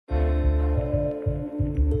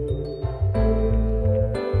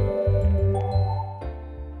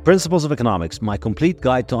Principles of Economics, my complete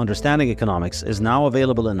guide to understanding economics, is now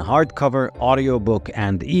available in hardcover, audiobook,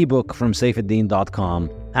 and ebook from saifedean.com,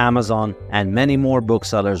 Amazon, and many more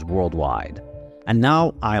booksellers worldwide. And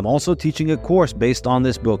now I am also teaching a course based on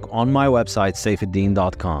this book on my website,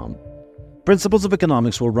 saifedean.com. Principles of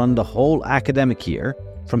Economics will run the whole academic year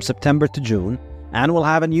from September to June and will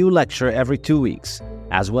have a new lecture every 2 weeks,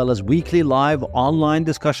 as well as weekly live online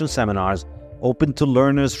discussion seminars open to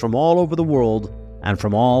learners from all over the world and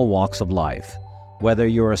from all walks of life. Whether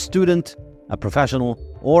you're a student, a professional,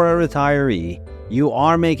 or a retiree, you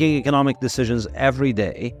are making economic decisions every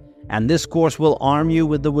day, and this course will arm you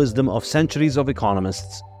with the wisdom of centuries of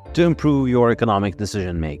economists to improve your economic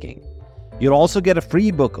decision-making. You'll also get a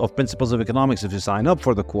free book of Principles of Economics if you sign up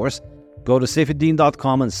for the course. Go to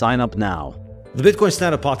saifedean.com and sign up now. The Bitcoin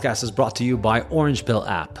Standard Podcast is brought to you by Orange Pill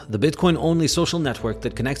app, the Bitcoin-only social network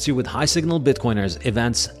that connects you with high-signal Bitcoiners,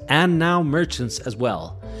 events, and now merchants as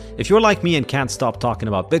well. If you're like me and can't stop talking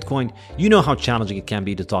about Bitcoin, you know how challenging it can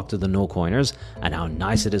be to talk to the no-coiners and how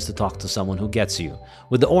nice it is to talk to someone who gets you.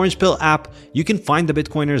 With the Orange Pill app, you can find the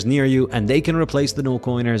Bitcoiners near you and they can replace the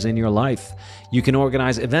no-coiners in your life. You can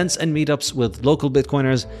organize events and meetups with local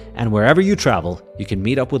Bitcoiners, and wherever you travel, you can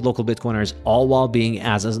meet up with local Bitcoiners, all while being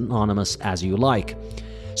as anonymous as you like.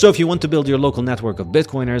 So if you want to build your local network of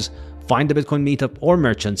Bitcoiners, find a Bitcoin meetup or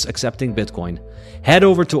merchants accepting Bitcoin, head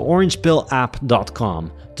over to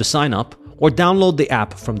orangepillapp.com to sign up or download the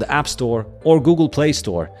app from the App Store or Google Play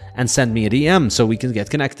Store and send me a DM so we can get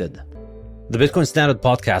connected. The Bitcoin Standard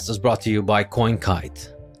Podcast is brought to you by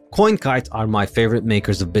Cate. Cate are my favorite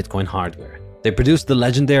makers of Bitcoin hardware. They produce the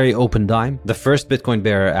legendary Open Dime, the first Bitcoin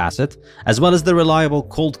bearer asset, as well as the reliable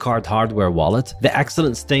Cold Card hardware wallet, the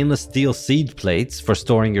excellent stainless steel seed plates for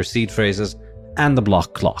storing your seed phrases, and the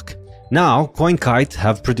block clock. Now, Kite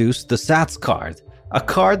have produced the Sats card, a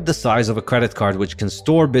card the size of a credit card which can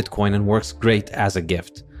store Bitcoin and works great as a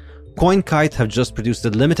gift. Kite have just produced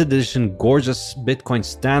a limited edition gorgeous Bitcoin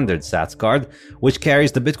Standard Sats card, which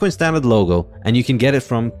carries the Bitcoin Standard logo, and you can get it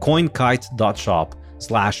from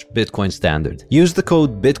coinkite.shop/Bitcoin Standard. Use the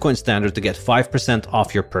code Bitcoin Standard to get 5%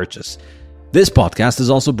 off your purchase. This podcast is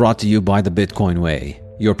also brought to you by the Bitcoin Way,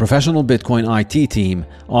 your professional Bitcoin IT team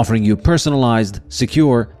offering you personalized,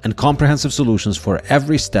 secure, and comprehensive solutions for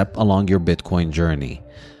every step along your Bitcoin journey.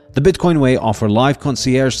 The Bitcoin Way offer live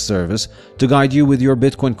concierge service to guide you with your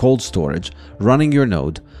Bitcoin cold storage, running your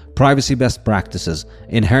node, privacy best practices,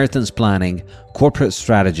 inheritance planning, corporate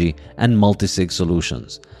strategy, and multi-sig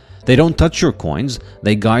solutions. They don't touch your coins,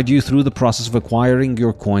 they guide you through the process of acquiring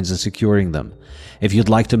your coins and securing them. If you'd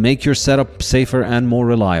like to make your setup safer and more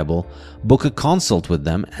reliable, book a consult with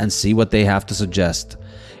them and see what they have to suggest.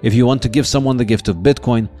 If you want to give someone the gift of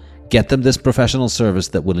Bitcoin, get them this professional service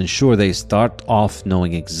that will ensure they start off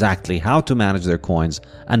knowing exactly how to manage their coins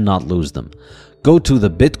and not lose them. Go to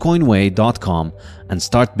thebitcoinway.com and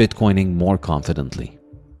start Bitcoining more confidently.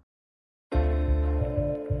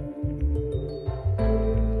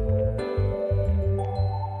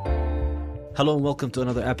 Hello and welcome to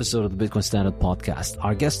another episode of the Bitcoin Standard Podcast.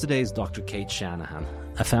 Our guest today is Dr. Cate Shanahan,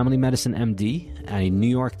 a family medicine MD, a New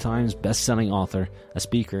York Times best-selling author, a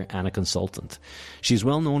speaker, and a consultant. She's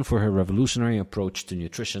well known for her revolutionary approach to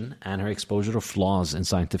nutrition and her exposure of flaws in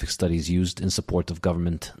scientific studies used in support of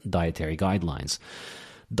government dietary guidelines.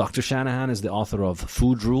 Dr. Shanahan is the author of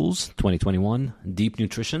Food Rules 2021, Deep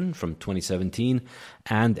Nutrition from 2017,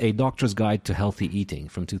 and A Doctor's Guide to Healthy Eating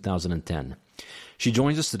from 2010. She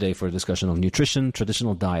joins us today for a discussion of nutrition,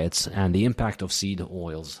 traditional diets, and the impact of seed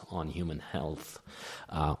oils on human health.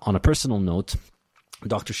 On a personal note,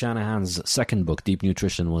 Dr. Shanahan's second book, Deep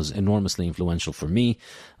Nutrition, was enormously influential for me.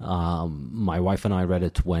 My wife and I read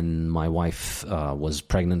it when my wife was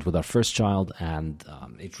pregnant with our first child, and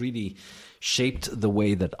it really shaped the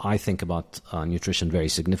way that I think about nutrition very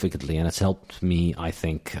significantly, and it's helped me, I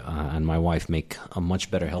think, and my wife make a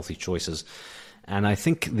much better healthy choices. And I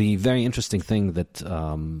think the very interesting thing that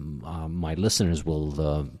my listeners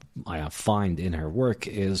will find in her work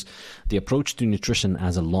is the approach to nutrition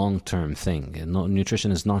as a long-term thing. And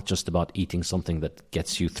nutrition is not just about eating something that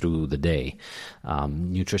gets you through the day.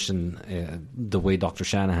 Nutrition, the way Dr.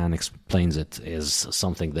 Shanahan explains it, is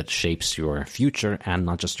something that shapes your future, and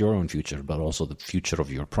not just your own future, but also the future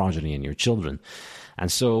of your progeny and your children.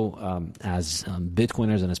 And so as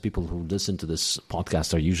Bitcoiners and as people who listen to this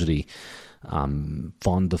podcast are usually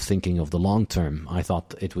fond of thinking of the long term, I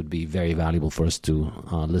thought it would be very valuable for us to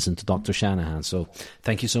listen to Dr. Shanahan. So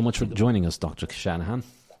thank you so much for joining us, Dr. Shanahan.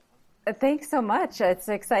 Thanks so much. It's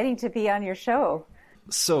exciting to be on your show.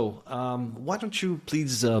 So, why don't you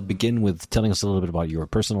please begin with telling us a little bit about your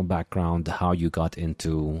personal background, how you got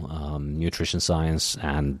into nutrition science,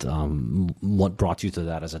 and what brought you to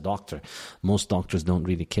that as a doctor. Most doctors don't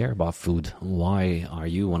really care about food. Why are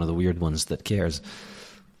you one of the weird ones that cares?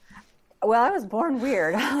 Well, I was born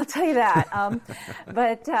weird, I'll tell you that.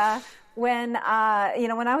 But when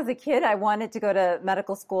I was a kid, I wanted to go to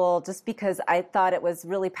medical school just because I thought it was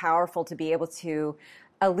really powerful to be able to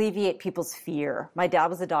alleviate people's fear. My dad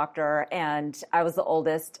was a doctor, and I was the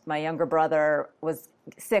oldest. My younger brother was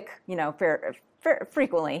sick,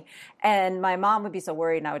 frequently, and my mom would be so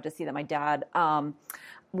worried, and I would just see that my dad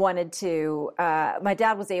my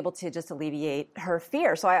dad was able to just alleviate her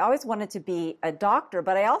fear. So I always wanted to be a doctor,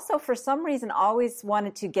 but I also, for some reason, always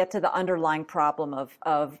wanted to get to the underlying problem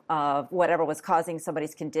of whatever was causing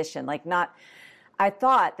somebody's condition. I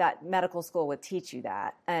thought that medical school would teach you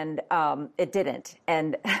that, and it didn't.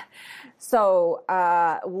 And so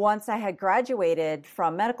once I had graduated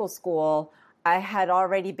from medical school, I had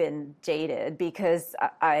already been jaded because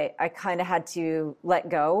I kind of had to let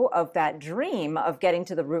go of that dream of getting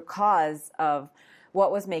to the root cause of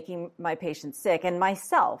what was making my patients sick and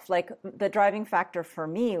myself. Like, the driving factor for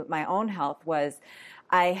me, my own health, was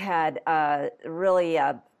I had really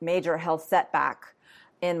a major health setback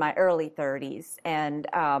in my early 30s, and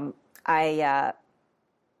I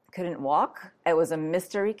couldn't walk. It was a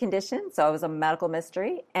mystery condition, so it was a medical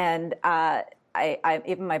mystery, and I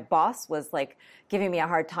even my boss was like giving me a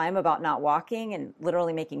hard time about not walking and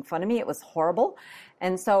literally making fun of me. It was horrible.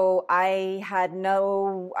 And so I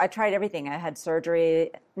tried everything. I had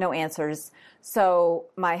surgery, no answers. So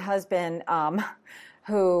my husband,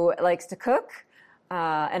 who likes to cook,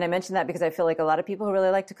 and I mention that because I feel like a lot of people who really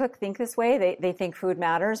like to cook think this way. They think food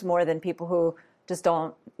matters more than people who just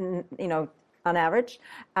don't, on average.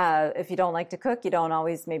 If you don't like to cook, you don't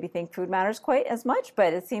always maybe think food matters quite as much,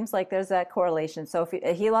 but it seems like there's that correlation. So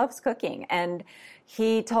he loves cooking, and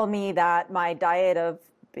he told me that my diet of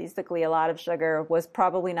basically a lot of sugar was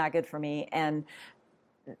probably not good for me. And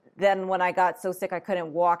then when I got so sick I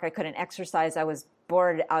couldn't walk, I couldn't exercise, I was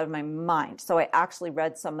bored out of my mind. So I actually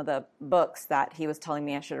read some of the books that he was telling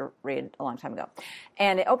me I should have read a long time ago.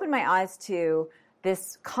 And it opened my eyes to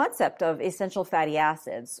this concept of essential fatty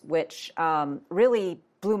acids, which really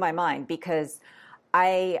blew my mind, because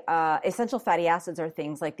essential fatty acids are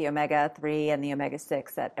things like the omega-3 and the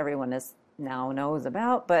omega-6 that everyone now knows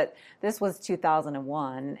about. But this was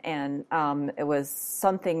 2001, and it was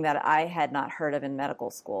something that I had not heard of in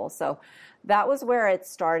medical school. So that was where it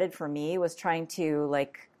started for me, was trying to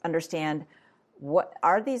understand, what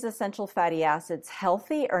are these essential fatty acids,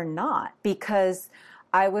 healthy or not? Because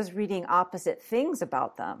I was reading opposite things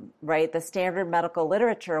about them, right? The standard medical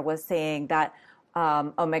literature was saying that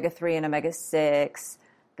omega-3 and omega-6,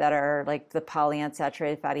 that are like the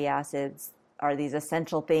polyunsaturated fatty acids, are these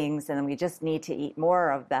essential things, and then we just need to eat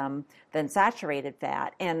more of them than saturated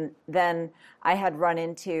fat. And then I had run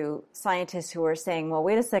into scientists who were saying, well,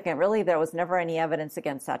 wait a second, really, there was never any evidence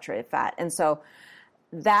against saturated fat. And so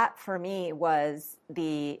that, for me, was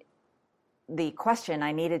the question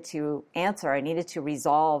I needed to answer. I needed to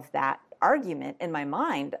resolve that argument in my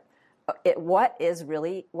mind. What is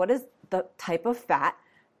the type of fat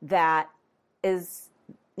that is,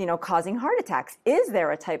 causing heart attacks? Is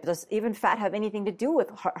there a type? Does even fat have anything to do with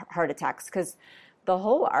heart attacks? Because the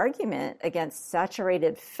whole argument against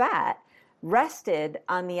saturated fat rested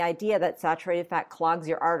on the idea that saturated fat clogs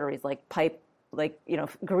your arteries like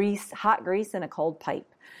grease, hot grease in a cold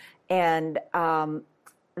pipe. And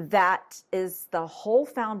that is the whole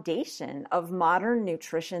foundation of modern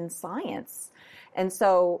nutrition science. And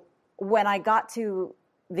so when I got to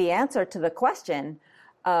the answer to the question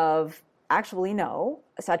of, actually, no,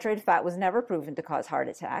 saturated fat was never proven to cause heart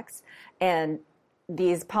attacks, and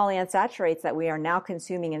these polyunsaturates that we are now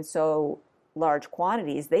consuming in so large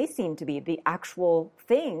quantities, they seem to be the actual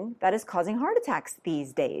thing that is causing heart attacks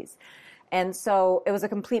these days. And so it was a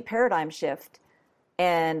complete paradigm shift.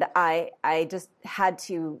 And I just had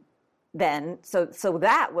to then, so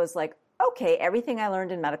that was like, okay, everything I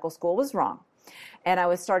learned in medical school was wrong. And I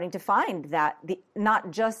was starting to find that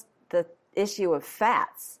not just the issue of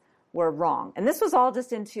fats were wrong. And this was all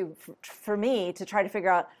just for me to try to figure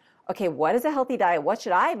out, okay, what is a healthy diet? What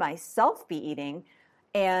should I myself be eating?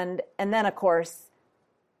 And then, of course,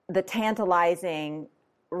 the tantalizing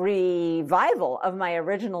revival of my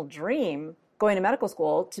original dream, going to medical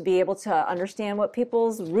school, to be able to understand what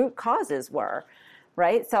people's root causes were,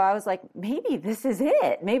 right? So I was like, maybe this is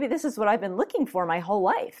it. Maybe this is what I've been looking for my whole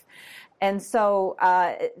life. And so,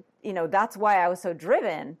 that's why I was so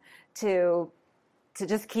driven to to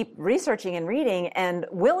just keep researching and reading, and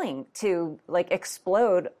willing to like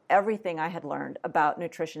explode everything I had learned about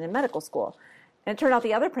nutrition in medical school. And it turned out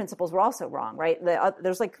the other principles were also wrong, right?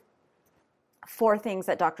 There's like 4 things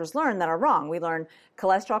that doctors learn that are wrong. We learn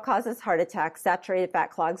cholesterol causes heart attacks, saturated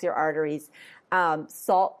fat clogs your arteries,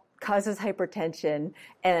 salt causes hypertension,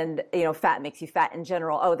 and fat makes you fat in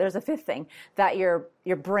general. Oh, there's a 5th thing, that your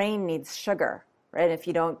brain needs sugar, right? If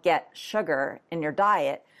you don't get sugar in your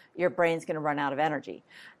diet, your brain's going to run out of energy.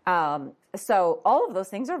 So all of those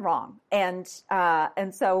things are wrong, and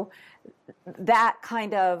so that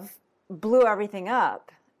kind of blew everything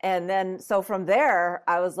up. And then, so from there,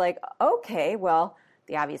 I was like, okay, well,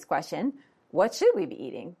 the obvious question, what should we be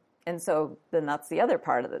eating? And so then that's the other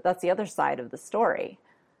part of it. That's the other side of the story.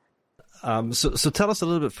 So tell us a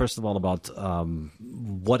little bit, first of all, about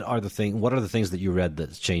what are the things that you read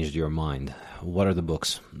that changed your mind? What are the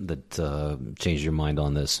books that changed your mind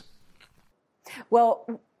on this?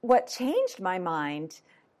 Well, what changed my mind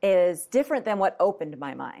is different than what opened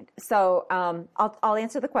my mind. So I'll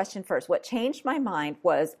answer the question first. What changed my mind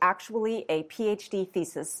was actually a PhD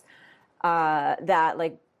thesis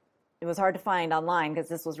that it was hard to find online because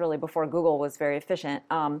this was really before Google was very efficient.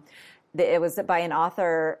 It was by an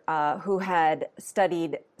author who had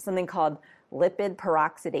studied something called lipid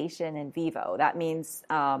peroxidation in vivo. That means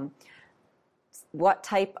what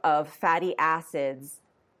type of fatty acids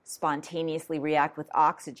spontaneously react with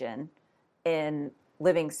oxygen in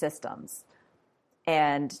living systems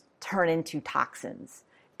and turn into toxins.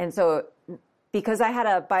 And so because I had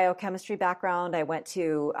a biochemistry background, I went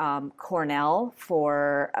to Cornell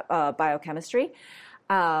for biochemistry.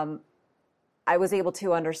 I was able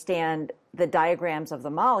to understand the diagrams of the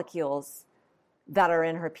molecules that are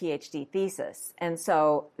in her PhD thesis. And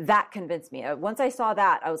so that convinced me. Once I saw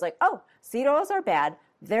that, I was like, oh, seed oils are bad.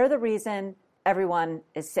 They're the reason everyone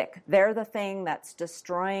is sick. They're the thing that's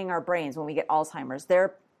destroying our brains when we get Alzheimer's.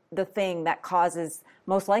 They're the thing that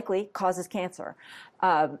most likely causes cancer.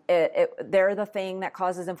 They're the thing that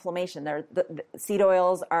causes inflammation. The seed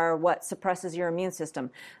oils are what suppresses your immune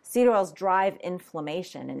system. Seed oils drive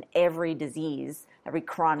inflammation, and every disease, every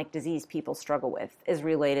chronic disease people struggle with is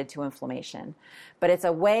related to inflammation. But it's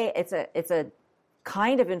a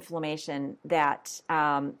kind of inflammation that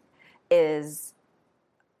is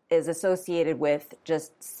associated with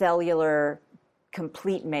just cellular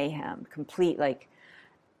complete mayhem,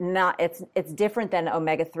 it's different than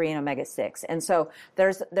omega-3 and omega-6. And so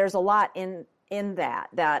there's a lot in that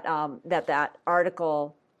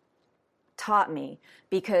article taught me,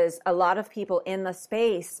 because a lot of people in the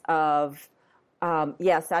space of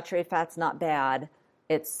saturated fat's not bad,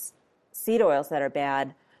 it's seed oils that are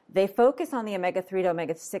bad, they focus on the omega-3 to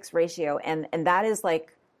omega-6 ratio, and that is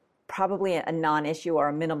probably a non-issue or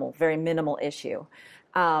a very minimal issue.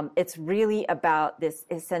 It's really about this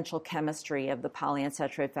essential chemistry of the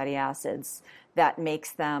polyunsaturated fatty acids that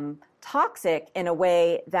makes them toxic in a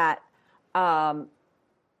way that, our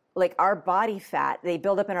body fat, they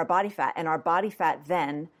build up in our body fat, and our body fat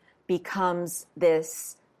then becomes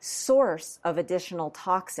this source of additional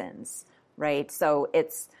toxins, right? So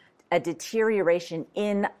it's a deterioration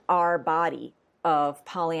in our body of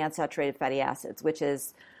polyunsaturated fatty acids, which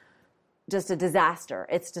is just a disaster.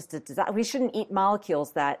 It's just a disaster. We shouldn't eat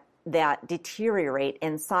molecules that deteriorate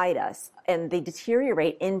inside us, and they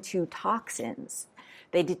deteriorate into toxins.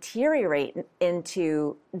 They deteriorate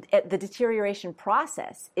into the deterioration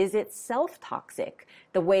process is itself toxic,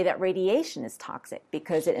 the way that radiation is toxic,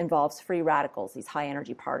 because it involves free radicals, these high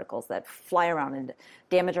energy particles that fly around and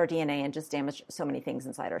damage our DNA and just damage so many things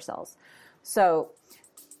inside our cells. So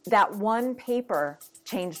that one paper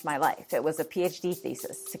changed my life. It was a PhD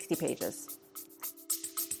thesis, 60 pages.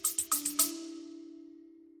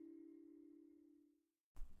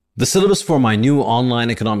 The syllabus for my new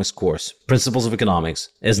online economics course, Principles of Economics,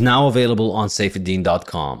 is now available on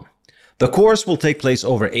saifedean.com. The course will take place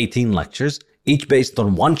over 18 lectures, each based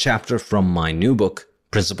on one chapter from my new book,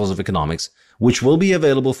 Principles of Economics, which will be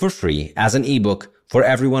available for free as an ebook for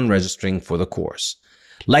everyone registering for the course.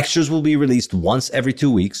 Lectures will be released once every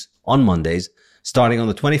 2 weeks on Mondays, starting on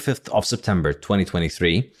the 25th of September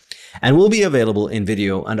 2023, and will be available in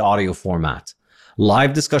video and audio format.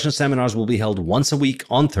 Live discussion seminars will be held once a week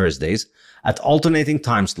on Thursdays at alternating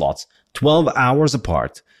time slots, 12 hours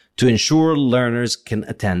apart, to ensure learners can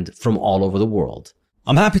attend from all over the world.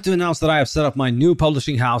 I'm happy to announce that I have set up my new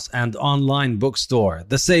publishing house and online bookstore,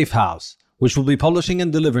 The Safe House, which will be publishing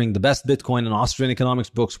and delivering the best Bitcoin and Austrian economics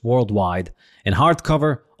books worldwide in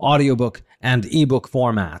hardcover, audiobook, and ebook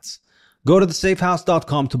formats. Go to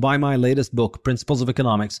thesafehouse.com to buy my latest book, Principles of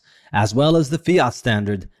Economics, as well as the Fiat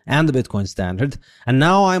Standard and the Bitcoin Standard. And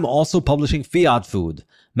now I'm also publishing Fiat Food,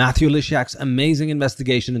 Matthew Lysiak's amazing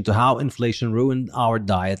investigation into how inflation ruined our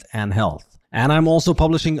diet and health. And I'm also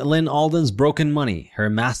publishing Lynn Alden's Broken Money, her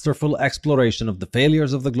masterful exploration of the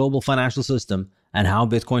failures of the global financial system and how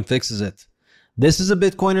Bitcoin fixes it. This is a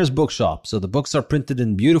Bitcoiner's bookshop, so the books are printed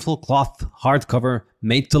in beautiful cloth hardcover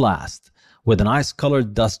made to last, with an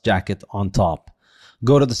ice-colored dust jacket on top.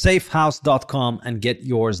 Go to thesafehouse.com and get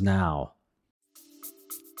yours now.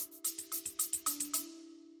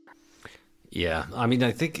 Yeah, I mean,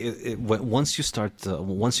 I think once you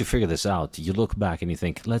figure this out, you look back and you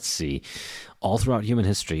think, let's see, all throughout human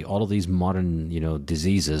history, all of these modern,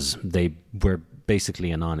 diseases, they were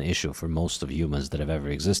basically a non-issue for most of humans that have ever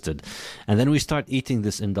existed. And then we start eating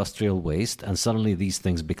this industrial waste, and suddenly these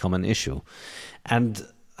things become an issue. And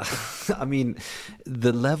I mean,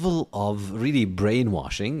 the level of really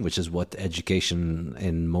brainwashing, which is what education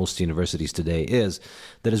in most universities today is,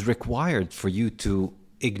 that is required for you to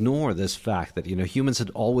ignore this fact that, humans had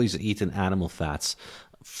always eaten animal fats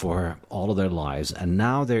for all of their lives, and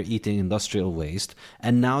now they're eating industrial waste,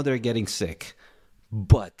 and now they're getting sick.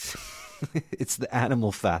 But it's the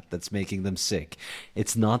animal fat that's making them sick.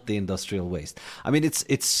 It's not the industrial waste. I mean,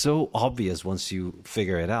 it's so obvious once you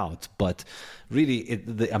figure it out, but really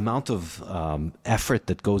the amount of effort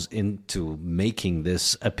that goes into making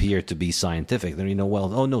this appear to be scientific.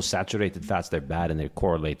 Then, saturated fats, they're bad and they're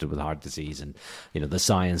correlated with heart disease. And, the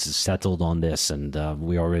science is settled on this, and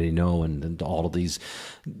we already know, and all of these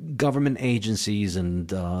government agencies and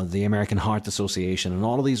the American Heart Association and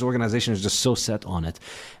all of these organizations are just so set on it.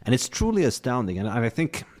 And it's truly astounding. And I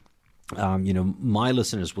think my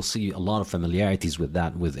listeners will see a lot of familiarities with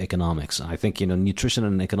that, with economics. I think, nutrition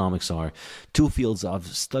and economics are two fields I've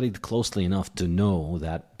studied closely enough to know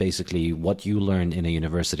that basically what you learn in a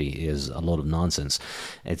university is a lot of nonsense.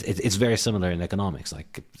 It's very similar in economics.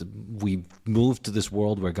 Like, we moved to this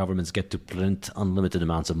world where governments get to print unlimited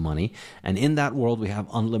amounts of money. And in that world, we have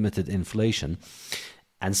unlimited inflation.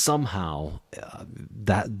 And somehow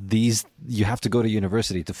you have to go to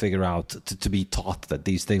university to figure out, to be taught that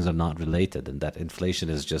these things are not related, and that inflation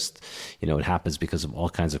is just, it happens because of all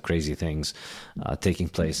kinds of crazy things taking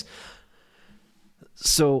place.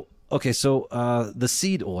 So the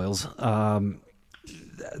seed oils,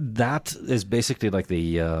 that is basically like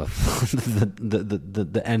the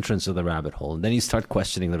the entrance of the rabbit hole. And then you start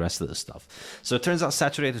questioning the rest of the stuff. So it turns out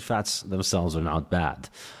saturated fats themselves are not bad.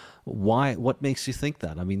 Why? What makes you think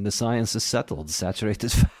that? I mean, the science is settled.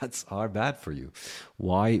 Saturated fats are bad for you.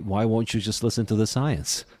 Why won't you just listen to the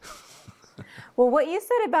science? Well, what you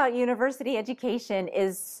said about university education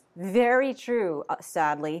is very true,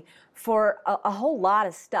 sadly, for a whole lot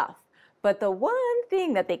of stuff. But the one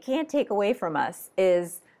thing that they can't take away from us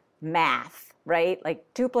is math, right? Like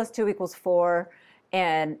 2 + 2 = 4,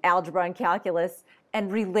 and algebra and calculus,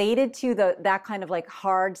 and related to that kind of like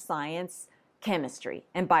hard science, chemistry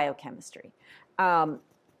and biochemistry.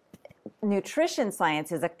 Nutrition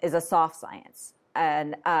science is a soft science,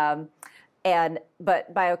 but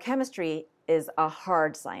biochemistry is a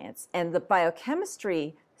hard science. And the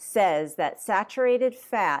biochemistry says that saturated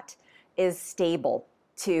fat is stable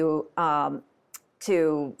to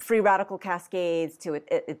free radical cascades.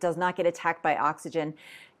 It does not get attacked by oxygen,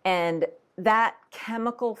 and that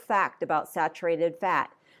chemical fact about saturated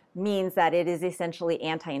fat means that it is essentially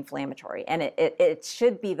anti-inflammatory, and it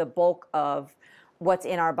should be the bulk of what's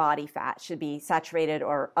in our body fat, should be saturated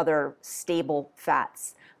or other stable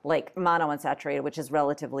fats like monounsaturated, which is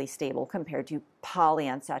relatively stable compared to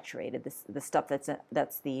polyunsaturated, the stuff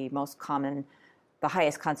that's the most common, the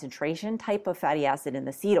highest concentration type of fatty acid in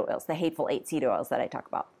the seed oils, the Hateful Eight seed oils that I talk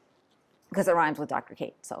about, because it rhymes with Dr.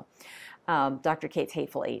 Cate. So Dr. Cate's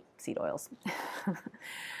Hateful Eight seed oils.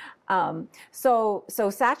 So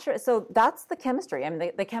that's the chemistry. I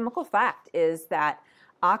mean, the chemical fact is that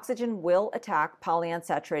oxygen will attack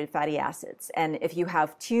polyunsaturated fatty acids. And if you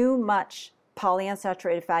have too much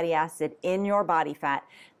polyunsaturated fatty acid in your body fat,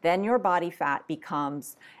 then your body fat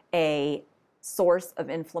becomes a source of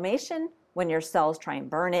inflammation when your cells try and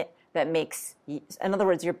burn it. That makes, in other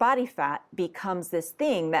words, your body fat becomes this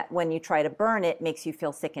thing that when you try to burn it, makes you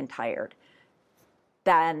feel sick and tired.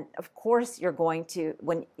 Then, of course, you're going to,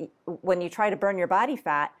 when you try to burn your body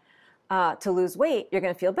fat to lose weight, you're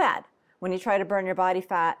going to feel bad. When you try to burn your body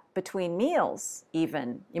fat between meals,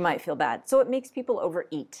 even, you might feel bad. So it makes people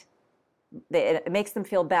overeat. It makes them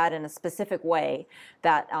feel bad in a specific way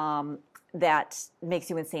that makes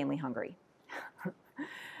you insanely hungry.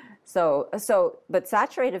 But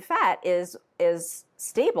saturated fat is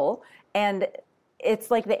stable, and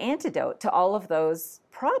it's like the antidote to all of those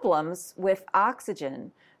problems with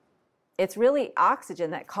oxygen. It's really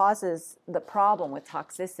oxygen that causes the problem with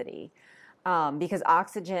toxicity, because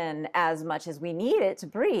oxygen, as much as we need it to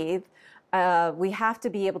breathe, we have to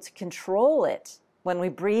be able to control it when we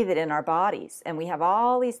breathe it in our bodies. And we have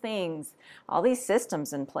all these things, all these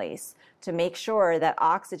systems in place to make sure that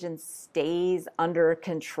oxygen stays under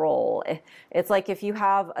control. It's like if you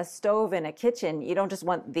have a stove in a kitchen, you don't just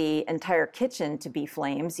want the entire kitchen to be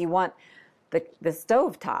flames. You want the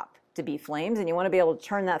stove top to be flames, and you want to be able to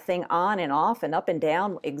turn that thing on and off and up and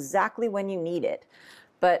down exactly when you need it.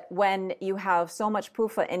 But when you have so much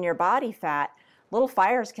PUFA in your body fat, little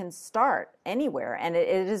fires can start anywhere, and it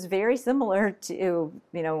is very similar to,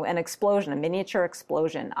 an explosion, a miniature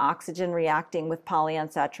explosion, oxygen reacting with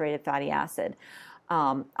polyunsaturated fatty acid,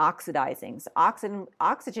 oxidizing. So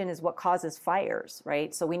oxygen is what causes fires,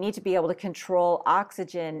 right? So we need to be able to control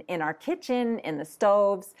oxygen in our kitchen, in the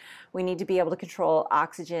stoves. We need to be able to control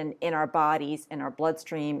oxygen in our bodies, in our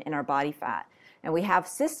bloodstream, in our body fat. And we have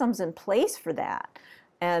systems in place for that.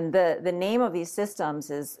 And the name of these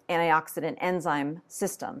systems is antioxidant enzyme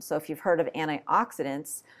systems. So if you've heard of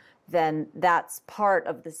antioxidants, then that's part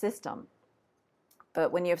of the system.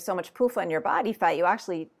 But when you have so much PUFA in your body fat, you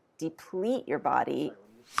actually deplete your body.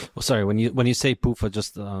 Well, sorry, when you say PUFA,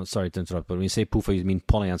 just sorry to interrupt, but when you say PUFA, you mean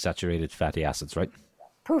polyunsaturated fatty acids, right?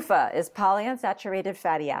 PUFA is polyunsaturated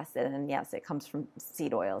fatty acid, and yes, it comes from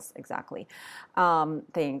seed oils, exactly.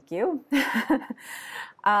 Thank you.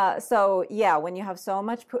 So yeah, when you have so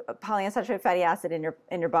much polyunsaturated fatty acid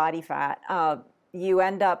in your body fat, you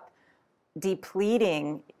end up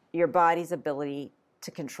depleting your body's ability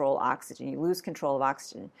to control oxygen. You lose control of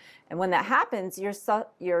oxygen, and when that happens,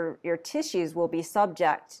 your tissues will be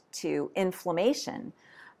subject to inflammation.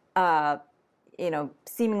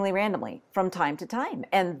 Seemingly randomly from time to time.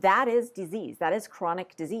 And that is disease. That is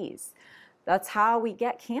chronic disease. That's how we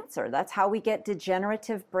get cancer. That's how we get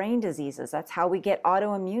degenerative brain diseases. That's how we get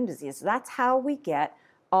autoimmune diseases. That's how we get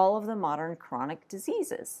all of the modern chronic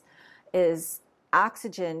diseases, is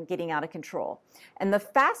oxygen getting out of control. And the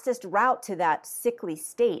fastest route to that sickly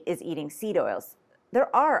state is eating seed oils.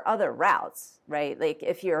 There are other routes, right? Like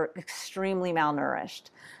if you're extremely malnourished,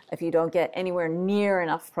 if you don't get anywhere near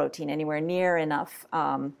enough protein, anywhere near enough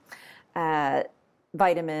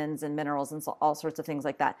vitamins and minerals and all sorts of things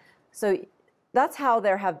like that. So that's how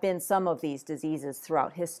there have been some of these diseases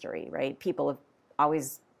throughout history, right? People have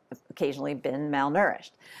always occasionally been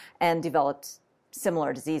malnourished and developed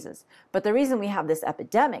similar diseases. But the reason we have this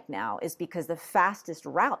epidemic now is because the fastest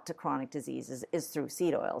route to chronic diseases is through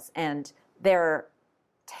seed oils. And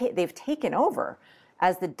they've taken over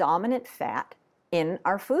as the dominant fat in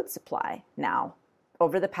our food supply now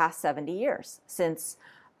over the past 70 years, since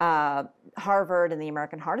Harvard and the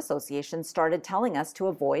American Heart Association started telling us to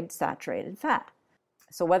avoid saturated fat.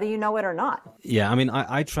 So whether you know it or not. Yeah, I mean,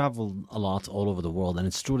 I travel a lot all over the world, and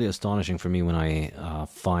it's truly astonishing for me when I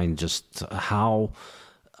find just how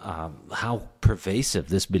pervasive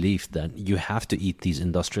this belief that you have to eat these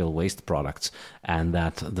industrial waste products and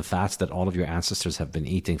that the fats that all of your ancestors have been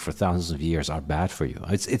eating for thousands of years are bad for you.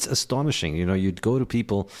 It's astonishing. You'd go to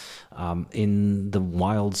people in the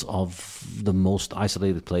wilds of the most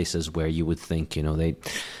isolated places where you would think,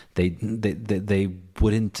 they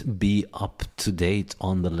wouldn't be up to date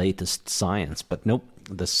on the latest science. But nope,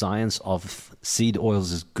 the science of seed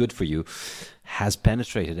oils is good for you has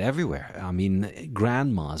penetrated everywhere. I mean,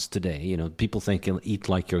 grandmas today, people think you'll eat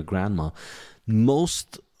like your grandma.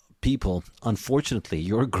 Most people, unfortunately,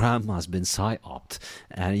 your grandma's been psyoped,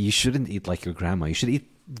 and you shouldn't eat like your grandma. You should eat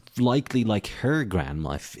likely like her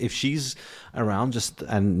grandma. If she's around,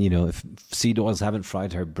 if seed oils haven't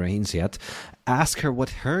fried her brains yet, ask her what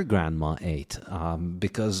her grandma ate.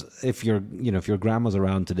 Because if your grandma's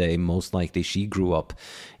around today, most likely she grew up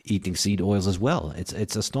eating seed oils as well.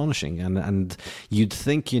 It's astonishing, and you'd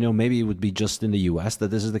think maybe it would be just in the US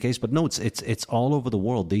that this is the case, but no, it's all over the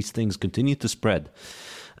world. These things continue to spread.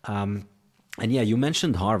 And yeah, you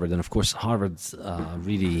mentioned Harvard, and of course Harvard's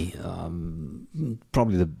really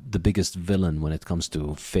probably the biggest villain when it comes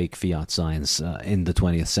to fake fiat science in the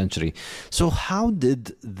 20th century. So how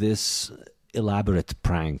did this elaborate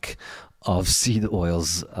prank of seed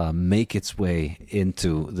oils make its way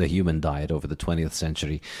into the human diet over the 20th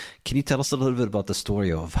century? Can you tell us a little bit about the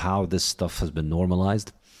story of how this stuff has been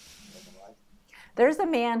normalized? There's a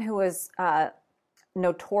man who was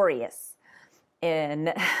notorious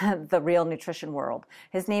in the real nutrition world.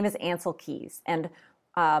 His name is Ancel Keys. And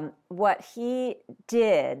what he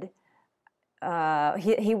did,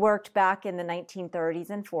 he worked back in the 1930s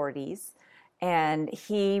and 40s. And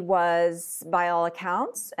he was, by all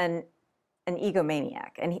accounts, an an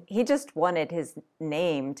egomaniac, and he just wanted his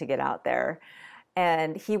name to get out there.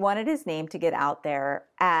 And he wanted his name to get out there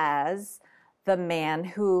as the man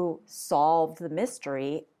who solved the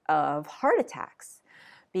mystery of heart attacks.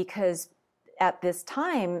 Because at this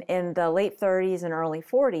time in the late 30s and early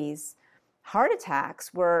 40s, heart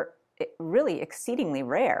attacks were really exceedingly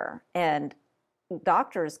rare, and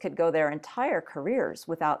doctors could go their entire careers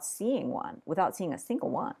without seeing a single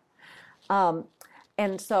one.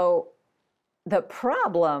 And so the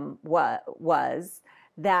problem was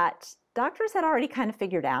that doctors had already kind of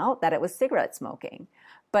figured out that it was cigarette smoking.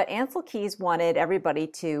 But Ancel Keys wanted everybody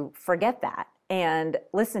to forget that and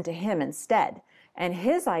listen to him instead. And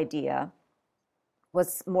his idea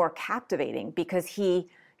was more captivating because he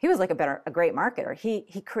was like a great marketer.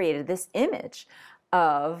 He created this image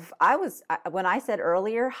of, when I said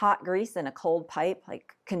earlier, hot grease in a cold pipe,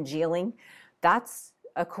 like congealing, that's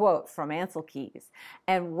a quote from Ancel Keys.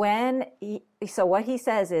 And so what he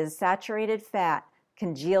says is saturated fat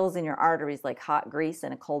congeals in your arteries like hot grease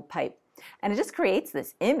in a cold pipe. And it just creates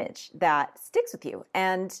this image that sticks with you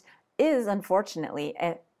and is unfortunately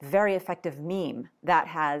a very effective meme that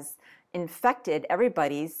has infected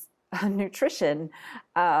everybody's nutrition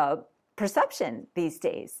perception these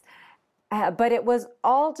days. But it was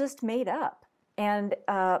all just made up. And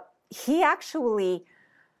he actually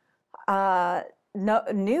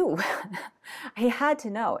knew, he had to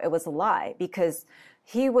know it was a lie because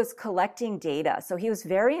he was collecting data. So he was a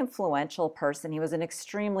very influential person. He was an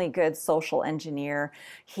extremely good social engineer.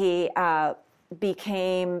 He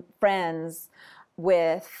became friends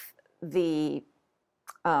with the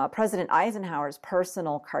President Eisenhower's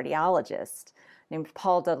personal cardiologist named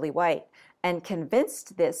Paul Dudley White, and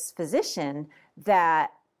convinced this physician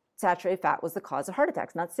that saturated fat was the cause of heart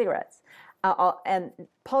attacks, not cigarettes. And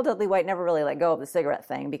Paul Dudley White never really let go of the cigarette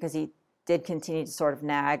thing because he did continue to sort of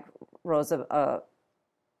nag Roosevelt.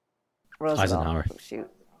 Eisenhower.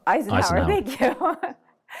 Eisenhower. Thank you.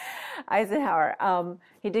 Eisenhower.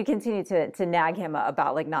 He did continue to nag him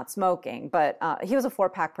about like not smoking, but he was a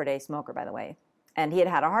 4-pack per day smoker, by the way, and he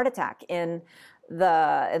had a heart attack in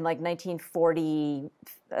the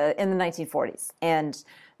 1940s, and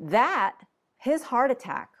that his heart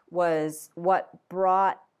attack was what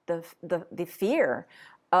brought the fear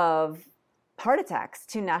of heart attacks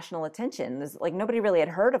to national attention. There's, like, nobody really had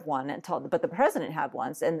heard of one but the president had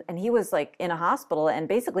once, and he was like in a hospital and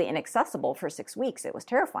basically inaccessible for 6 weeks. It was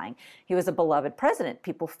terrifying. He was a beloved president.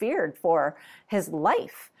 People feared for his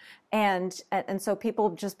life. And so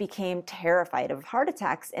people just became terrified of heart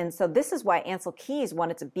attacks. And so this is why Ancel Keys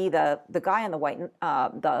wanted to be the guy on the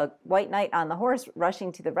white knight on the horse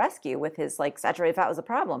rushing to the rescue with his, like, saturated fat was a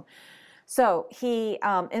problem. So he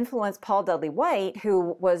influenced Paul Dudley White,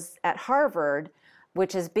 who was at Harvard,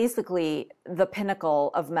 which is basically the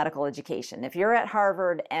pinnacle of medical education. If you're at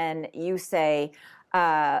Harvard and you say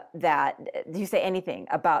anything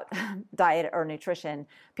about diet or nutrition,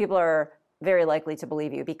 people are very likely to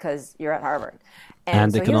believe you because you're at Harvard.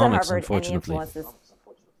 And so economics, Harvard, unfortunately.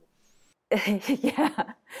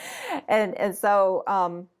 Yeah. And so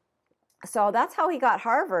that's how he got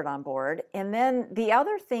Harvard on board. And then the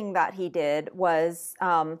other thing that he did was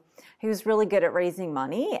he was really good at raising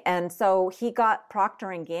money. And so he got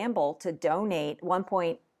Procter & Gamble to donate $1.7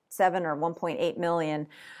 or $1.8 million,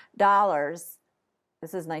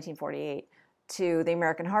 this is 1948, to the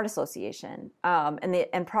American Heart Association.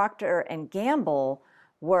 And Procter & Gamble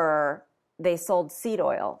they sold seed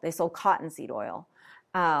oil. They sold cottonseed oil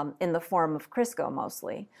in the form of Crisco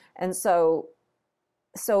mostly. And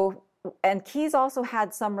and Keys also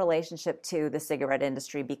had some relationship to the cigarette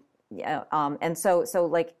industry. And so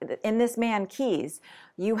like in this man Keys,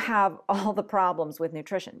 you have all the problems with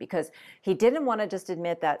nutrition because he didn't want to just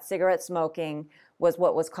admit that cigarette smoking was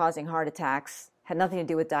what was causing heart attacks, had nothing to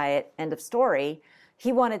do with diet, end of story.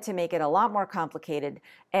 He wanted to make it a lot more complicated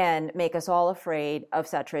and make us all afraid of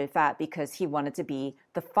saturated fat because he wanted to be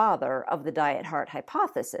the father of the diet heart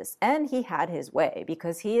hypothesis. And he had his way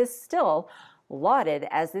because he is still lauded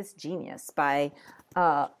as this genius by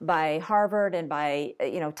Harvard and by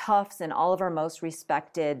Tufts and all of our most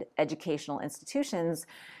respected educational institutions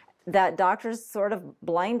that doctors sort of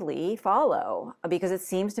blindly follow because it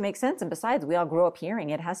seems to make sense. And besides, we all grew up hearing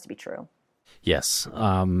it has to be true. Yes.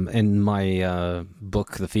 In my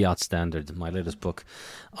book, The Fiat Standard, my latest book,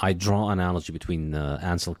 I draw an analogy between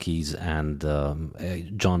Ancel Keys and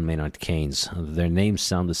John Maynard Keynes. Their names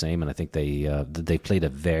sound the same, and I think they played a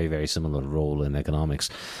very, very similar role in economics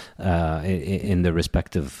in their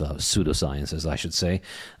respective pseudosciences, I should say.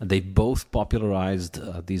 They both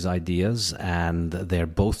popularized these ideas, and they're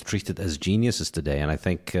both treated as geniuses today. And I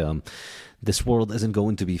think this world isn't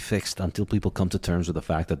going to be fixed until people come to terms with the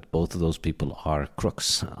fact that both of those people are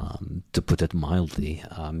crooks, to put it mildly.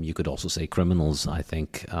 You could also say criminals, I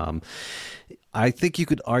think. I think you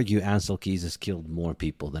could argue Ansel Keys has killed more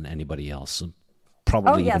people than anybody else.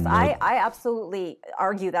 Probably yes, even more. I absolutely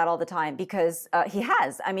argue that all the time because he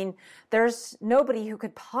has. I mean, there's nobody who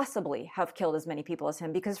could possibly have killed as many people as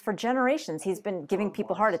him because for generations he's been giving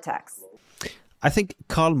people heart attacks. I think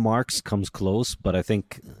Karl Marx comes close, but I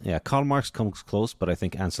think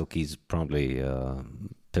Ansel Keys probably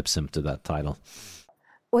pips him to that title.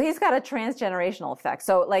 Well, he's got a transgenerational effect.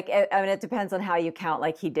 So, like, I mean, it depends on how you count,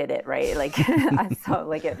 like, he did it, right? Like, so,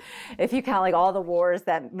 like, if you count, like, all the wars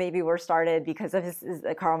that maybe were started because of his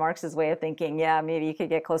Karl Marx's way of thinking, yeah, maybe you could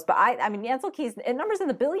get close. But I mean, Ansel Keys, it numbers in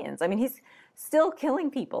the billions. I mean, he's still killing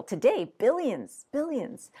people today, billions.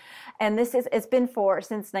 And it's been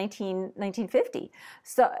since 1950.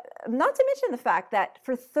 So, not to mention the fact that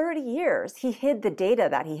for 30 years, he hid the data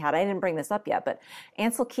that he had. I didn't bring this up yet, but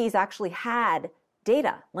Ansel Keys actually had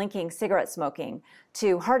data linking cigarette smoking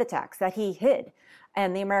to heart attacks that he hid.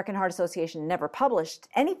 And the American Heart Association never published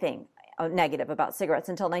anything negative about cigarettes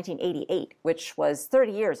until 1988, which was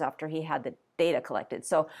 30 years after he had the data collected.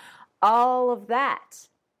 So all of that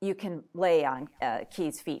you can lay on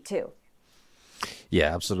Keys' feet too.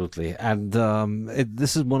 Yeah, absolutely. And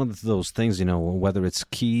this is one of those things, you know, whether it's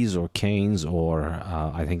Keys or Keynes or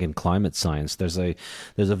I think in climate science, there's a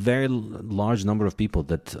very large number of people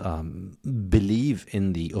that believe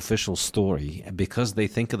in the official story because they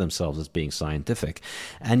think of themselves as being scientific.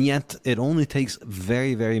 And yet it only takes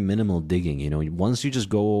very, very minimal digging. You know, once you just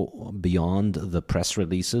go beyond the press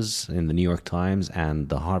releases in the New York Times and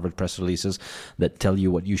the Harvard press releases that tell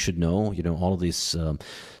you what you should know, you know, all of these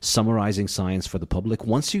summarizing science for the public,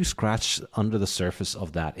 once you scratch under the surface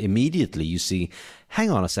of that, immediately you see,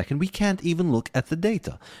 hang on a second, we can't even look at the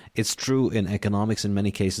data. It's true in economics in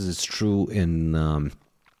many cases, it's true in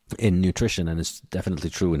nutrition, and it's definitely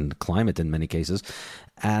true in climate in many cases.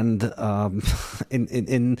 And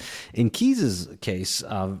in Keys's case,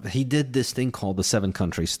 he did this thing called the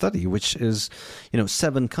 7-country study, which is, you know,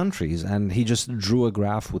 7 countries, and he just drew a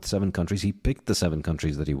graph with 7 countries. He picked the 7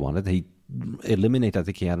 countries that he wanted. He eliminated, I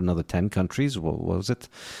think he had another 10 countries. What was it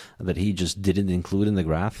that he just didn't include in the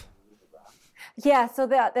graph? Yeah, so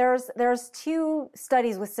there's 2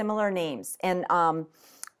 studies with similar names, and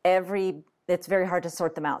it's very hard to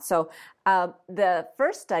sort them out. So the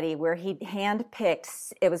first study where he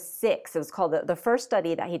handpicked, it was 6. It was called, the first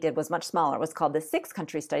study that he did was much smaller. It was called the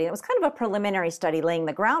 6-country study. It was kind of a preliminary study laying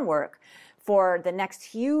the groundwork for the next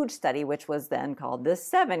huge study, which was then called the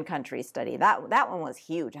 7-country study. That one was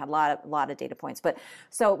huge, had a lot of data points. But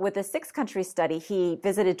so with the 6-country study, he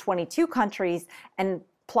visited 22 countries and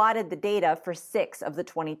plotted the data for 6 of the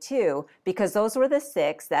 22 because those were the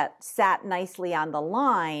 6 that sat nicely on the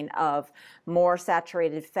line of more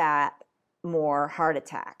saturated fat, more heart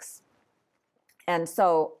attacks. And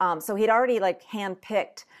so he'd already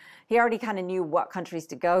handpicked. He already kind of knew what countries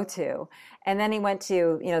to go to. And then he went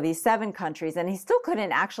to, you know, these 7 countries, and he still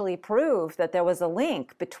couldn't actually prove that there was a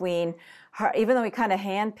link between her, even though he kind of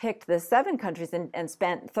handpicked the 7 countries and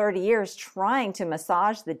spent 30 years trying to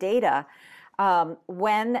massage the data.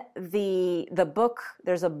 When the book,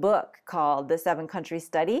 there's a book called The 7-Country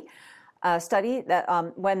Study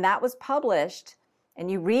that when that was published, and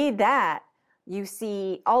you read that, you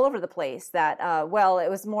see all over the place that, it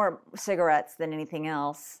was more cigarettes than anything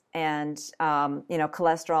else. And,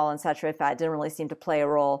 cholesterol and saturated fat didn't really seem to play a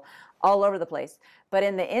role all over the place. But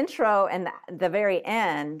in the intro and the very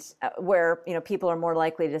end, where, you know, people are more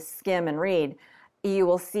likely to skim and read, you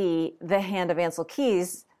will see the hand of Ansel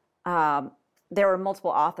Keys. There were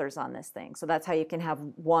multiple authors on this thing. So that's how you can have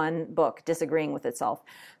one book disagreeing with itself.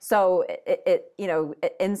 So it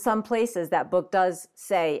in some places that book does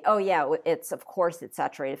say, oh yeah, it's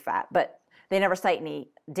saturated fat, but they never cite any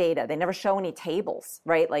data. They never show any tables,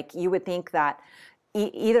 right? Like you would think that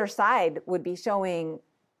either side would be showing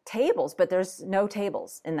tables, but there's no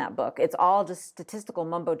tables in that book. It's all just statistical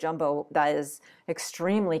mumbo jumbo that is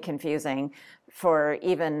extremely confusing for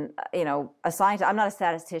even, you know, a scientist. I'm not a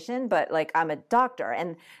statistician, but like I'm a doctor,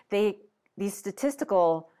 and these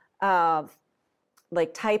statistical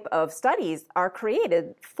type of studies are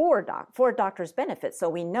created for doctors' benefit. So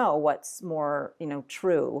we know what's more, you know,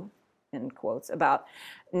 true in quotes about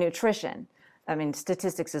nutrition. I mean,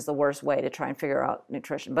 statistics is the worst way to try and figure out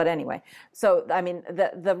nutrition. But anyway, so, I mean,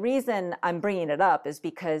 the reason I'm bringing it up is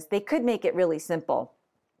because they could make it really simple.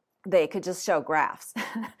 They could just show graphs.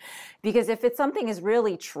 Because if something is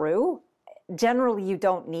really true, generally you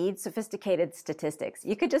don't need sophisticated statistics.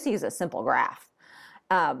 You could just use a simple graph.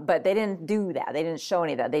 But they didn't do that. They didn't show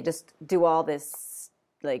any of that. They just do all this,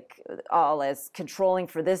 like, all as controlling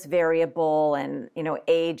for this variable and,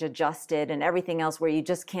 age adjusted and everything else, where you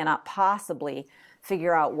just cannot possibly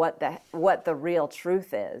figure out what the real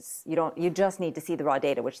truth is. You just need to see the raw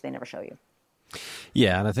data, which they never show you.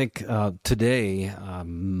 Yeah, and I think today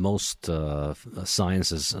most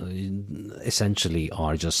sciences essentially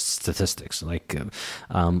are just statistics. Like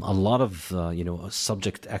a lot of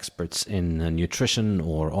subject experts in nutrition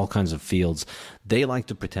or all kinds of fields, they like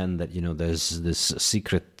to pretend that there's this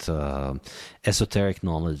secret esoteric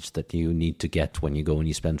knowledge that you need to get when you go and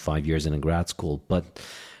you spend 5 years in a grad school, but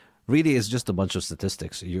really it's just a bunch of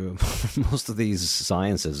statistics. Most of these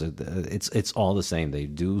sciences, it's all the same. They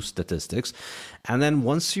do statistics, and then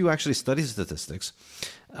once you actually study statistics,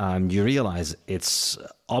 you realize it's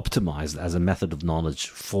optimized as a method of knowledge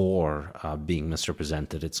for being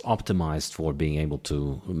misrepresented. It's optimized for being able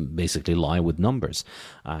to basically lie with numbers,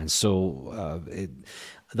 and so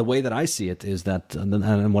the way that I see it is that,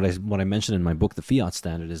 and what I mentioned in my book, The Fiat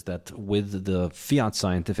Standard, is that with the fiat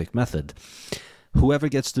scientific method, whoever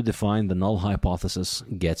gets to define the null hypothesis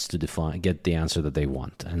gets to get the answer that they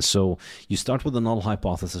want. And so you start with the null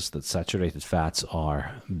hypothesis that saturated fats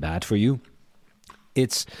are bad for you.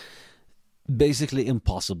 It's basically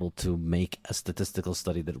impossible to make a statistical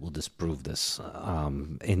study that will disprove this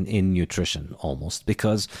in nutrition, almost,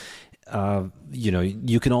 because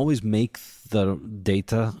you can always make the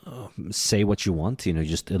data say what you want.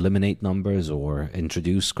 Just eliminate numbers or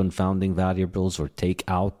introduce confounding variables or take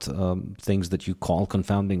out things that you call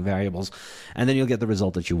confounding variables, and then you'll get the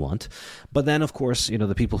result that you want. But then, of course,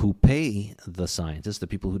 the people who pay the scientists, the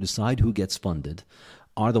people who decide who gets funded,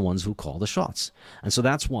 are the ones who call the shots. And so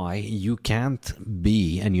that's why you can't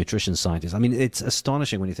be a nutrition scientist. I mean, it's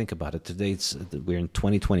astonishing when you think about it. Today, we're in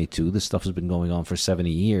 2022. This stuff has been going on for 70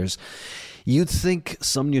 years. You'd think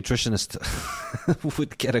some nutritionist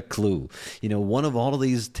would get a clue. One of all of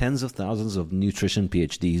these tens of thousands of nutrition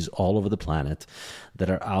PhDs all over the planet that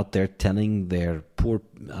are out there telling their poor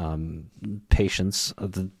patients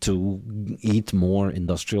to eat more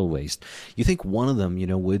industrial waste. You think one of them,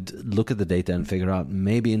 would look at the data and figure out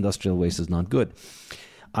maybe industrial waste is not good.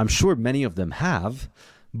 I'm sure many of them have,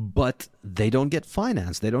 but they don't get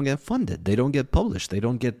financed, they don't get funded, they don't get published, they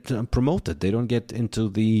don't get promoted, they don't get into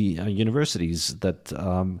the universities that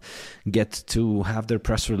get to have their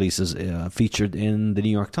press releases featured in the New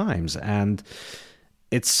York Times. And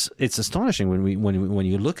it's astonishing when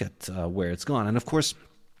you look at where it's gone. And of course,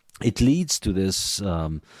 it leads to this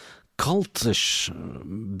cultish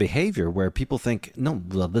behavior where people think, no,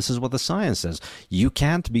 well, this is what the science says. You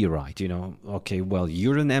can't be right. Okay, well,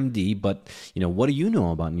 you're an MD, but, what do you know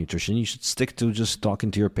about nutrition? You should stick to just talking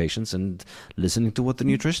to your patients and listening to what the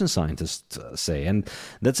nutrition scientists say. And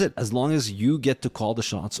that's it. As long as you get to call the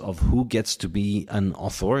shots of who gets to be an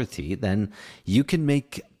authority, then you can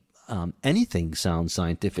make anything sound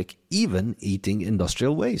scientific, even eating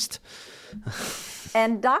industrial waste.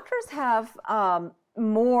 And doctors have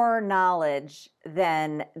more knowledge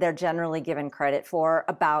than they're generally given credit for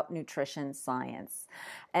about nutrition science.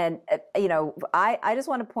 And, I just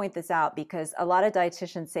want to point this out because a lot of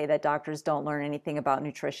dietitians say that doctors don't learn anything about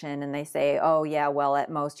nutrition. And they say, oh, yeah, well, at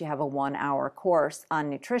most you have a 1-hour course on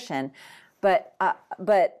nutrition. But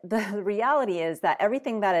the reality is that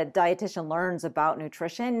everything that a dietitian learns about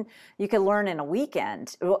nutrition, you can learn in a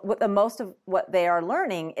weekend. Most of what they are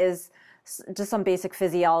learning is just some basic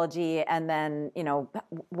physiology, and then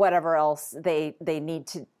whatever else they need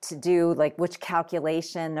to do, like which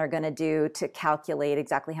calculation they're going to do to calculate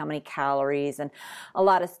exactly how many calories, and a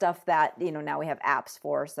lot of stuff that now we have apps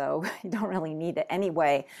for, so you don't really need it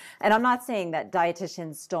anyway. And I'm not saying that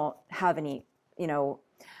dietitians don't have any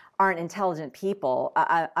aren't intelligent people.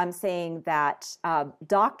 I'm saying that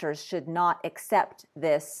doctors should not accept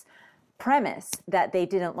this premise that they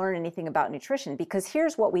didn't learn anything about nutrition, because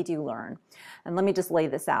here's what we do learn. And let me just lay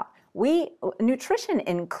this out. Nutrition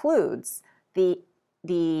includes the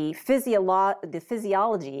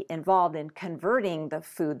physiology involved in converting the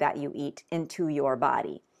food that you eat into your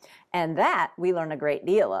body. And that we learn a great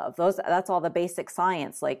deal of. That's all the basic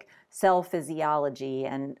science, like cell physiology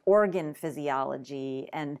and organ physiology.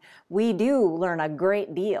 And we do learn a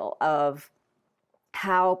great deal of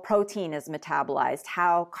how protein is metabolized,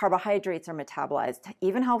 how carbohydrates are metabolized,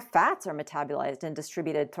 even how fats are metabolized and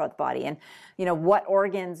distributed throughout the body, and what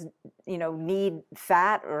organs need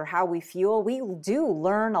fat or how we fuel. We do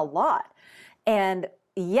learn a lot, and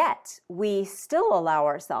yet we still allow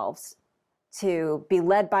ourselves to be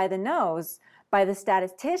led by the nose by the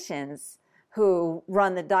statisticians who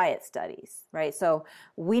run the diet studies, right? So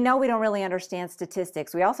we know we don't really understand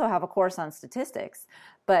statistics. We also have a course on statistics,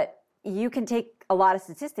 but you can take a lot of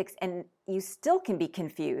statistics and you still can be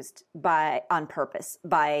confused on purpose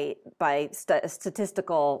by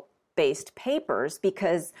statistical based papers,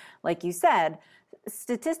 because like you said,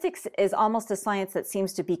 statistics is almost a science that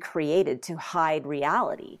seems to be created to hide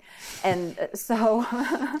reality. And so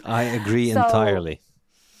I agree entirely.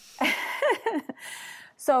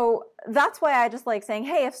 So that's why I just like saying,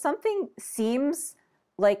 hey, if something seems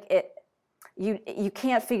like you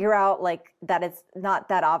can't figure out, like, that it's not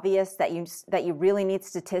that obvious that you really need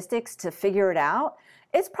statistics to figure it out,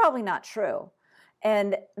 it's probably not true.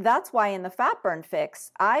 And that's why in the Fat Burn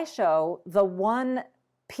Fix, I show the one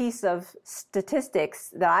piece of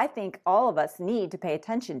statistics that I think all of us need to pay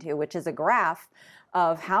attention to, which is a graph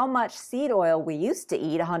of how much seed oil we used to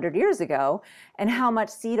eat 100 years ago and how much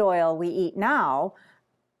seed oil we eat now.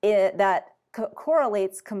 That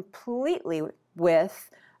correlates completely with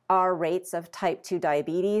our rates of type 2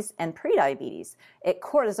 diabetes and prediabetes.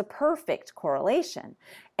 There's a perfect correlation.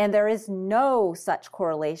 And there is no such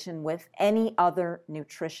correlation with any other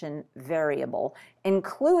nutrition variable,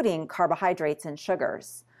 including carbohydrates and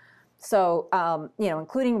sugars. So,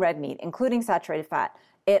 including red meat, including saturated fat.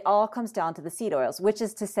 It all comes down to the seed oils, which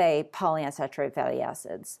is to say polyunsaturated fatty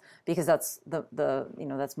acids, because that's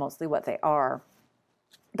that's mostly what they are.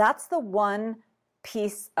 That's the one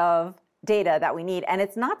piece of data that we need. And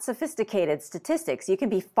it's not sophisticated statistics. You can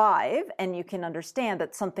be 5 and you can understand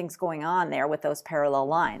that something's going on there with those parallel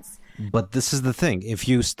lines. But this is the thing. If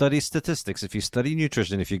you study statistics, if you study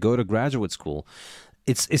nutrition, if you go to graduate school,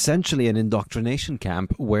 it's essentially an indoctrination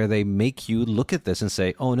camp where they make you look at this and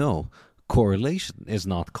say, oh no, correlation is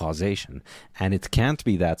not causation, and it can't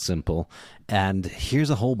be that simple. And here's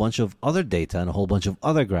a whole bunch of other data and a whole bunch of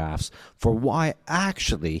other graphs for why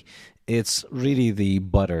actually it's really the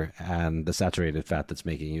butter and the saturated fat that's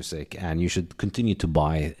making you sick, and you should continue to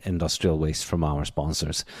buy industrial waste from our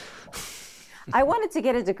sponsors. I wanted to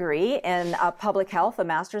get a degree in public health, a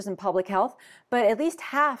master's in public health, but at least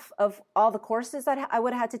half of all the courses that I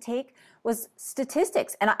would have had to take was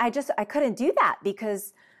statistics. And I couldn't do that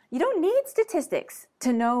because you don't need statistics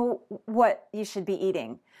to know what you should be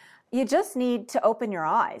eating. You just need to open your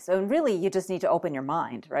eyes. And really, you just need to open your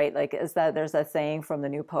mind, right? Like, there's that saying from the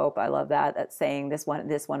new Pope. I love that saying, this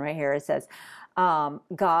one right here. It says,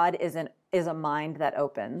 God is a mind that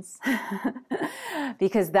opens,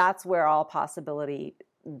 because that's where all possibility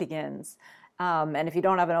begins. And if you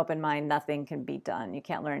don't have an open mind, nothing can be done. You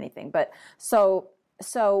can't learn anything. But so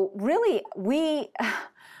really, we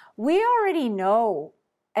already know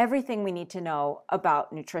everything we need to know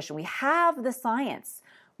about nutrition. We have the science.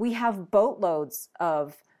 We have boatloads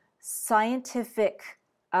of scientific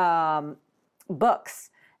books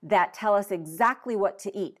that tell us exactly what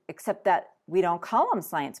to eat, except that we don't call them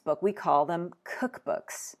science book. We call them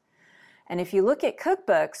cookbooks. And if you look at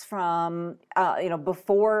cookbooks from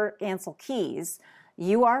before Ansel Keys,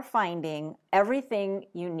 you are finding everything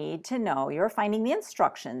you need to know. You're finding the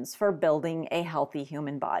instructions for building a healthy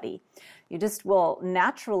human body. You just will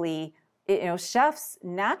naturally, chefs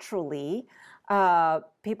naturally,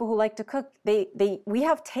 people who like to cook, we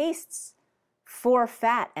have tastes for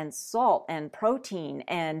fat and salt and protein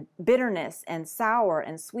and bitterness and sour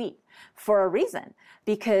and sweet for a reason.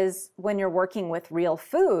 Because when you're working with real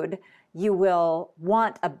food, you will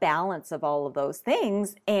want a balance of all of those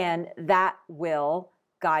things, and that will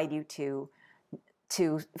guide you to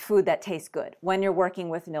food that tastes good. When you're working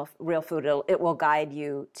with real food, it will guide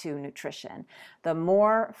you to nutrition. The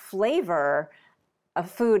more flavor a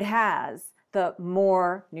food has, the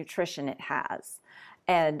more nutrition it has.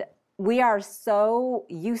 And we are so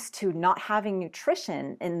used to not having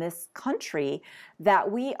nutrition in this country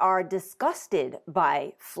that we are disgusted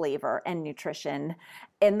by flavor and nutrition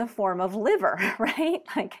in the form of liver, right?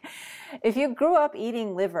 Like, if you grew up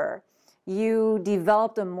eating liver, you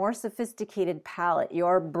developed a more sophisticated palate.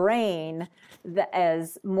 Your brain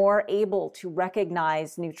is more able to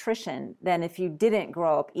recognize nutrition than if you didn't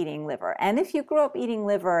grow up eating liver. And if you grew up eating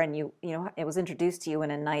liver and it was introduced to you in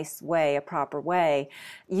a nice way, a proper way,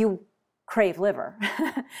 you crave liver.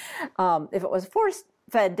 If it was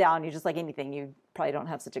force-fed down, you just like anything, you probably don't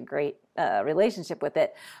have such a great relationship with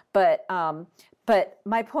it. But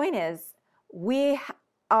my point is, we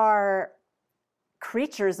are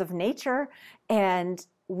creatures of nature, and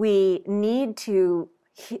we need to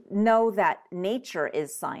know that nature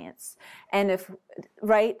is science. And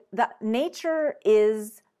that nature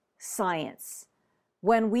is science.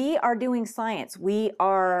 When we are doing science, we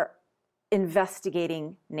are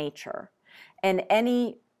investigating nature. And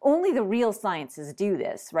any only the real sciences do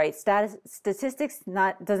this, right? Statistics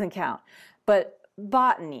doesn't count, but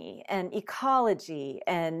botany and ecology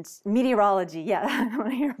and meteorology, yeah, one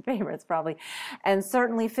of your favorites probably, and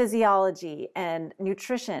certainly physiology and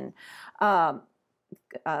nutrition.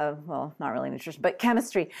 Well, not really nutrition, but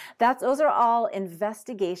chemistry. Those are all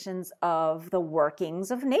investigations of the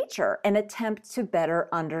workings of nature, an attempt to better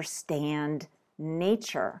understand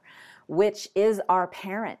nature, which is our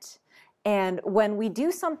parent. And when we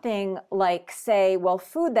do something like say, well,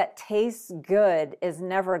 food that tastes good is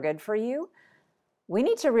never good for you, we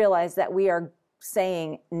need to realize that we are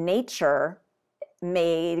saying nature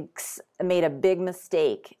made a big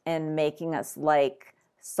mistake in making us like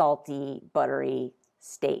salty, buttery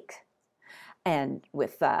steak and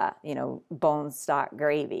with bone stock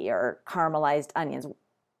gravy or caramelized onions,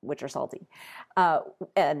 which are salty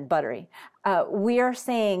and buttery. We are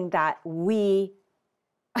saying that we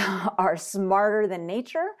are smarter than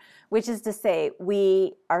nature, which is to say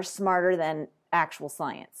we are smarter than actual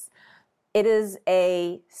science. It is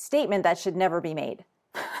a statement that should never be made.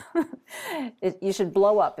 You should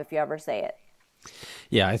blow up if you ever say it.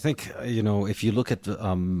 Yeah, I think, if you look at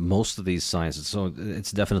most of these sciences, so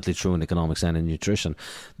it's definitely true in economics and in nutrition,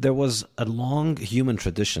 there was a long human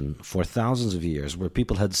tradition for thousands of years where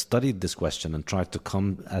people had studied this question and tried to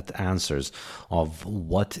come at answers of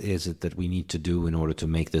what is it that we need to do in order to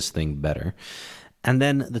make this thing better. And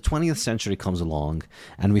then the 20th century comes along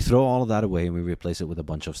and we throw all of that away and we replace it with a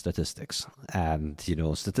bunch of statistics. And,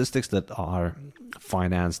 statistics that are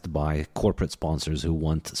financed by corporate sponsors who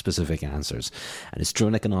want specific answers. And it's true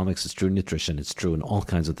in economics, it's true in nutrition, it's true in all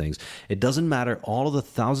kinds of things. It doesn't matter all of the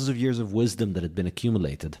thousands of years of wisdom that had been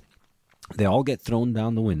accumulated. They all get thrown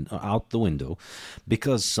out the window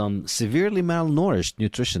because some severely malnourished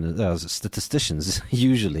statisticians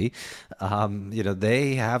usually,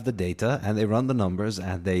 they have the data and they run the numbers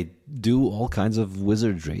and they do all kinds of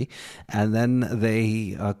wizardry, and then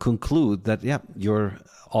they conclude that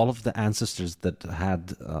all of the ancestors that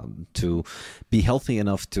had to be healthy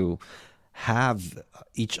enough to have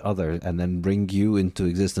each other and then bring you into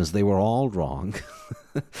existence, they were all wrong.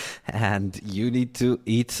 And you need to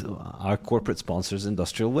eat our corporate sponsors'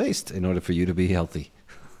 industrial waste in order for you to be healthy.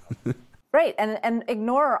 Right, and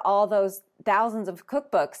ignore all those thousands of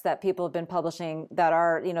cookbooks that people have been publishing that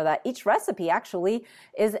are, that each recipe actually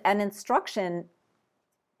is an instruction,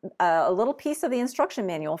 a little piece of the instruction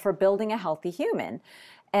manual for building a healthy human.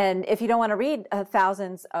 And if you don't want to read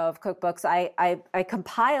thousands of cookbooks, I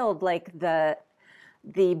compiled like the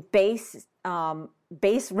base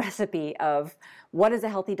recipe of what does a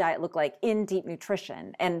healthy diet look like in deep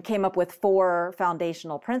nutrition, and came up with 4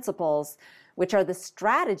 foundational principles, which are the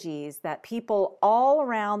strategies that people all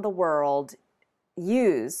around the world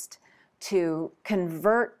used to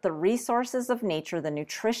convert the resources of nature, the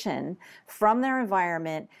nutrition from their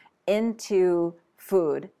environment, into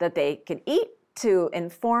food that they could eat to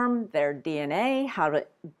inform their DNA, how to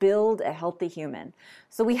build a healthy human.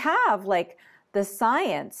 So we have like the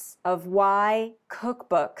science of why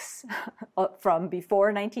cookbooks from before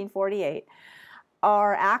 1948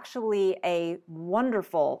 are actually a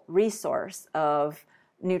wonderful resource of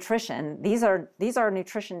nutrition. These are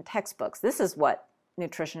nutrition textbooks. This is what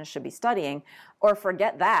nutritionists should be studying, or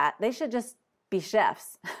forget that. They should just be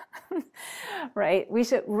chefs, right? We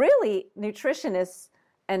should really, nutritionists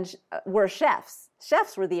were chefs.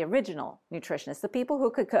 Chefs were the original nutritionists, the people who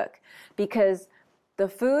could cook, because the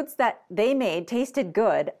foods that they made tasted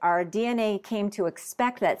good. Our DNA came to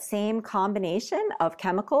expect that same combination of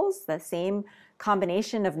chemicals, the same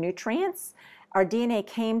combination of nutrients. Our DNA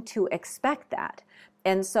came to expect that.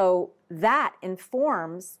 And so that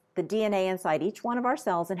informs the DNA inside each one of our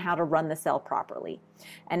cells and how to run the cell properly.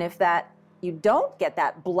 And if you don't get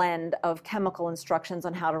that blend of chemical instructions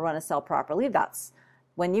on how to run a cell properly, that's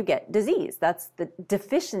when you get disease. That's the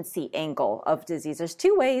deficiency angle of disease. There's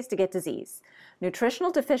 2 ways to get disease: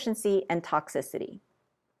 nutritional deficiency and toxicity.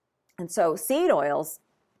 And so seed oils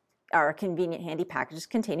are convenient, handy packages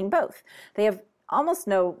containing both. They have almost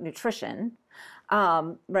no nutrition,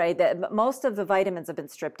 right? Most of the vitamins have been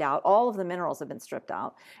stripped out. All of the minerals have been stripped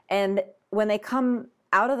out. And when they come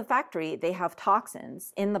out of the factory, they have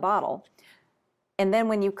toxins in the bottle. And then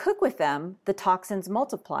when you cook with them, the toxins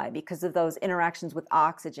multiply because of those interactions with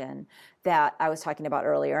oxygen that I was talking about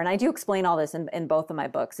earlier. And I do explain all this in both of my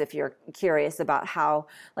books if you're curious about how,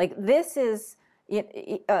 like, this is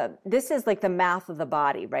like the math of the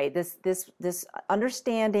body, right? This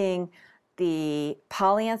understanding the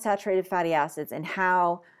polyunsaturated fatty acids and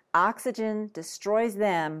how oxygen destroys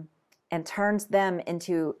them and turns them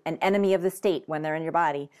into an enemy of the state when they're in your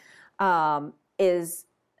body is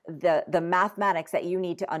the mathematics that you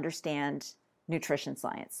need to understand nutrition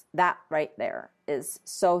science. That right there is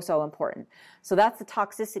so, so important. So that's the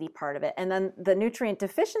toxicity part of it. And then the nutrient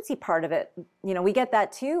deficiency part of it, we get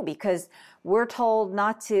that too, because we're told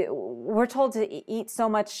to eat so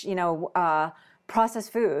much,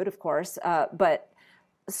 processed food, of course, but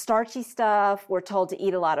starchy stuff. We're told to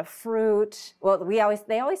eat a lot of fruit. Well,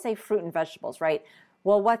 they always say fruit and vegetables, right?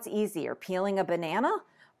 Well, what's easier, peeling a banana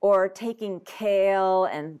or taking kale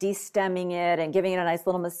and de-stemming it and giving it a nice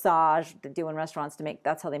little massage they do in restaurants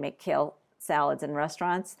that's how they make kale salads in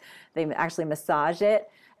restaurants. They actually massage it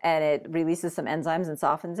and it releases some enzymes and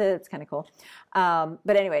softens it. It's kind of cool.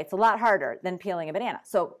 But anyway, it's a lot harder than peeling a banana.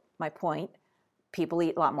 So my point, people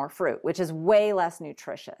eat a lot more fruit, which is way less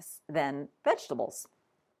nutritious than vegetables.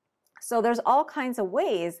 So there's all kinds of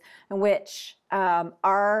ways in which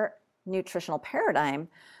our nutritional paradigm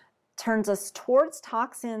turns us towards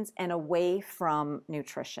toxins and away from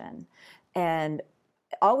nutrition. And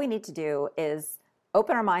all we need to do is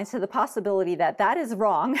open our minds to the possibility that that is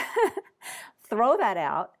wrong, throw that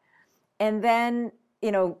out, and then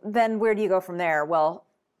where do you go from there? Well,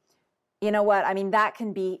 you know what? I mean, that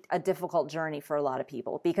can be a difficult journey for a lot of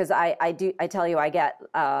people, because I tell you, I get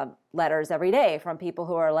letters every day from people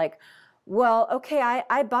who are like, well, okay,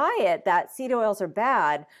 I buy it that seed oils are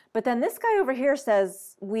bad, but then this guy over here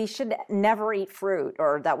says we should never eat fruit,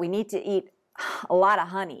 or that we need to eat a lot of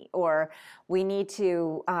honey, or we need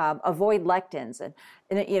to avoid lectins. And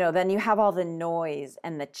then you have all the noise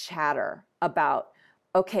and the chatter about,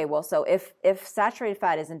 okay, well, so if saturated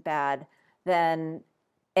fat isn't bad, then,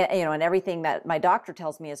 and everything that my doctor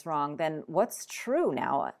tells me is wrong, then what's true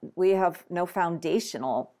now? We have no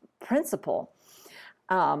foundational principle.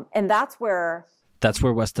 And that's where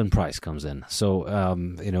Weston Price comes in. So,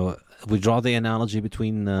 we draw the analogy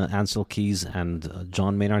between Ansel Keys and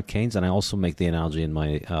John Maynard Keynes, and I also make the analogy in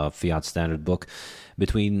my Fiat Standard book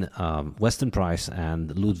between Weston Price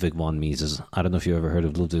and Ludwig von Mises. I don't know if you ever heard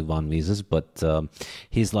of Ludwig von Mises, but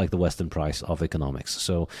he's like the Weston Price of economics.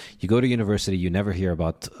 So you go to university, you never hear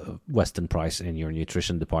about Weston Price in your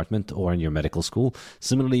nutrition department or in your medical school.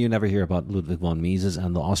 Similarly, you never hear about Ludwig von Mises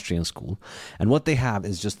and the Austrian school. And what they have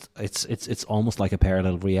is just, it's almost like a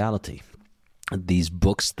parallel reality. These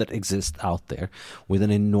books that exist out there with an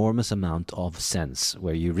enormous amount of sense,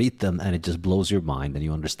 where you read them and it just blows your mind and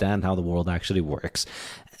you understand how the world actually works.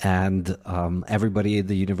 And everybody at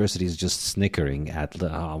the university is just snickering at,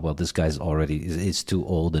 this guy's already is too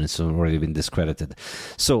old and it's already been discredited.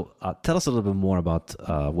 So tell us a little bit more about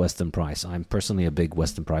Weston Price. I'm personally a big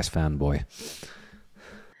Weston Price fanboy.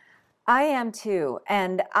 I am too.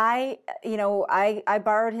 And I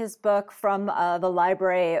borrowed his book from the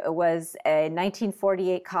library. It was a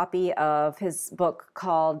 1948 copy of his book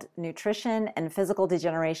called Nutrition and Physical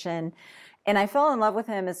Degeneration. And I fell in love with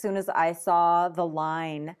him as soon as I saw the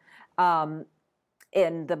line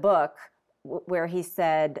in the book where he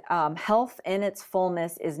said, health in its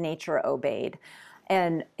fullness is nature obeyed.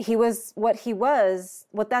 And what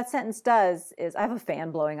that sentence does is, I have a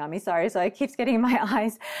fan blowing on me, sorry, so it keeps getting in my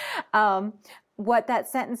eyes. What that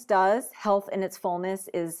sentence does, health in its fullness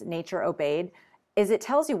is nature obeyed, is it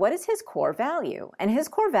tells you what is his core value. And his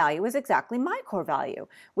core value is exactly my core value,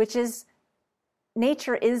 which is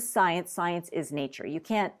nature is science, science is nature. You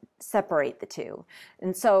can't separate the two.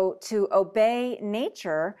 And so to obey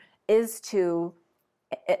nature is to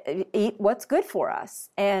eat what's good for us.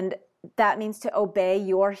 And that means to obey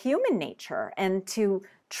your human nature and to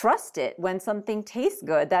trust it when something tastes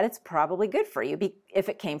good, that it's probably good for you if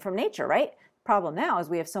it came from nature, right? Problem now is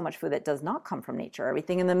we have so much food that does not come from nature.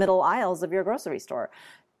 Everything in the middle aisles of your grocery store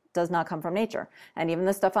does not come from nature. And even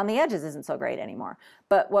the stuff on the edges isn't so great anymore.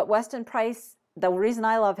 But what Weston Price, the reason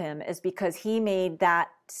I love him is because he made that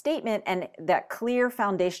statement and that clear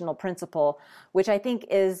foundational principle, which I think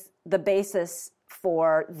is the basis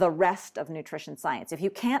for the rest of nutrition science. If you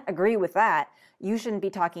can't agree with that, you shouldn't be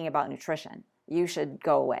talking about nutrition. You should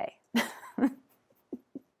go away.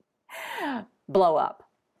 Blow up.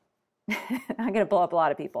 I'm going to blow up a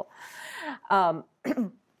lot of people.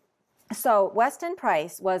 So Weston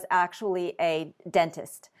Price was actually a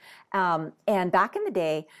dentist. And back in the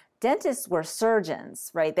day, dentists were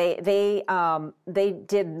surgeons, right? They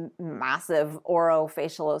did massive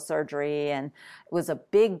orofacial surgery, and it was a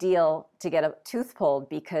big deal to get a tooth pulled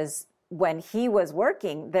because when he was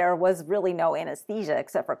working, there was really no anesthesia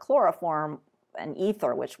except for chloroform and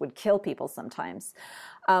ether, which would kill people sometimes.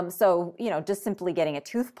 So, just simply getting a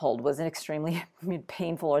tooth pulled was an extremely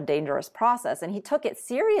painful or dangerous process. And he took it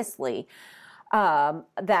seriously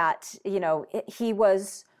that, he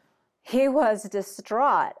was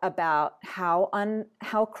distraught about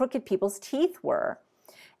how crooked people's teeth were.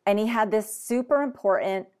 And he had this super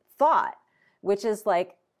important thought, which is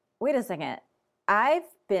like, wait a second, I've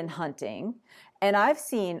been hunting and I've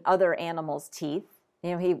seen other animals' teeth.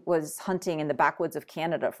 He was hunting in the backwoods of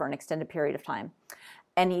Canada for an extended period of time.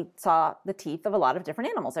 And he saw the teeth of a lot of different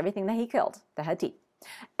animals, everything that he killed that had teeth.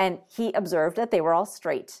 And he observed that they were all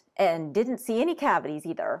straight and didn't see any cavities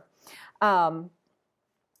either.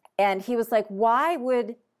 And he was like, why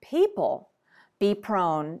would people be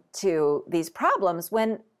prone to these problems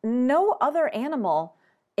when no other animal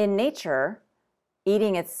in nature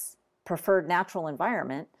eating its preferred natural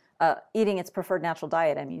environment, eating its preferred natural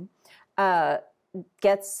diet,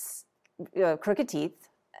 gets crooked teeth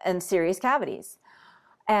and serious cavities?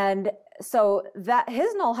 And so that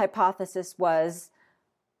his null hypothesis was,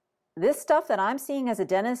 this stuff that I'm seeing as a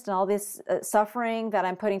dentist and all this suffering that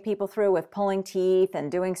I'm putting people through with pulling teeth and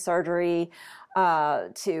doing surgery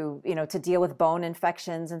to deal with bone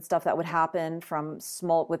infections and stuff that would happen from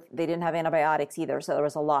they didn't have antibiotics either. So there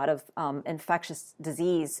was a lot of infectious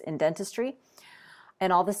disease in dentistry,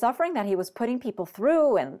 and all the suffering that he was putting people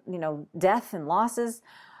through, and, death and losses.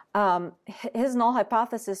 His null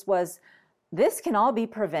hypothesis was, this can all be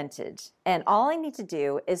prevented. And all I need to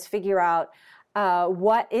do is figure out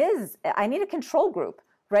I need a control group,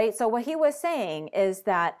 right? So what he was saying is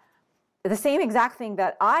that the same exact thing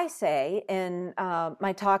that I say in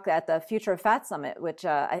my talk at the Future of Fat Summit, which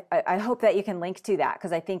I hope that you can link to that,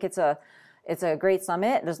 because I think it's a great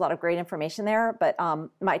summit. There's a lot of great information there, but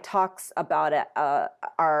my talks about it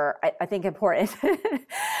are, I think, important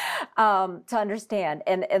to understand.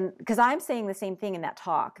 And because I'm saying the same thing in that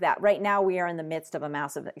talk, that right now we are in the midst of a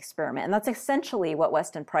massive experiment. And that's essentially what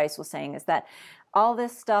Weston Price was saying, is that all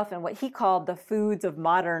this stuff and what he called the foods of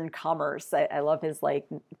modern commerce. I love his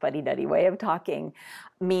fuddy-duddy way of talking,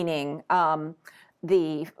 meaning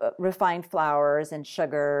the refined flours and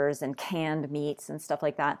sugars and canned meats and stuff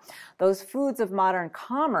like that. Those foods of modern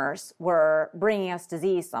commerce were bringing us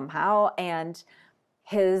disease somehow. And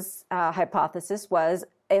his hypothesis was,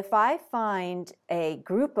 if I find a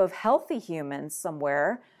group of healthy humans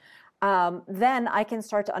somewhere, then I can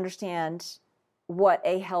start to understand what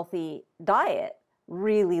a healthy diet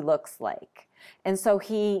really looks like. And so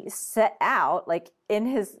he set out, in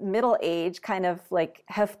his middle age, kind of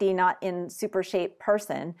hefty, not in super shape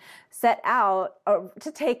person, set out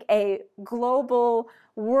to take a global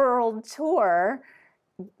world tour,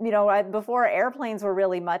 before airplanes were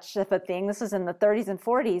really much of a thing. This was in the 30s and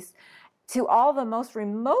 40s, to all the most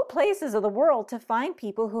remote places of the world to find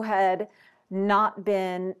people who had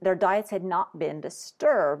their diets had not been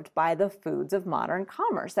disturbed by the foods of modern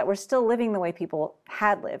commerce, that were still living the way people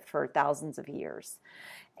had lived for thousands of years.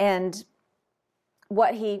 And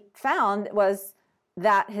what he found was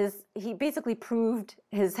that he basically proved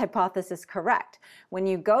his hypothesis correct. When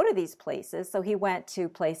you go to these places, so he went to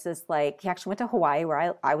places he actually went to Hawaii,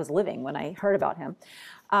 where I was living when I heard about him.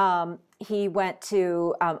 He went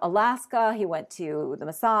to Alaska, he went to the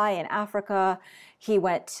Maasai in Africa, he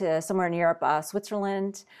went to somewhere in Europe,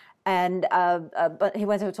 Switzerland, and but he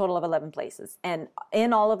went to a total of 11 places. And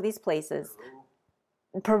in all of these places,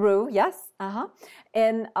 Peru, yes,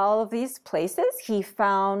 in all of these places, he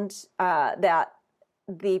found that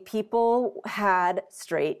the people had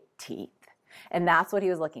straight teeth. And that's what he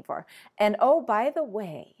was looking for. And oh, by the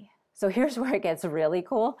way, so here's where it gets really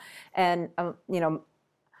cool. And,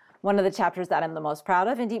 one of the chapters that I'm the most proud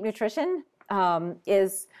of in Deep Nutrition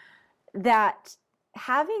is that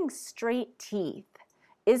having straight teeth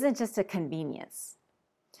isn't just a convenience.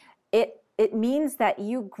 It means that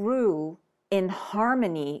you grew in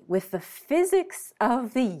harmony with the physics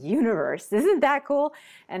of the universe. Isn't that cool?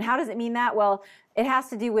 And how does it mean that? Well, it has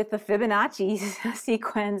to do with the Fibonacci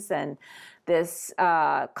sequence and this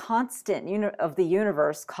constant of the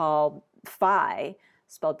universe called phi,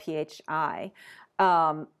 spelled Phi,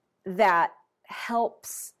 that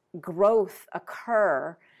helps growth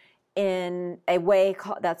occur in a way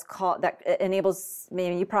that enables,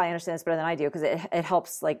 maybe you probably understand this better than I do, because it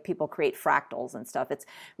helps people create fractals and stuff. It's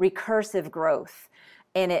recursive growth,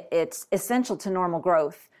 and it's essential to normal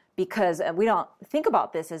growth, because we don't think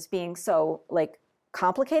about this as being so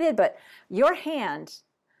complicated, but your hand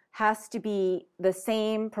has to be the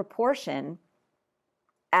same proportion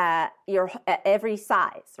at every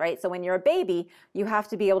size, right? So when you're a baby, you have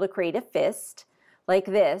to be able to create a fist like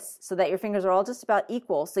this, so that your fingers are all just about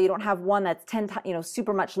equal, so you don't have one that's 10 times,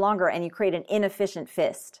 super much longer, and you create an inefficient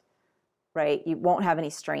fist, right? You won't have any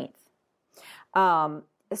strength.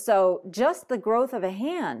 So just the growth of a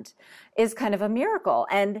hand is kind of a miracle,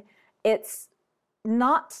 and it's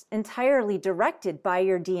not entirely directed by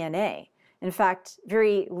your DNA. In fact,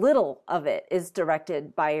 very little of it is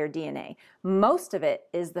directed by your DNA. Most of it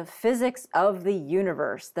is the physics of the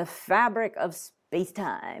universe, the fabric of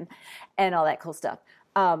space-time, and all that cool stuff.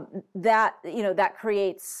 That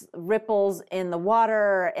creates ripples in the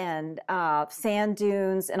water and sand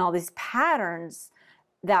dunes and all these patterns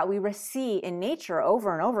that we see in nature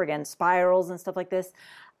over and over again, spirals and stuff like this.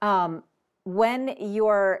 When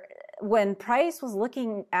Price was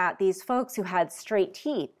looking at these folks who had straight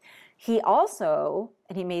teeth, he also,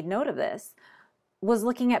 and he made note of this, was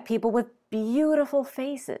looking at people with beautiful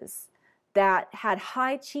faces that had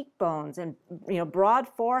high cheekbones and broad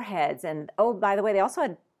foreheads, and oh, by the way, they also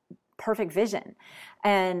had perfect vision,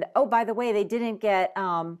 and oh, by the way, they didn't get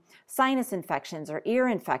sinus infections or ear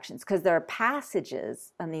infections because there are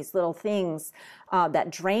passages and these little things that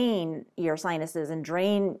drain your sinuses and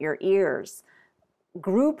drain your ears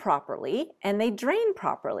grew properly and they drained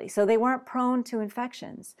properly, so they weren't prone to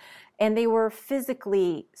infections, and they were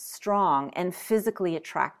physically strong and physically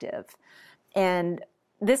attractive. And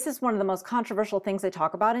this is one of the most controversial things they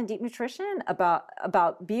talk about in deep nutrition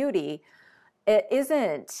about beauty. It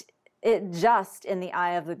isn't it just in the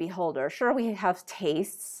eye of the beholder. Sure, we have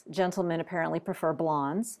tastes. Gentlemen apparently prefer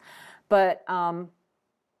blondes, but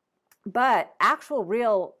actual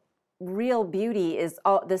real beauty is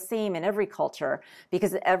all the same in every culture,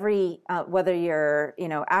 because every whether you're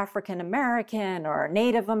African American or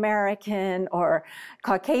Native American or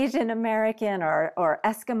Caucasian American or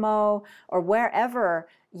Eskimo or wherever,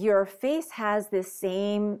 your face has this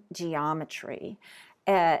same geometry.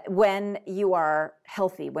 When you are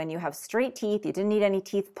healthy, when you have straight teeth, you didn't need any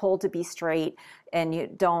teeth pulled to be straight, and you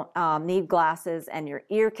don't need glasses, and your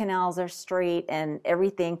ear canals are straight and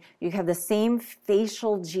everything, you have the same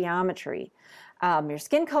facial geometry. Your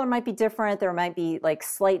skin color might be different. There might be like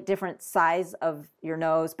slight different size of your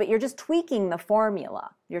nose, but you're just tweaking the formula.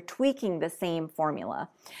 You're tweaking the same formula.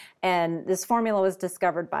 And this formula was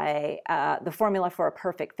discovered by, the formula for a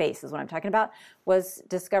perfect face is what I'm talking about, was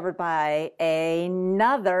discovered by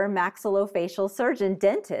another maxillofacial surgeon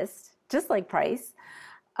dentist, just like Price,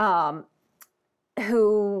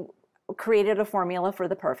 who created a formula for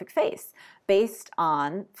the perfect face based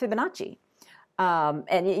on Fibonacci.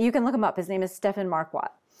 And you can look him up. His name is Stefan Marquardt,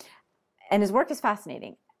 and his work is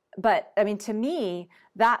fascinating. But I mean, to me,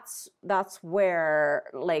 that's where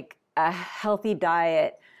like a healthy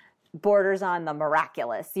diet borders on the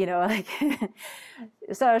miraculous, like,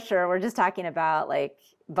 so sure, we're just talking about like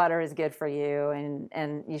butter is good for you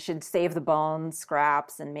and you should save the bones,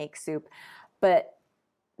 scraps, and make soup. But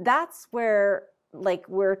that's where like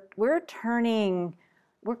we're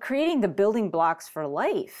creating the building blocks for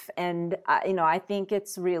life. And, I think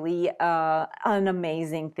it's really an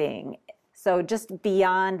amazing thing. So just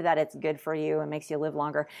beyond that it's good for you and makes you live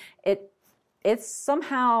longer, it's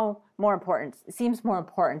somehow more important. It seems more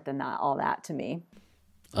important than all that to me.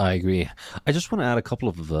 I agree. I just want to add a couple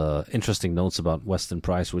of interesting notes about Weston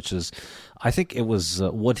Price, which is, I think it was,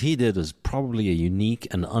 what he did is probably a unique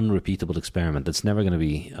and unrepeatable experiment that's never going to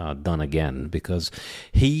be done again, because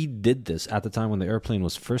he did this at the time when the airplane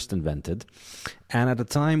was first invented, and at a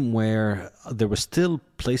time where there were still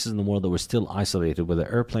places in the world that were still isolated, where the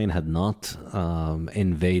airplane had not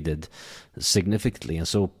invaded significantly. And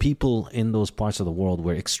so people in those parts of the world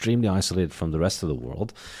were extremely isolated from the rest of the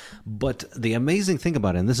world. But the amazing thing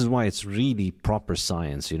about it, and this is why it's really proper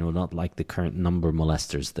science, not like the current number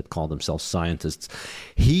molesters that call themselves scientists.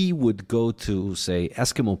 He would go to, say,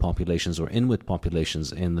 Eskimo populations or Inuit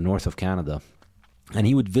populations in the north of Canada, and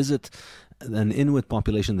he would visit an Inuit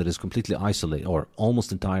population that is completely isolated or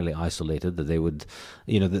almost entirely isolated, that they would,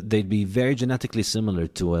 they'd be very genetically similar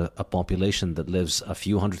to a population that lives a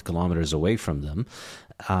few hundred kilometers away from them.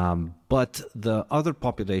 But the other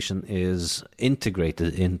population is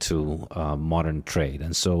integrated into modern trade.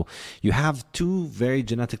 And so you have two very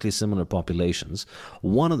genetically similar populations.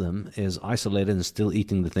 One of them is isolated and still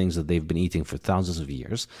eating the things that they've been eating for thousands of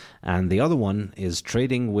years. And the other one is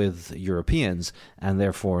trading with Europeans. And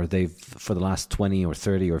therefore, for the last 20 or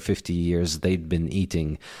 30 or 50 years, they'd been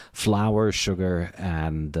eating flour, sugar,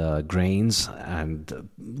 and grains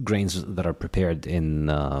that are prepared in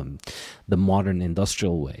the modern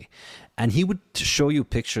industrial way. And he would show you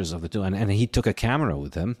pictures of the two, and he took a camera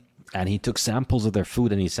with him, and he took samples of their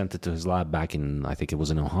food, and he sent it to his lab back in, I think it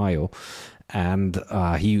was in Ohio, and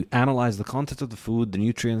he analyzed the content of the food, the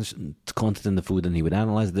nutrients content in the food, and he would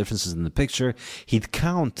analyze the differences in the picture. He'd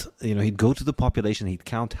count, he'd go to the population, he'd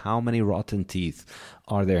count how many rotten teeth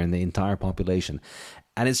are there in the entire population.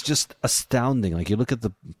 And it's just astounding. Like, you look at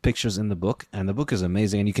the pictures in the book, and the book is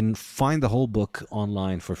amazing, and you can find the whole book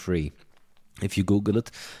online for free. If you Google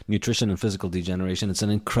it, Nutrition and Physical Degeneration, it's an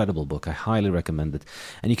incredible book. I highly recommend it.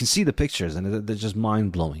 And you can see the pictures, and they're just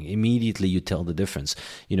mind-blowing. Immediately, you tell the difference.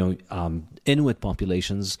 Inuit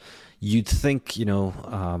populations, you'd think,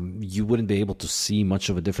 you wouldn't be able to see much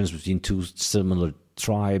of a difference between two similar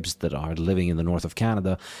tribes that are living in the north of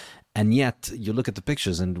Canada. And yet, you look at the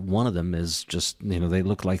pictures, and one of them is just, they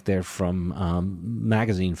look like they're from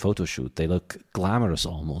magazine photo shoot. They look glamorous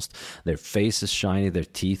almost. Their face is shiny, their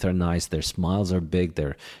teeth are nice, their smiles are big,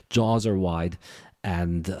 their jaws are wide.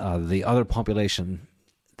 And the other population,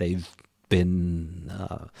 they've been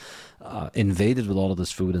invaded with all of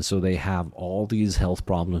this food, and so they have all these health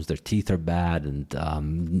problems. Their teeth are bad, and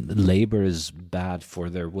labor is bad for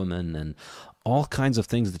their women, and all kinds of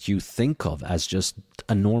things that you think of as just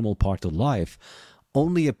a normal part of life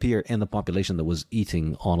only appear in the population that was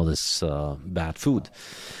eating all of this bad food.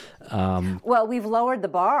 Well, we've lowered the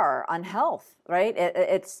bar on health, right?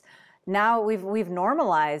 It's now we've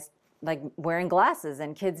normalized like wearing glasses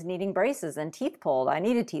and kids needing braces and teeth pulled. I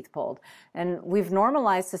needed teeth pulled. And we've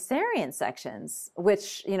normalized cesarean sections,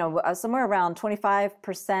 which, somewhere around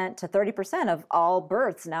 25% to 30% of all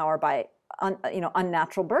births now are by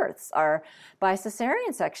unnatural births are by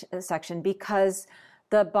cesarean section because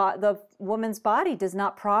the woman's body does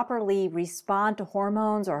not properly respond to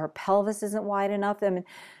hormones, or her pelvis isn't wide enough. I mean,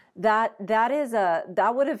 that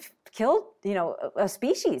would have killed a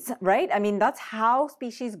species, right? I mean, that's how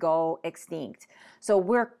species go extinct. So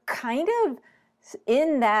we're kind of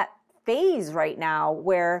in that phase right now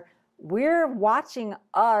where we're watching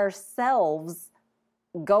ourselves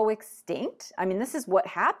go extinct. I mean, this is what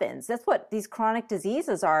happens. That's what these chronic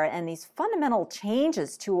diseases are, and these fundamental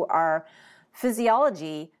changes to our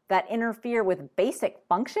physiology that interfere with basic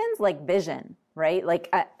functions like vision, right?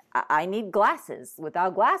 Like I need glasses.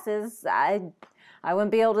 Without glasses, I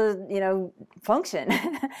wouldn't be able to, function.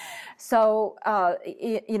 So,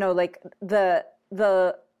 like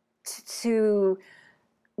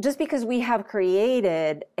just because we have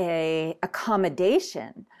created a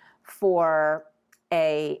accommodation for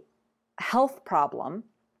a health problem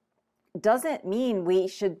doesn't mean we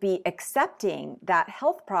should be accepting that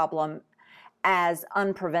health problem as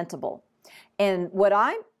unpreventable. And what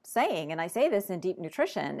I'm saying, and I say this in Deep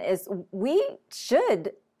Nutrition, is we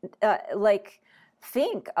should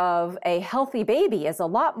think of a healthy baby as a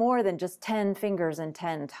lot more than just 10 fingers and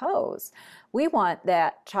 10 toes. We want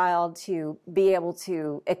that child to be able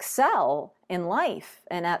to excel in life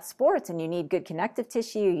and at sports, and you need good connective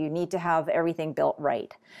tissue. You need to have everything built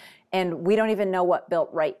right. And we don't even know what built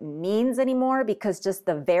right means anymore, because just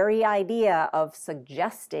the very idea of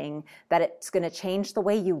suggesting that it's going to change the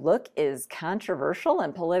way you look is controversial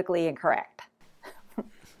and politically incorrect.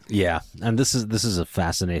 Yeah, and this is a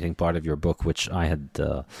fascinating part of your book, which I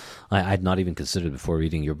had not even considered before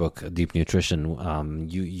reading your book, Deep Nutrition.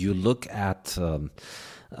 You look at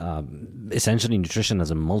essentially nutrition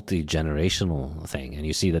as a multi-generational thing, and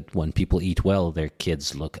you see that when people eat well, their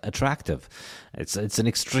kids look attractive. It's an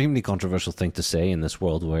extremely controversial thing to say in this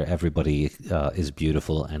world where everybody is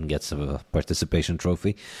beautiful and gets a participation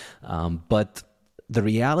trophy, but the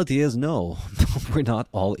reality is, no, we're not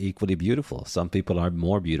all equally beautiful. Some people are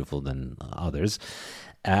more beautiful than others.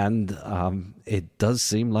 And it does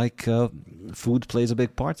seem like food plays a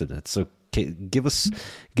big part in it. So give us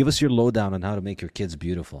your lowdown on how to make your kids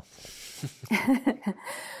beautiful.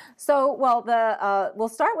 So, we'll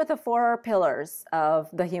start with the 4 pillars of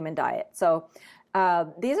the human diet. So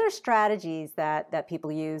these are strategies that people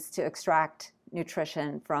use to extract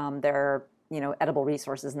nutrition from their edible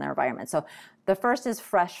resources in their environment. So the first is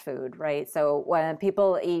fresh food, right? So when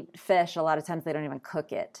people eat fish, a lot of times they don't even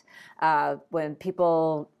cook it. When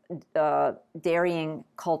people, dairying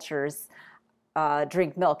cultures,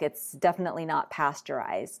 drink milk, it's definitely not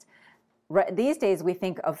pasteurized. These days we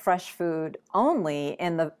think of fresh food only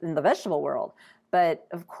in the vegetable world, but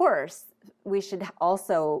of course we should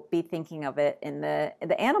also be thinking of it in the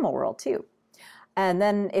animal world too. And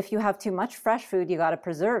then if you have too much fresh food, you got to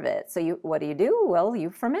preserve it. So what do? Well, you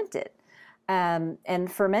ferment it.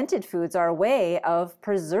 And fermented foods are a way of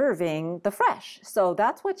preserving the fresh. So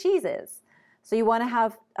that's what cheese is. So you want to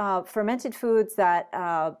have fermented foods that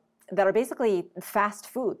are basically fast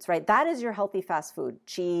foods, right? That is your healthy fast food.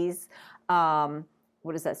 Cheese,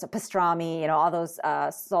 what is that? So pastrami, all those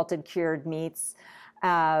salted cured meats.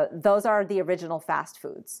 Those are the original fast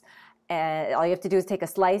foods. And all you have to do is take a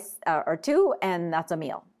slice or two, and that's a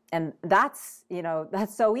meal. And that's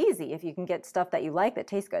so easy if you can get stuff that you like that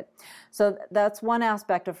tastes good. So that's one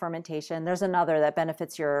aspect of fermentation. There's another that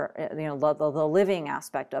benefits your, the living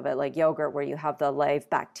aspect of it, like yogurt, where you have the live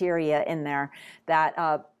bacteria in there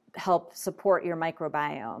that help support your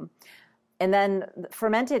microbiome. And then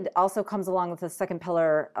fermented also comes along with the second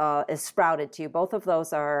pillar, is sprouted too. Both of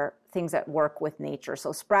those are things that work with nature.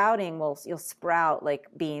 So sprouting, you'll sprout like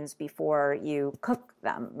beans before you cook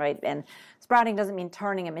them, right? And sprouting doesn't mean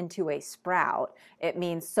turning them into a sprout. It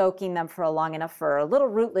means soaking them for long enough for a little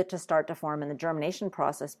rootlet to start to form, and the germination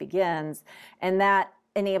process begins. And that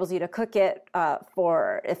enables you to cook it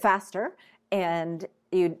for faster, and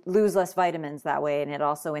you lose less vitamins that way, and it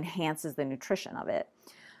also enhances the nutrition of it.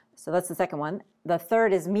 So that's the second one. The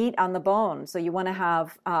third is meat on the bone. So you want to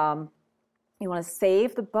have, you want to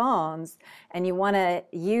save the bones, and you want to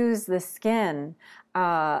use the skin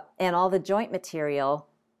and all the joint material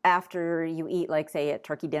after you eat, like say a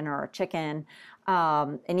turkey dinner or chicken,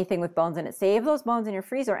 anything with bones in it. Save those bones in your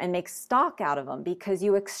freezer and make stock out of them, because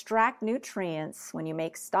you extract nutrients when you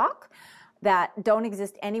make stock that don't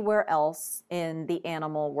exist anywhere else in the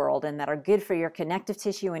animal world, and that are good for your connective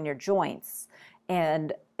tissue and your joints.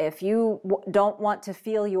 And if you don't want to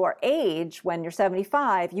feel your age when you're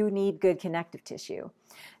 75, you need good connective tissue.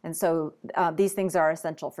 And so these things are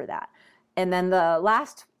essential for that. And then the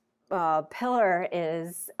last pillar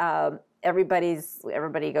is everybody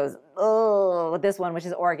goes, oh, with this one, which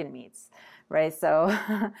is organ meats, right? So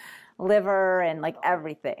liver and like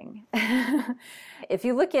everything. If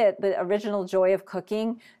you look at the original Joy of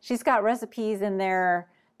Cooking, she's got recipes in there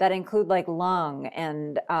that include like lung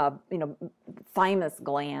and thymus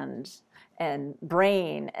gland and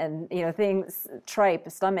brain and things, tripe,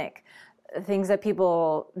 stomach, things that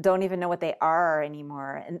people don't even know what they are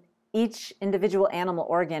anymore. And each individual animal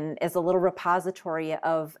organ is a little repository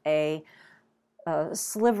of a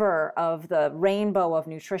sliver of the rainbow of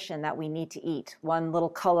nutrition that we need to eat. One little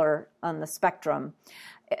color on the spectrum.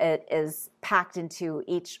 It is packed into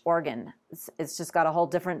each organ. It's just got a whole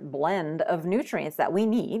different blend of nutrients that we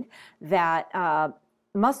need that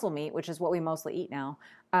muscle meat, which is what we mostly eat now,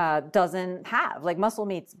 doesn't have. Like muscle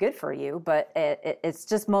meat's good for you, but it's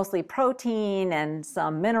just mostly protein and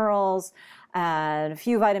some minerals and a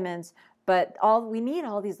few vitamins, but we need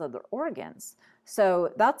all these other organs.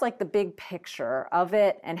 So that's like the big picture of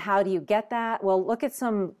it. And how do you get that? Well, look at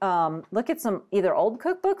some either old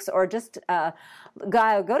cookbooks or just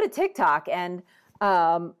go to TikTok, and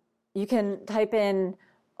you can type in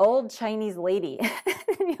old Chinese lady,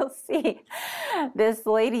 and you'll see this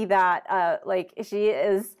lady that she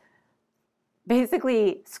is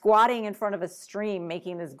basically squatting in front of a stream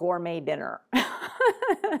making this gourmet dinner.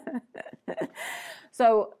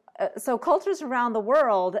 So cultures around the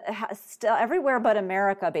world, still everywhere but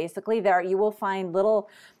America, basically, you will find little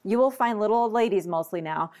old ladies mostly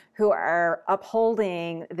now who are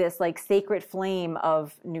upholding this like sacred flame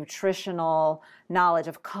of nutritional knowledge,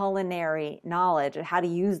 of culinary knowledge, of how to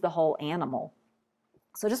use the whole animal.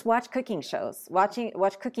 So just watch cooking shows. Watch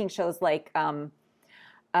cooking shows like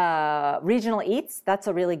Regional Eats. That's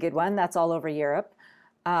a really good one. That's all over Europe.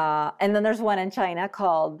 And then there's one in China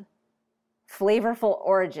called Flavorful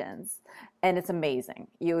Origins, and it's amazing.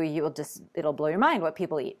 It'll blow your mind what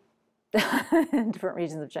people eat in different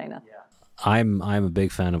regions of China. Yeah. I'm a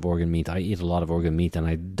big fan of organ meat. I eat a lot of organ meat, and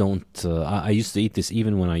I don't. I used to eat this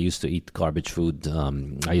even when I used to eat garbage food.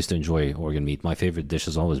 I used to enjoy organ meat. My favorite dish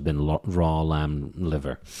has always been raw lamb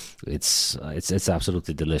liver. It's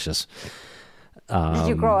absolutely delicious. Did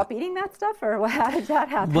you grow up eating that stuff, or how did that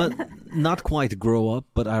happen? Well, not quite grow up,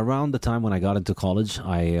 but around the time when I got into college,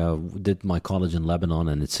 I did my college in Lebanon,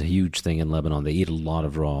 and it's a huge thing in Lebanon. They eat a lot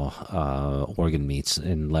of raw organ meats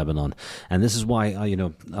in Lebanon. And this is why,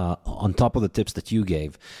 on top of the tips that you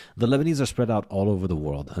gave, the Lebanese are spread out all over the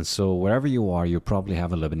world. And so wherever you are, you probably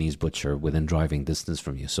have a Lebanese butcher within driving distance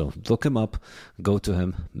from you. So look him up, go to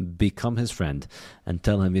him, become his friend, and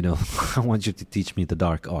tell him, I want you to teach me the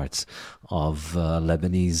dark arts of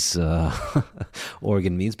Lebanese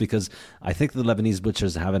organ meats, because I think the Lebanese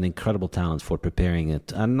butchers have an incredible talent for preparing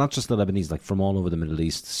it, and not just the Lebanese, like from all over the Middle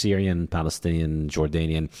East, Syrian, Palestinian,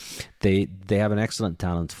 Jordanian. They have an excellent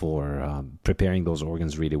talent for preparing those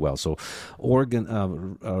organs really well. So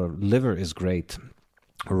liver is great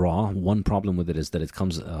raw. One problem with it is that it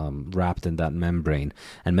comes wrapped in that membrane,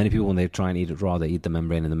 and many people, when they try and eat it raw, they eat the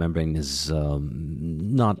membrane, and the membrane is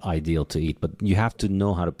not ideal to eat, but you have to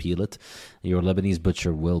know how to peel it. Your Lebanese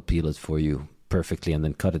butcher will peel it for you perfectly and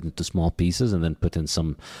then cut it into small pieces and then put in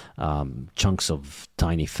some chunks of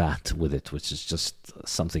tiny fat with it, which is just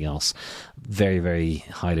something else. Very, very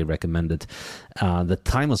highly recommended. The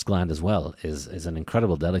thymus gland as well is an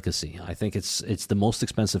incredible delicacy. I think it's the most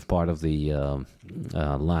expensive part of the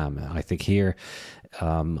lamb. I think here,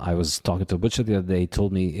 I was talking to a butcher the other day. He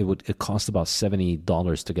told me it cost about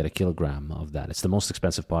 $70 to get a kilogram of that. It's the most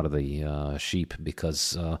expensive part of the sheep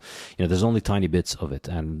because there's only tiny bits of it,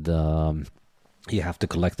 and you have to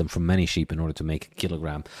collect them from many sheep in order to make a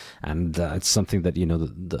kilogram. And it's something that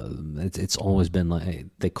it's always been, like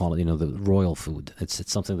they call it, the royal food. It's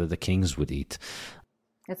something that the kings would eat.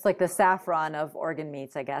 It's like the saffron of organ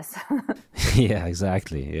meats, I guess. Yeah,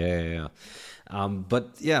 exactly. Yeah. But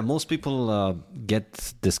yeah, most people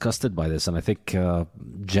get disgusted by this, and I think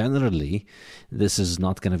generally this is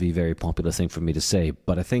not going to be a very popular thing for me to say.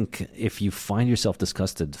 But I think if you find yourself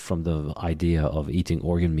disgusted from the idea of eating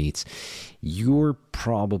organ meats, you're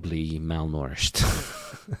probably malnourished.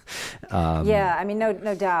 Yeah, I mean,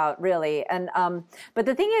 no doubt, really. And but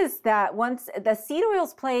the thing is that once the seed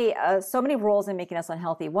oils play so many roles in making us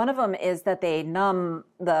unhealthy. One of them is that they numb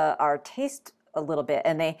our taste a little bit,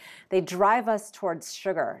 and they drive us towards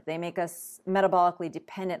sugar. They make us metabolically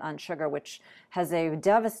dependent on sugar, which has a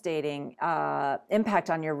devastating impact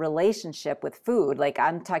on your relationship with food. Like,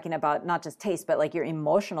 I'm talking about not just taste, but like your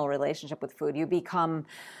emotional relationship with food. You become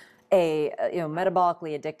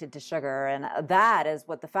metabolically addicted to sugar, and that is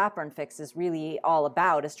what the fat burn fix is really all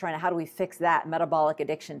about, is trying to, how do we fix that metabolic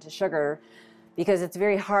addiction to sugar? Because it's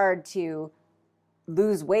very hard to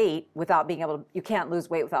lose weight without being able to, you can't lose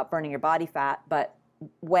weight without burning your body fat, but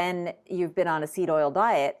when you've been on a seed oil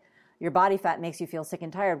diet, your body fat makes you feel sick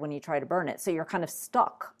and tired when you try to burn it. So you're kind of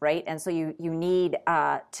stuck, right? And so you need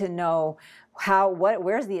to know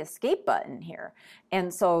where's the escape button here?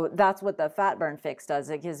 And so that's what the fat burn fix does.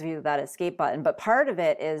 It gives you that escape button. But part of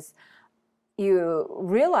it is you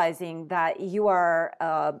realizing that you are,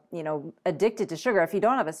 addicted to sugar. If you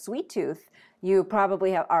don't have a sweet tooth, you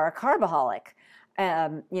probably are a carbaholic.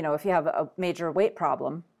 If you have a major weight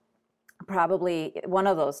problem, probably one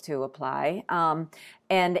of those two apply.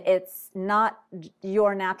 And it's not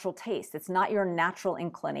your natural taste. It's not your natural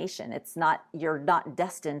inclination. You're not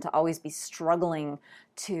destined to always be struggling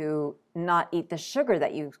to not eat the sugar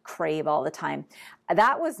that you crave all the time.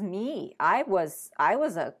 That was me. I was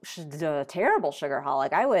a terrible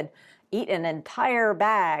sugarholic. I would eat an entire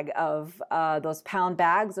bag of those pound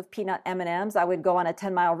bags of peanut M&Ms. I would go on a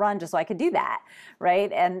 10-mile run just so I could do that,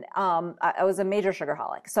 right? And I was a major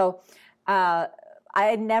sugarholic. So I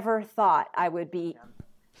never thought I would be...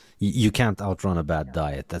 You can't outrun a bad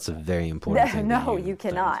diet. That's a very important thing. No, you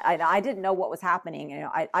cannot. I didn't know what was happening.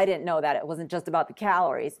 I didn't know that it wasn't just about the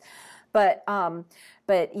calories. But I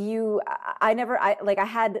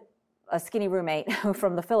had a skinny roommate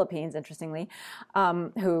from the Philippines, interestingly,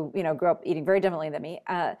 who, grew up eating very differently than me.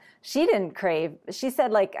 She didn't crave. She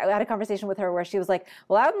said, I had a conversation with her where she was like,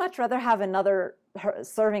 well, I would much rather have another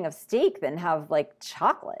serving of steak than have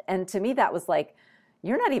chocolate. And to me, that was like,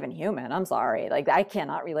 you're not even human. I'm sorry. I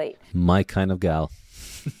cannot relate. My kind of gal.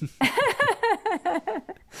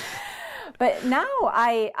 But now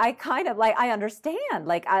I kind of I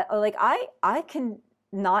understand. I can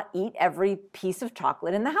not eat every piece of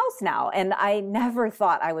chocolate in the house now. And I never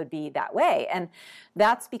thought I would be that way. And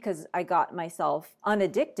that's because I got myself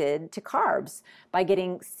unaddicted to carbs by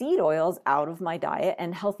getting seed oils out of my diet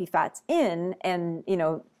and healthy fats in, and,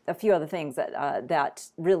 a few other things that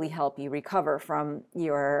really help you recover from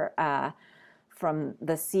from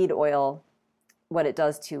the seed oil, what it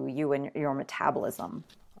does to you and your metabolism.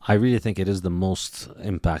 I really think it is the most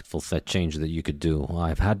impactful change that you could do.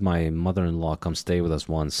 I've had my mother-in-law come stay with us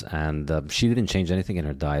once, and she didn't change anything in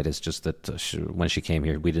her diet. It's just that when she came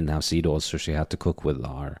here, we didn't have seed oils, so she had to cook with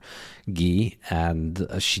our ghee, and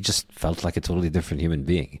she just felt like a totally different human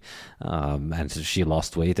being. And she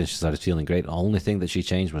lost weight, and she started feeling great. The only thing that she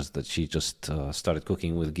changed was that she just started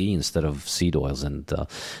cooking with ghee instead of seed oils, and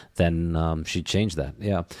then she changed that.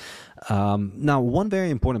 Yeah. Now, one very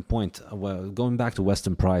important point, going back to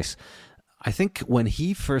Weston Price, I think when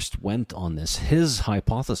he first went on this, his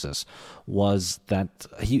hypothesis was that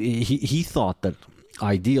he thought that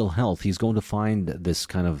ideal health, he's going to find this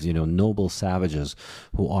kind of, noble savages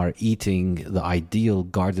who are eating the ideal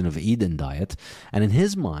Garden of Eden diet. And in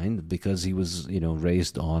his mind, because he was,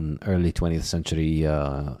 raised on early 20th century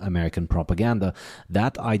American propaganda,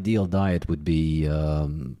 that ideal diet would be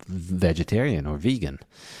vegetarian or vegan.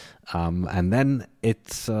 And then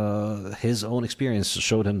his own experience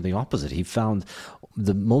showed him the opposite. He found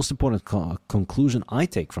the most important conclusion I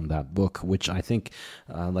take from that book, which I think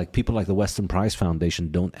like people like the Weston Price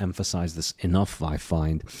Foundation don't emphasize this enough, I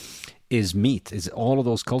find, is meat. Is all of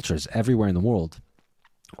those cultures everywhere in the world,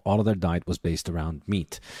 all of their diet was based around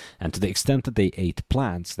meat. And to the extent that they ate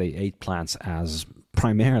plants as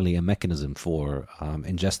primarily a mechanism for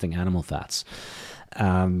ingesting animal fats.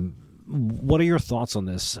 What are your thoughts on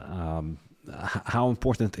this? How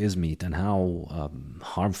important is meat, and how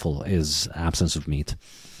harmful is absence of meat?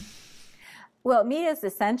 Well, meat is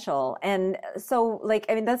essential. And so,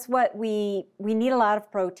 that's what we need, a lot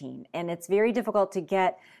of protein. And it's very difficult to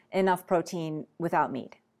get enough protein without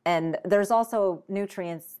meat. And there's also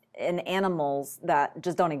nutrients in animals that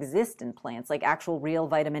just don't exist in plants, like actual real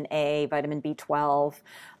vitamin A, vitamin B12,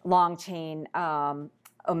 long chain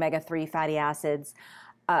omega-3 fatty acids.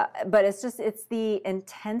 But it's the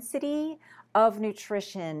intensity of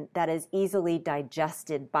nutrition that is easily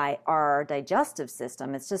digested by our digestive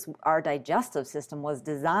system. It's just our digestive system was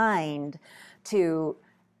designed to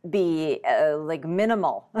be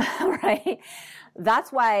minimal, right?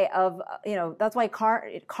 That's why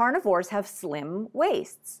carnivores have slim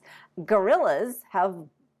waists. Gorillas have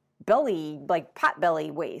pot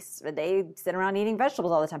belly waists. They sit around eating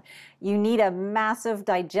vegetables all the time. You need a massive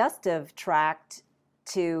digestive tract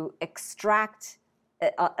to extract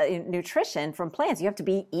nutrition from plants. You have to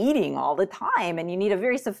be eating all the time, and you need a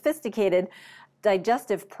very sophisticated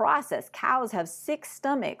digestive process. Cows have 6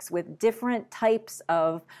 stomachs with different types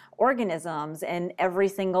of organisms in every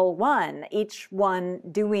single one, each one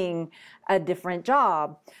doing a different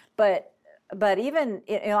job. But even,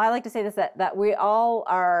 I like to say this, that we all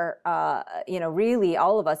are, really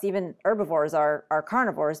all of us, even herbivores are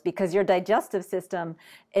carnivores, because your digestive system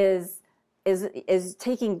is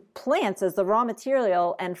taking plants as the raw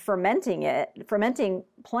material and fermenting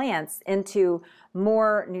plants into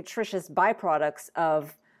more nutritious byproducts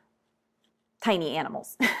of tiny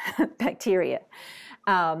animals, bacteria.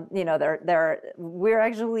 We're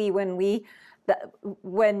actually, when the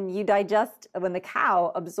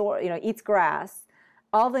cow eats grass,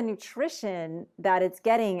 all the nutrition that it's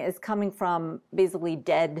getting is coming from basically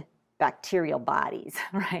dead bacterial bodies,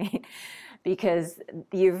 right? Because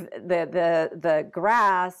the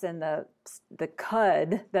grass and the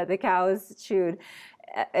cud that the cows chewed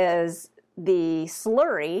is the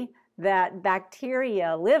slurry that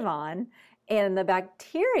bacteria live on, and the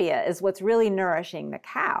bacteria is what's really nourishing the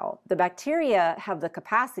cow. The bacteria have the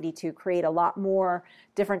capacity to create a lot more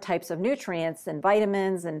different types of nutrients and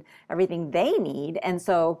vitamins and everything they need, and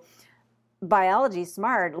so biology's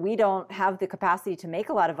smart. We don't have the capacity to make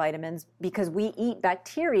a lot of vitamins because we eat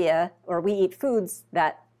bacteria, or we eat foods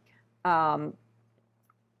that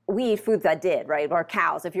did, right? Or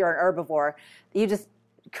cows. If you're an herbivore, you just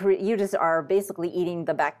are basically eating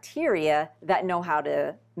the bacteria that know how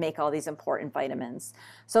to make all these important vitamins.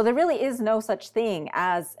 So there really is no such thing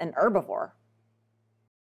as an herbivore.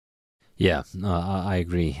 Yeah, I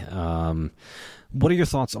agree. What are your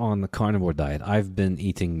thoughts on the carnivore diet? I've been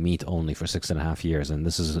eating meat only for 6.5 years, and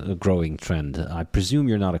this is a growing trend. I presume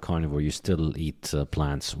you're not a carnivore. You still eat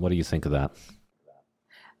plants. What do you think of that?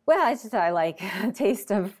 Well, I like the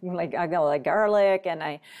taste of I like garlic, and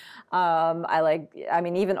I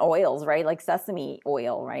even oils, right? Like sesame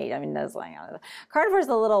oil, right? I mean, those carnivore's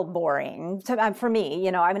a little boring for me.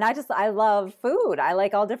 I love food. I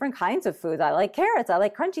like all different kinds of foods. I like carrots. I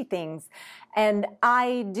like crunchy things, and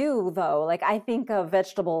I do though. I think of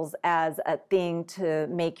vegetables as a thing to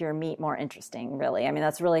make your meat more interesting. Really, I mean,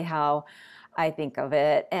 that's really how I think of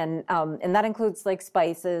it, and that includes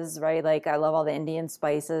spices, right? I love all the Indian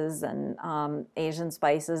spices and Asian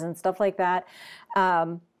spices and stuff like that.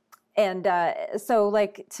 So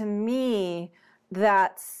to me,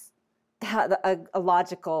 that's a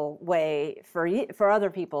logical way for other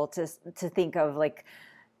people to think of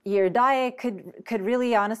your diet could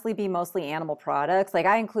really honestly be mostly animal products. I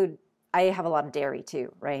have a lot of dairy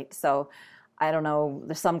too, right? So I don't know,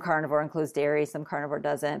 some carnivore includes dairy, some carnivore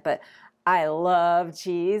doesn't, but I love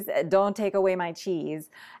cheese. Don't take away my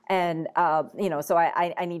cheese. And, so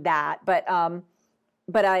I need that. But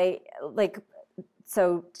I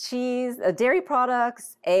so cheese, dairy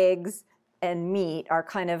products, eggs, and meat are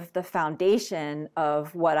kind of the foundation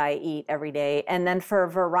of what I eat every day. And then for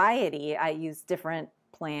variety, I use different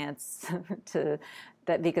plants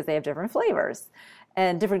because they have different flavors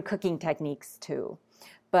and different cooking techniques too.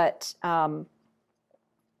 But,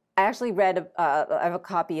 I actually read, I have a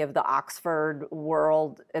copy of the Oxford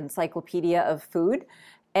World Encyclopedia of Food,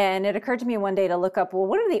 And it occurred to me one day to look up, well,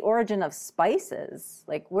 what are the origin of spices?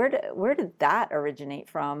 Like, where did that originate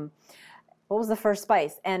from? What was the first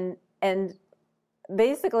spice? And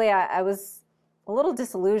basically, I was a little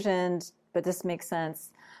disillusioned, but this makes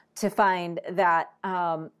sense, to find that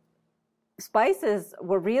spices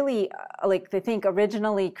were really, like, they think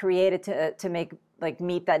originally created to make like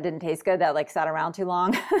meat that didn't taste good, that like sat around too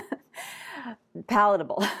long,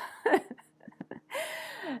 palatable.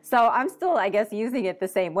 So I'm still, I guess, using it the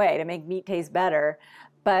same way to make meat taste better.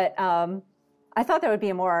 But I thought there would be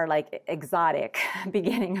a more like exotic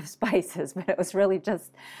beginning of spices, but it was really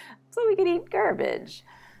just so we could eat garbage.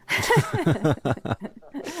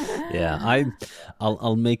 Yeah,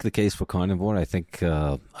 I'll make the case for carnivore. I think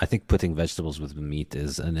putting vegetables with meat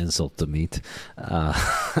is an insult to meat,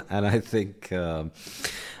 and I think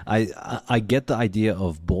I get the idea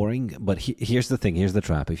of boring. But here's the thing. Here's the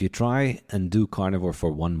trap. If you try and do carnivore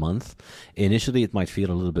for 1 month, initially it might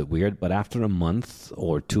feel a little bit weird, but after a month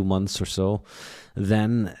or 2 months or so,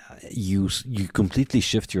 then you completely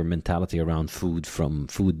shift your mentality around food, from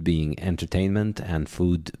food being entertainment and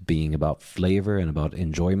food being about flavor and about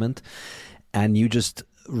enjoyment, and you just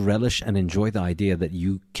relish and enjoy the idea that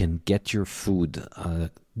you can get your food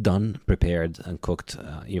done, prepared and cooked.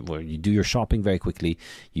 You do your shopping very quickly,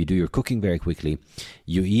 you do your cooking very quickly,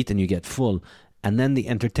 you eat and you get full. And then the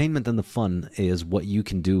entertainment and the fun is what you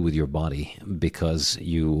can do with your body because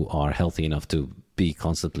you are healthy enough to be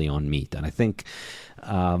constantly on meat. And I think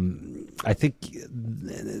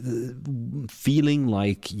feeling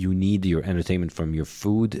like you need your entertainment from your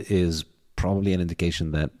food is probably an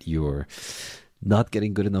indication that you're not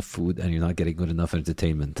getting good enough food and you're not getting good enough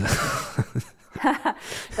entertainment.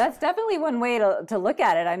 That's definitely one way to look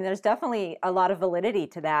at it. I mean, there's definitely a lot of validity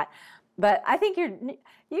to that. But I think you're the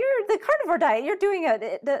carnivore diet, you're doing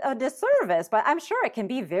a disservice, but I'm sure it can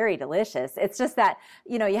be very delicious. It's just that,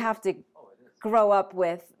 you have to grow up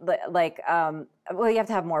with you have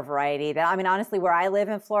to have more variety. I mean, honestly, where I live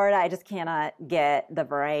in Florida, I just cannot get the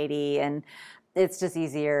variety, and it's just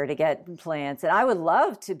easier to get plants. And I would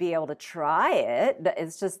love to be able to try it.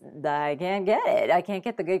 It's just that I can't get it. I can't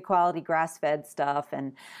get the good quality grass-fed stuff.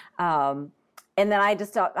 And then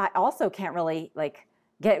I also can't really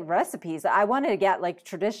get recipes. I wanted to get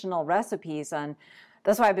traditional recipes on.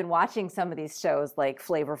 That's why I've been watching some of these shows like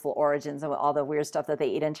Flavorful Origins and all the weird stuff that they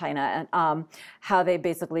eat in China, and how they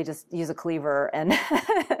basically just use a cleaver and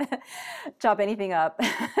chop anything up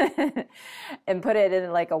and put it in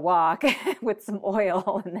a wok with some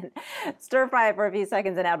oil and then stir fry it for a few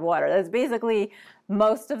seconds and add water. That's basically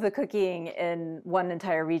most of the cooking in one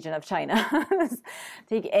entire region of China.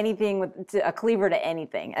 Take anything with a cleaver to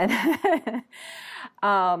anything, and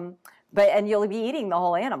and you'll be eating the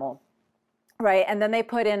whole animal. Right, and then they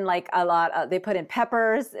put in they put in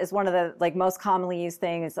peppers is one of the most commonly used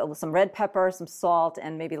things. Some red pepper, some salt,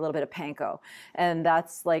 and maybe a little bit of panko. And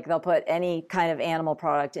that's they'll put any kind of animal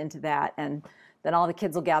product into that, and then all the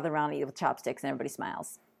kids will gather around and eat with chopsticks, and everybody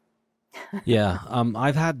smiles. Yeah,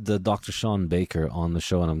 I've had Dr. Sean Baker on the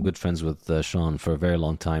show, and I'm good friends with Sean for a very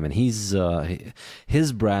long time. And his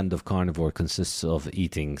brand of carnivore consists of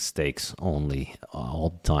eating steaks only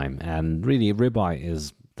all the time, and really ribeye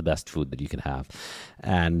is the best food that you can have.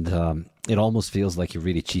 And it almost feels like you're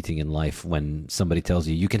really cheating in life when somebody tells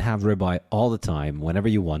you can have ribeye all the time, whenever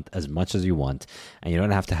you want, as much as you want, and you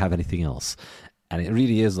don't have to have anything else. And it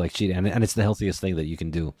really is like cheating, and it's the healthiest thing that you can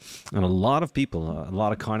do. And a lot of people, a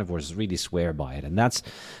lot of carnivores really swear by it. And that's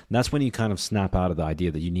when you kind of snap out of the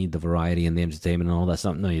idea that you need the variety and the entertainment and all that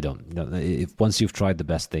stuff. No, you don't. Once you've tried the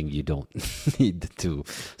best thing, you don't need to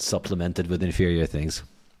supplement it with inferior things.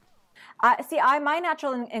 My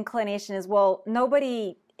natural inclination is,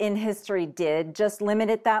 nobody in history did just limit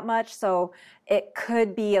it that much, so it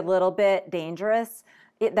could be a little bit dangerous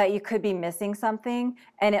that you could be missing something,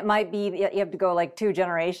 and it might be you have to go 2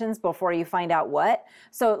 generations before you find out what.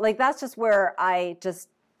 So that's just where I just,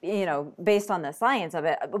 based on the science of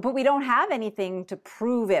it, but we don't have anything to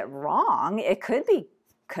prove it wrong. It could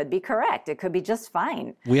be correct. It could be just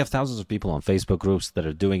fine. We have thousands of people on Facebook groups that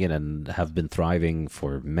are doing it and have been thriving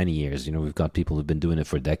for many years. We've got people who've been doing it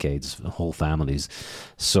for decades, whole families.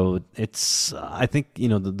 So it's, I think,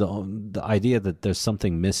 the idea that there's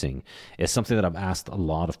something missing is something that I've asked a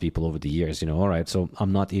lot of people over the years. All right, so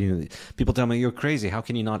I'm not eating. People tell me, you're crazy. How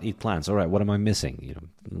can you not eat plants? All right, what am I missing?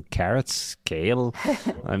 Carrots, kale.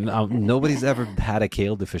 Nobody's ever had a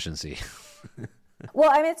kale deficiency.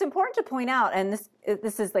 Well, I mean, it's important to point out, and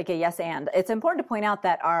this is like a yes and. It's important to point out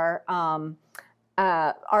that our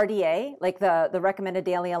RDA, like the recommended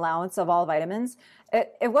daily allowance of all vitamins,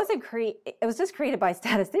 it wasn't it was just created by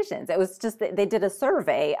statisticians. It was just that they did a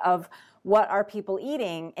survey of what are people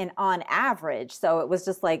eating and on average. So it was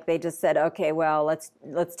just like they just said, okay, well,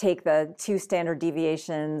 let's take the 2 standard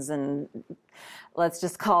deviations and let's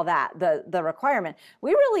just call that the requirement.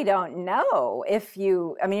 We really don't know if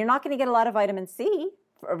you're not going to get a lot of vitamin C,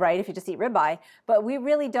 right, if you just eat ribeye, but we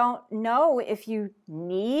really don't know if you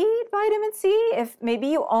need vitamin C, if maybe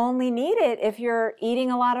you only need it if you're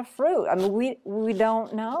eating a lot of fruit. I mean, we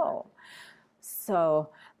don't know.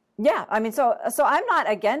 So, yeah, I mean, so I'm not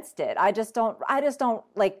against it. I just don't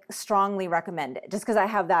like strongly recommend it just because I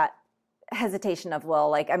have that hesitation of,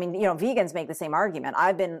 well, like, I mean, vegans make the same argument.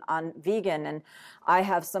 I've been on vegan and I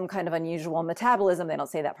have some kind of unusual metabolism. They don't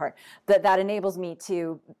say that part, that enables me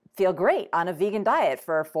to feel great on a vegan diet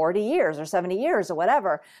for 40 years or 70 years or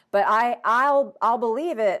whatever. But I'll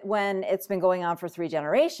believe it when it's been going on for 3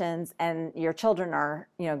 generations and your children are,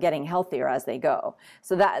 getting healthier as they go.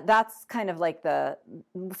 So that's kind of like for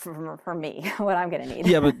me, what I'm going to need.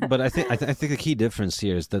 Yeah, but I think the key difference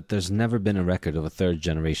here is that there's never been a record of a 3rd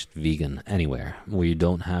generation vegan anywhere. We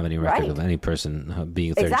don't have any record of any person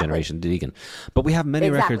being a 3rd generation vegan. But we have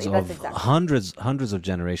many records of hundreds of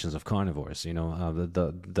generations of carnivores.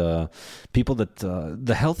 The people that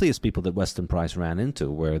the healthiest people that Weston Price ran into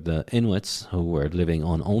were the Inuits, who were living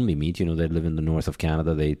on only meat. They live in the north of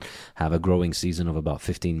Canada. They have a growing season of about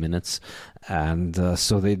 15 minutes, and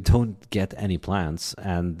so they don't get any plants.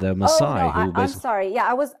 And the Maasai, I'm sorry.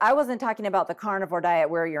 Yeah, I wasn't talking about the carnivore diet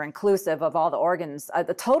where you're inclusive of all the organs.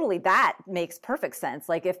 Totally, that makes perfect sense.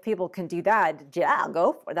 Like if people can do that, yeah,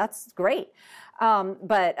 go for it. That's great.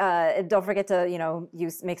 But don't forget to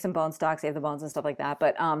make some bone stock, save the bones and stuff like that.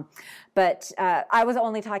 But I was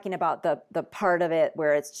only talking about the part of it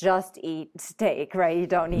where it's just eat steak, right? You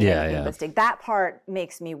don't need anything but steak. That part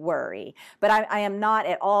makes me worry. But I am not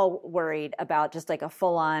at all worried about just like a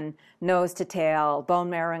full-on nose to tail, bone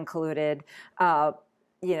marrow included,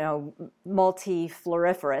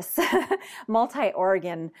 multi-floriferous,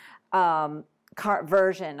 multi-organ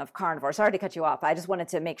version of carnivore. Sorry to cut you off. I just wanted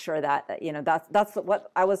to make sure that, that's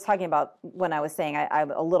what I was talking about when I was saying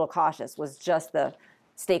I'm a little cautious, was just the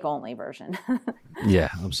steak only version. Yeah,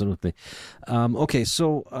 absolutely. Okay,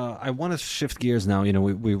 so I want to shift gears now.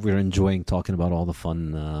 We're enjoying talking about all the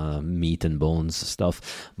fun meat and bones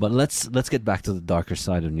stuff, but let's get back to the darker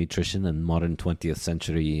side of nutrition and modern 20th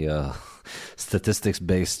century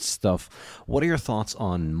statistics-based stuff. What are your thoughts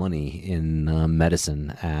on money in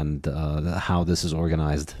medicine and how this is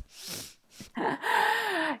organized?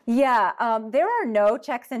 Yeah, there are no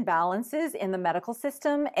checks and balances in the medical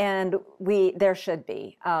system, and there should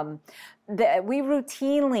be. We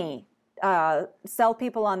routinely sell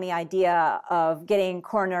people on the idea of getting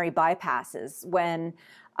coronary bypasses when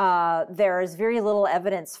there is very little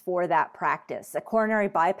evidence for that practice. A coronary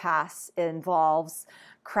bypass involves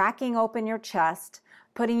cracking open your chest,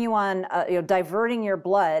 putting you on, diverting your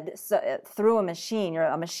blood through a machine.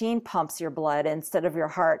 A machine pumps your blood instead of your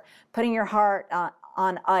heart, putting your heart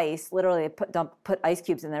on ice, literally put ice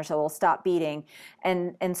cubes in there so it will stop beating,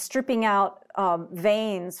 and stripping out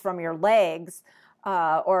veins from your legs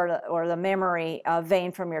or the mammary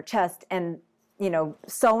vein from your chest, and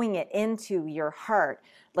sewing it into your heart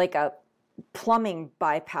like a plumbing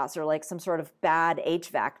bypass or like some sort of bad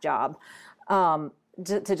HVAC job,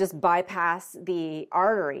 to just bypass the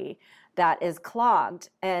artery that is clogged.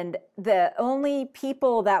 And the only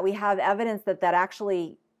people that we have evidence that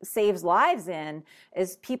actually saves lives in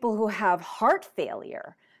is people who have heart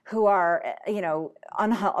failure, who are,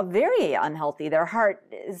 very unhealthy. Their heart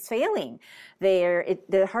is failing. Their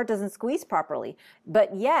heart doesn't squeeze properly.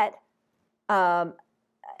 But yet,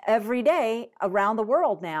 every day around the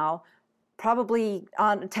world now, probably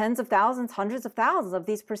on tens of thousands, hundreds of thousands of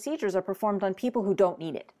these procedures are performed on people who don't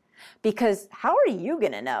need it. Because how are you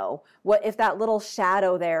going to know what if that little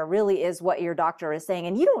shadow there really is what your doctor is saying,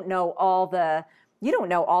 and you don't know all the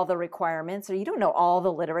requirements, or you don't know all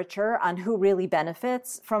the literature on who really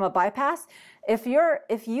benefits from a bypass? If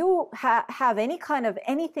you have any kind of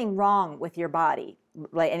anything wrong with your body,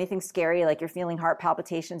 like anything scary, like you're feeling heart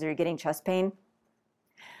palpitations or you're getting chest pain,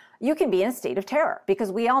 you can be in a state of terror,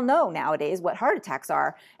 because we all know nowadays what heart attacks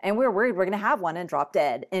are, and we're worried we're going to have one and drop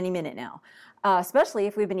dead any minute now, especially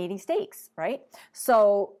if we've been eating steaks, right?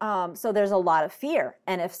 So there's a lot of fear.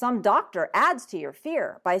 And if some doctor adds to your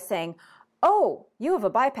fear by saying, oh, you have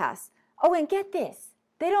a bypass. Oh, and get this.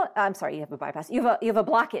 You have a bypass. You have a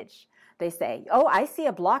blockage. They say, oh, I see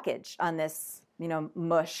a blockage on this,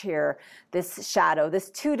 mush here, this shadow,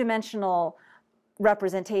 this 2-dimensional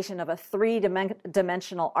representation of a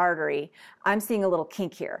three-dimensional artery, I'm seeing a little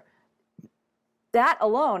kink here. That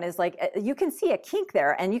alone is like, you can see a kink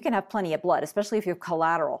there, and you can have plenty of blood, especially if you have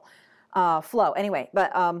collateral flow. Anyway,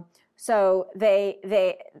 but so they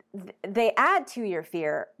add to your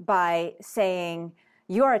fear by saying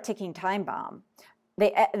you are a ticking time bomb.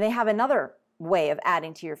 They have another way of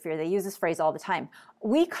adding to your fear. They use this phrase all the time.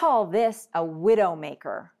 We call this a widow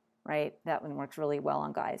maker, right? That one works really well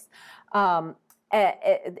on guys.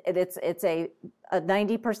 It's a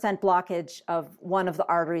 90% blockage of one of the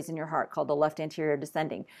arteries in your heart called the left anterior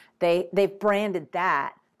descending. They've branded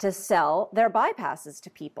that to sell their bypasses to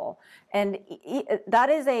people. And that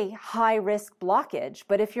is a high risk blockage.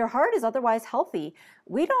 But if your heart is otherwise healthy,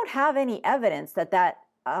 we don't have any evidence that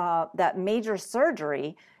major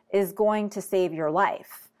surgery is going to save your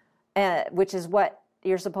life, which is what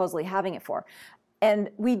you're supposedly having it for. And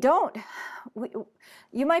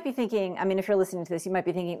you might be thinking, I mean, if you're listening to this, you might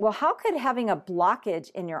be thinking, well, how could having a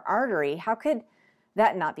blockage in your artery, how could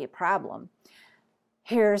that not be a problem?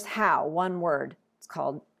 Here's how, one word, it's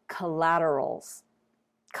called collaterals,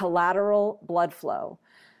 collateral blood flow.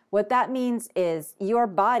 What that means is your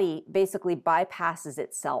body basically bypasses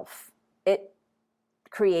itself. It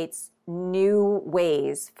creates new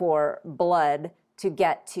ways for blood to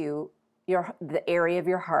get to the area of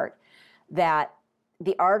your heart that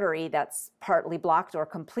the artery that's partly blocked or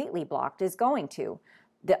completely blocked is going to.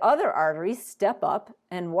 The other arteries step up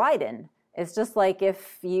and widen. It's just like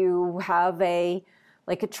if you have a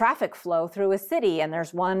traffic flow through a city and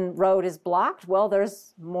there's one road is blocked, well,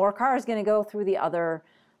 there's more cars going to go through the other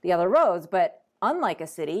roads. But unlike a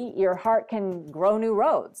city, your heart can grow new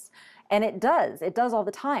roads. And it does all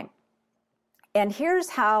the time. And here's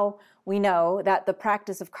how we know that the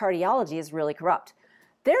practice of cardiology is really corrupt.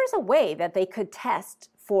 There's a way that they could test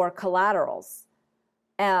for collaterals,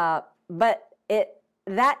 but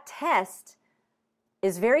that test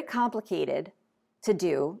is very complicated to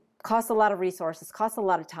do, costs a lot of resources, costs a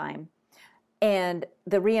lot of time, and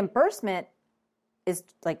the reimbursement is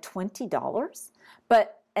like $20.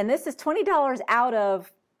 And this is $20 out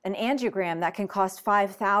of an angiogram that can cost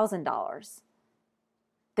 $5,000.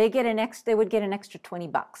 They would get an extra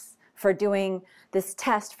 $20 for doing this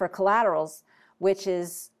test for collaterals, which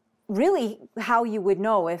is really how you would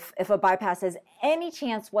know if a bypass has any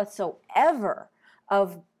chance whatsoever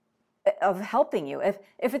of helping you, if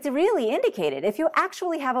it's really indicated, if you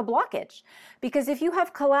actually have a blockage. Because if you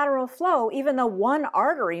have collateral flow, even though one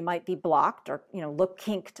artery might be blocked or look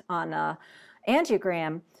kinked on an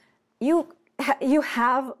angiogram, you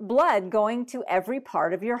have blood going to every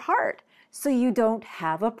part of your heart, so you don't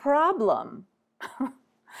have a problem.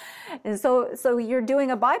 And so you're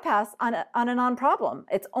doing a bypass on a non-problem.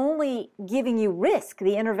 It's only giving you risk.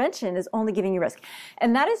 The intervention is only giving you risk.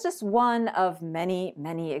 And that is just one of many,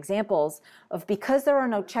 many examples of because there are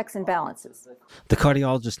no checks and balances. The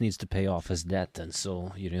cardiologist needs to pay off his debt, and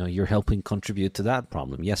so you're helping contribute to that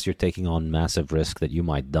problem. Yes, you're taking on massive risk that you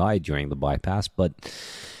might die during the bypass, but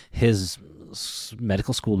his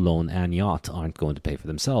medical school loan and yacht aren't going to pay for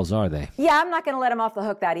themselves, are they? Yeah, I'm not going to let him off the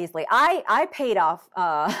hook that easily. I paid off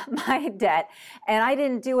my debt, and I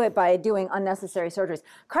didn't do it by doing unnecessary surgeries.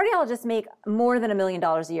 Cardiologists make more than $1 million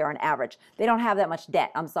a year on average. They don't have that much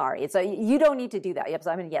debt. I'm sorry. So you don't need to do that. Yep.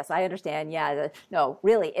 So yes, I understand. Yeah. No,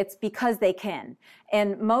 really, it's because they can.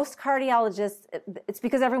 And most cardiologists, it's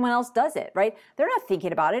because everyone else does it, right? They're not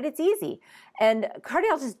thinking about it. It's easy. And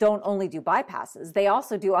cardiologists don't only do bypasses. They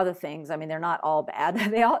also do other things. I mean, they're not all bad.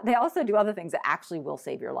 They also do other things that actually will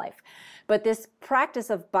save your life. But this practice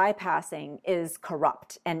of bypassing is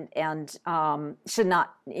corrupt and should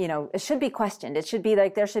not, it should be questioned. It should be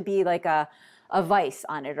like, there should be like a Vice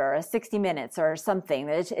on it or a 60 Minutes or something.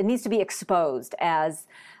 It needs to be exposed as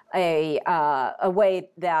a way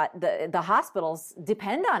that the hospitals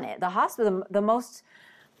depend on it. The hospital,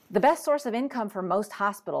 the best source of income for most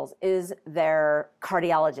hospitals is their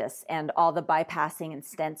cardiologists and all the bypassing and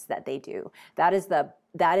stents that they do. That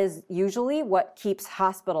is usually what keeps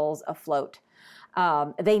hospitals afloat.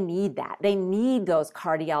 They need that. They need those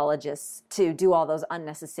cardiologists to do all those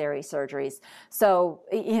unnecessary surgeries. So,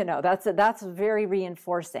 that's very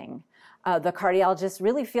reinforcing. The cardiologists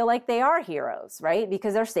really feel like they are heroes, right?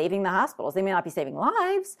 Because they're saving the hospitals. They may not be saving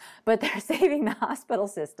lives, but they're saving the hospital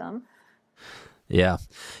system. Yeah.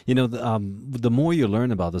 The more you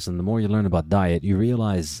learn about this and the more you learn about diet, you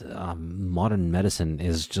realize modern medicine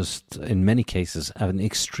is just, in many cases, an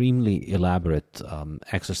extremely elaborate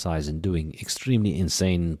exercise in doing extremely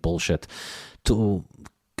insane bullshit to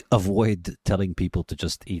avoid telling people to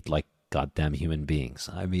just eat like goddamn human beings.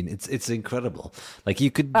 I mean, it's incredible. Like,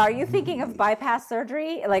 you could. Are you thinking of bypass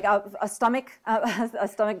surgery, like a stomach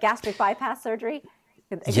gastric bypass surgery?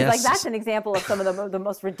 Because Yes. like that's an example of some of the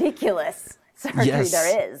most ridiculous surgery Yes,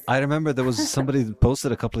 there is. I remember there was somebody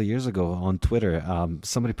posted a couple of years ago on Twitter.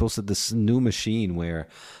 Somebody posted this new machine where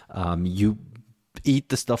you eat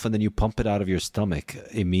the stuff and then you pump it out of your stomach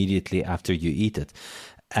immediately after you eat it.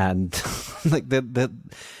 And like that,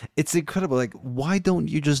 it's incredible. Like, why don't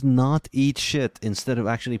you just not eat shit instead of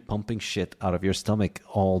actually pumping shit out of your stomach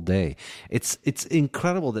all day? It's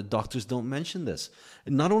incredible that doctors don't mention this.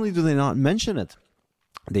 Not only do they not mention it,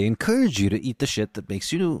 they encourage you to eat the shit that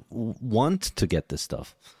makes you want to get this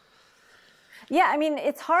stuff. Yeah, I mean,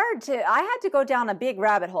 it's hard I had to go down a big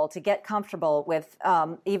rabbit hole to get comfortable with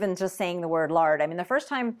even just saying the word lard. I mean,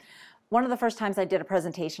 one of the first times I did a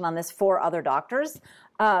presentation on this for other doctors,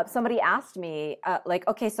 somebody asked me, like,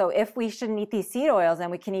 okay, so if we shouldn't eat these seed oils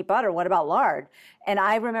and we can eat butter, what about lard? And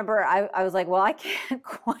I remember I was like, well, I can't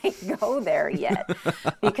quite go there yet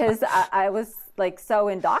because I was like so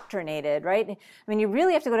indoctrinated, right? I mean, you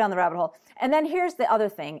really have to go down the rabbit hole. And then here's the other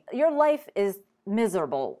thing. Your life is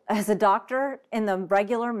miserable as a doctor in the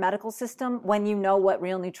regular medical system when you know what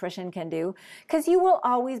real nutrition can do, because you will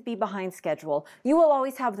always be behind schedule. You will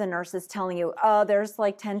always have the nurses telling you, oh, there's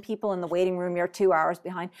like 10 people in the waiting room, you're 2 hours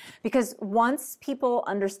behind. Because once people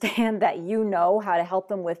understand that you know how to help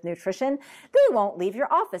them with nutrition, they won't leave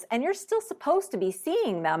your office, and you're still supposed to be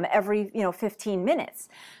seeing them every 15 minutes.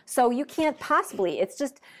 So you can't possibly, it's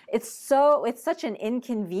such an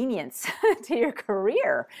inconvenience to your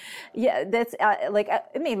career. Yeah, that's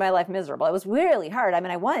it made my life miserable. It was really hard. I mean,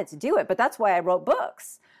 I wanted to do it, but that's why I wrote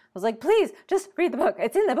books. I was like, please just read the book.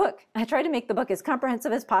 It's in the book. I tried to make the book as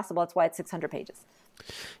comprehensive as possible. That's why it's 600 pages.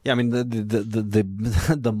 Yeah, I mean,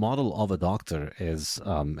 the model of a doctor is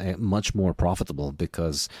much more profitable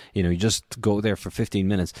because, you just go there for 15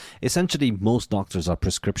 minutes. Essentially, most doctors are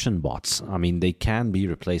prescription bots. I mean, they can be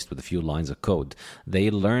replaced with a few lines of code. They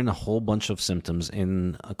learn a whole bunch of symptoms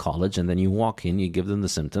in college, and then you walk in, you give them the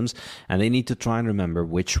symptoms, and they need to try and remember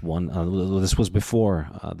which one. This was before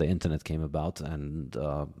the internet came about and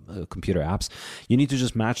computer apps. You need to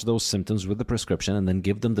just match those symptoms with the prescription and then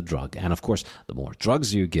give them the drug. And of course, the more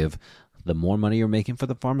drugs you give, the more money you're making for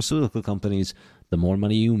the pharmaceutical companies. The more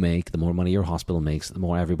money you make, the more money your hospital makes, the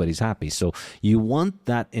more everybody's happy. So you want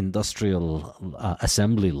that industrial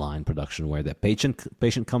assembly line production where the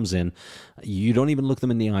patient comes in, you don't even look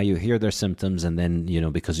them in the eye, you hear their symptoms, and then,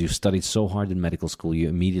 because you've studied so hard in medical school, you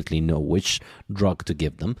immediately know which drug to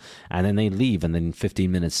give them, and then they leave, and then in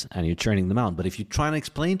 15 minutes, and you're churning them out. But if you try and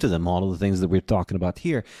explain to them all of the things that we're talking about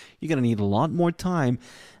here, you're going to need a lot more time.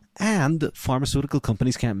 And pharmaceutical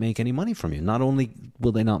companies can't make any money from you. Not only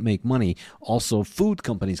will they not make money, also food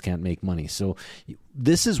companies can't make money. So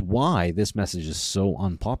this is why this message is so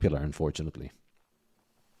unpopular, unfortunately.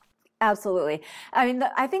 Absolutely. I mean,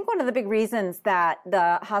 I think one of the big reasons that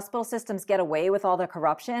the hospital systems get away with all the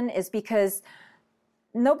corruption is because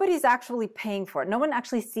nobody's actually paying for it. No one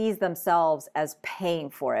actually sees themselves as paying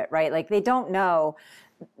for it, right? Like, they don't know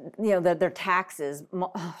that their taxes,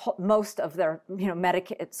 most of their,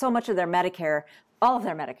 Medicare, so much of their Medicare, all of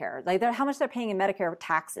their Medicare, like how much they're paying in Medicare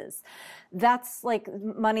taxes. That's like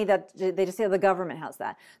money that they just say the government has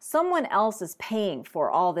that. Someone else is paying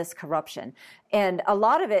for all this corruption. And a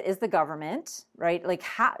lot of it is the government, right? Like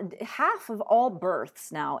half of all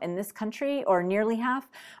births now in this country, or nearly half,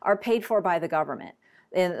 are paid for by the government.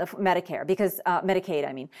 In Medicare, because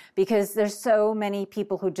Medicaid, because there's so many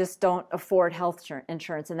people who just don't afford health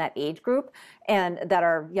insurance in that age group, and that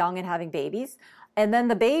are young and having babies. And then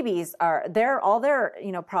the babies all their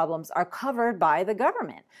problems are covered by the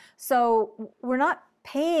government. So we're not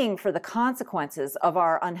paying for the consequences of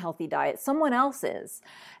our unhealthy diet. Someone else is.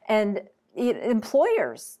 And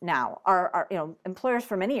employers now employers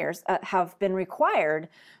for many years have been required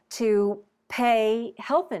to pay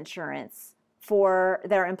health insurance for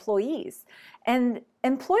their employees. And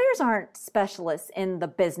employers aren't specialists in the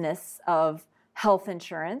business of health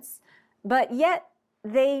insurance, but yet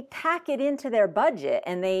they tack it into their budget,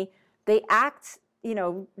 and they act,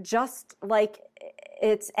 just like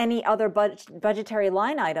it's any other budgetary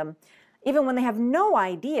line item, even when they have no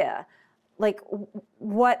idea like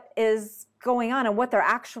what is going on and what they're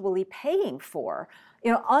actually paying for.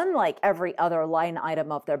 Unlike every other line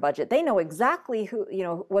item of their budget, they know exactly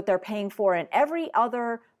what they're paying for in every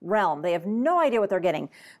other realm. They have no idea what they're getting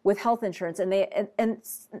with health insurance, and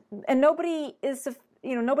nobody is,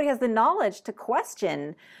 nobody has the knowledge to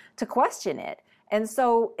question it. And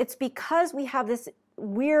so it's because we have this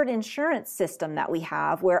weird insurance system that we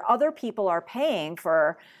have, where other people are paying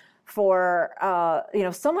for for,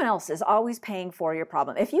 someone else is always paying for your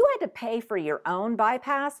problem. If you had to pay for your own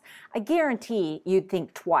bypass, I guarantee you'd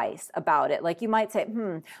think twice about it. Like you might say,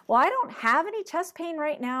 well, I don't have any chest pain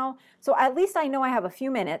right now, so at least I know I have a few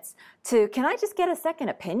minutes can I just get a second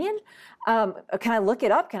opinion? Can I look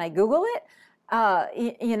it up? Can I Google it?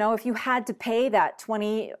 If you had to pay that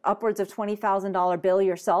upwards of $20,000 bill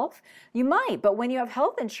yourself, you might. But when you have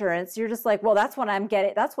health insurance, you're just like, well, that's what I'm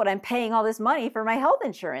getting. That's what I'm paying all this money for my health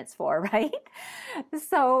insurance for, right?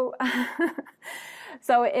 So,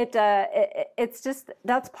 it's just,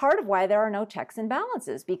 that's part of why there are no checks and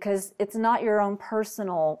balances, because it's not your own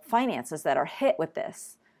personal finances that are hit with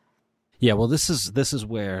this. Yeah, well, this is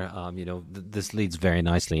where this leads very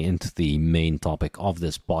nicely into the main topic of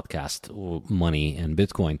this podcast, money and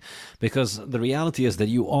Bitcoin, because the reality is that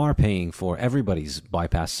you are paying for everybody's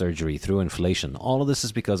bypass surgery through inflation. All of this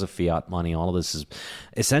is because of fiat money. All of this is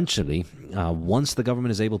essentially once the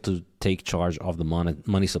government is able to take charge of the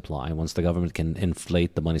money supply, once the government can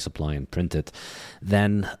inflate the money supply and print it,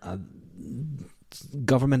 then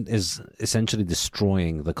government is essentially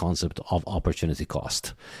destroying the concept of opportunity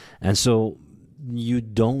cost. And so you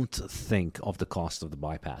don't think of the cost of the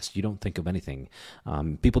bypass. You don't think of anything.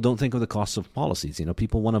 People don't think of the cost of policies.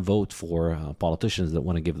 People want to vote for politicians that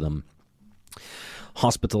want to give them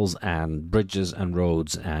hospitals and bridges and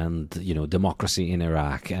roads and democracy in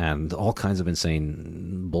Iraq and all kinds of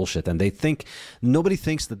insane bullshit, and nobody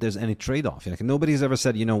thinks that there's any trade-off. Nobody's ever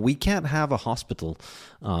said, we can't have a hospital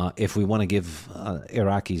if we want to give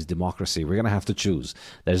Iraqis democracy. We're going to have to choose.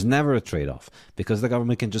 There's never a trade-off, because the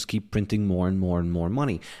government can just keep printing more and more and more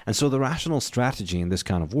money. And so the rational strategy in this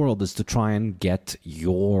kind of world is to try and get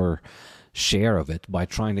your share of it by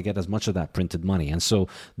trying to get as much of that printed money. And so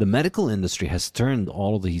the medical industry has turned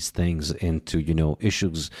all of these things into,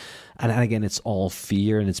 issues. And again, it's all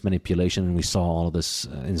fear and it's manipulation. And we saw all of this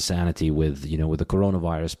insanity with the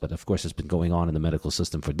coronavirus. But of course, it's been going on in the medical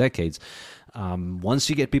system for decades. Once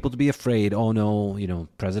you get people to be afraid, oh no,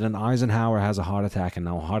 President Eisenhower has a heart attack and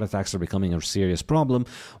now heart attacks are becoming a serious problem.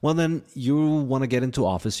 Well, then you want to get into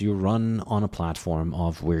office, you run on a platform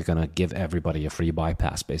of we're going to give everybody a free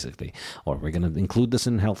bypass, basically. Or we're going to include this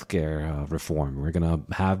in healthcare reform. We're going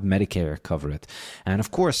to have Medicare cover it. And of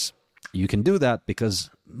course, you can do that because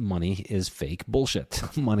money is fake bullshit.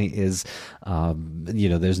 Money is,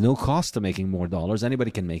 there's no cost to making more dollars.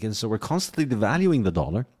 Anybody can make it. So we're constantly devaluing the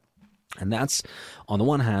dollar. And that's, on the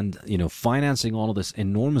one hand, financing all of this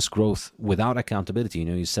enormous growth without accountability.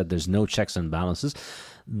 You said there's no checks and balances.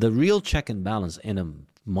 The real check and balance in a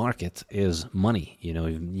market is money.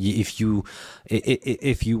 If you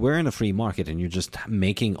were in a free market and you're just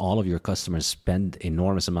making all of your customers spend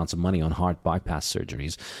enormous amounts of money on heart bypass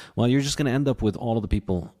surgeries, well, you're just going to end up with all of the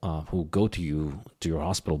people who go to your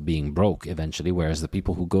hospital being broke eventually, whereas the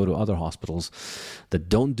people who go to other hospitals that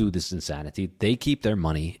don't do this insanity, they keep their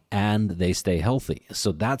money and they stay healthy.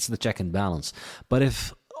 So that's the check and balance. But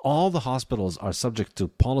if all the hospitals are subject to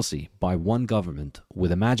policy by one government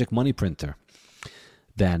with a magic money printer,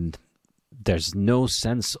 then there's no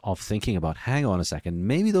sense of thinking about, hang on a second,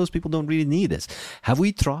 maybe those people don't really need this. Have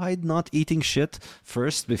we tried not eating shit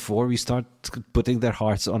first before we start putting their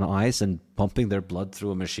hearts on ice and pumping their blood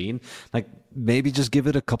through a machine? Like, maybe just give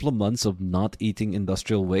it a couple of months of not eating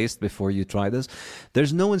industrial waste before you try this.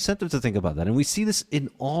 There's no incentive to think about that. And we see this in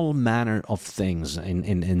all manner of things,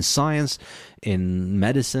 in science, in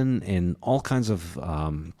medicine, in all kinds of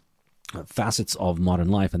facets of modern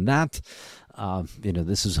life. And that,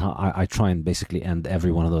 this is how I try and basically end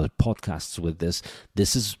every one of those podcasts with this.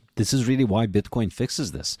 This is really why Bitcoin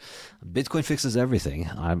fixes this. Bitcoin fixes everything.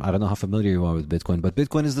 I don't know how familiar you are with Bitcoin, but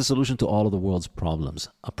Bitcoin is the solution to all of the world's problems,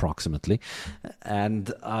 approximately.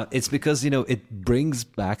 And it's because, it brings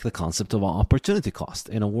back the concept of opportunity cost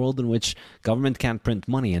in a world in which government can't print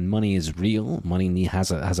money and money is real. Money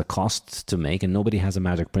has a cost to make, and nobody has a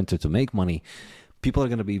magic printer to make money. People are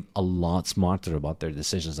going to be a lot smarter about their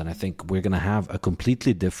decisions. And I think we're going to have a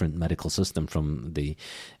completely different medical system from the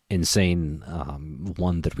insane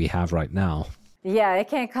one that we have right now. Yeah, it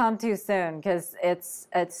can't come too soon, because it's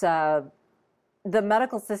the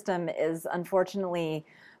medical system is unfortunately,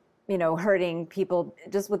 hurting people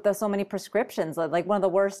just with so many prescriptions. Like one of the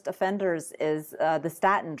worst offenders is the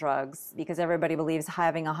statin drugs, because everybody believes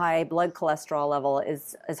having a high blood cholesterol level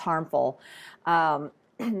is harmful.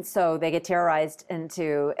 So they get terrorized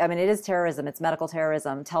into, it is terrorism, it's medical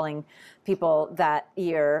terrorism, telling people that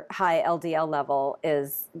your high LDL level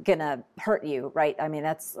is gonna hurt you, right?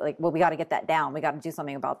 That's like, well, we got to get that down. We got to do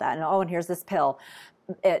something about that. And here's this pill.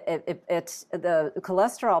 It's the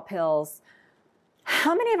cholesterol pills.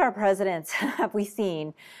 How many of our presidents have we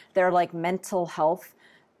seen? They're like mental health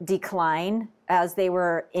decline as they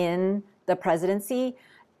were in the presidency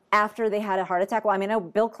after they had a heart attack. Well, I mean, I know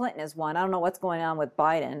Bill Clinton is one. I don't know what's going on with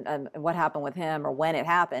Biden and what happened with him or when it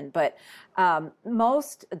happened, but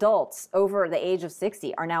most adults over the age of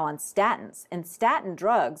 60 are now on statins, and statin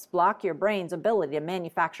drugs block your brain's ability to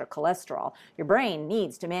manufacture cholesterol. Your brain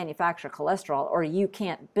needs to manufacture cholesterol or you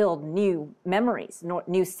can't build new memories,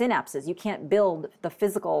 new synapses. You can't build the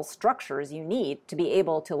physical structures you need to be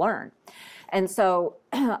able to learn. And so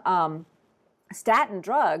statin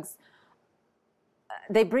drugs,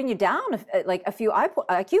 they bring you down like a few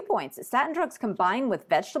IQ points. Statin drugs combined with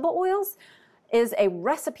vegetable oils is a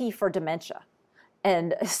recipe for dementia.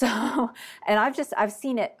 And so, and I've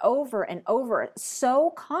seen it over and over. It's so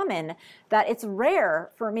common that it's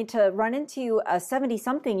rare for me to run into a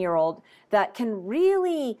 70-something-year-old that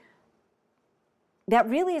really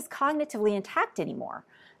is cognitively intact anymore.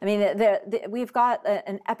 I mean, we've got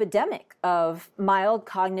an epidemic of mild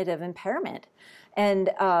cognitive impairment. And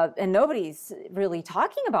nobody's really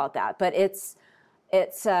talking about that, but it's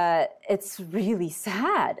really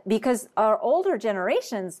sad because our older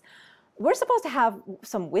generations, we're supposed to have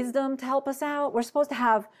some wisdom to help us out. We're supposed to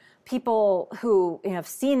have people who have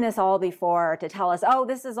seen this all before to tell us, oh,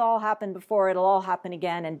 this has all happened before, it'll all happen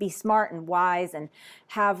again, and be smart and wise and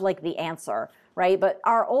have like the answer, right? But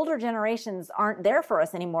our older generations aren't there for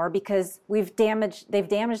us anymore because they've damaged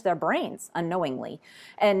their brains unknowingly.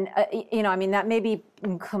 And, I mean, that may be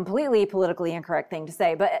a completely politically incorrect thing to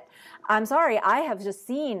say, but I'm sorry, I have just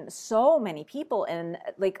seen so many people in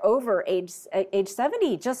like over age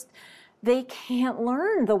 70 just, they can't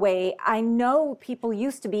learn the way I know people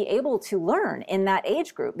used to be able to learn in that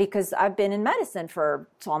age group because I've been in medicine for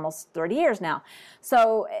almost 30 years now.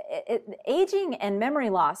 So aging and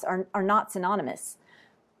memory loss are not synonymous.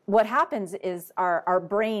 What happens is our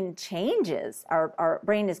brain changes. Our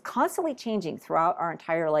brain is constantly changing throughout our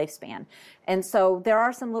entire lifespan. And so there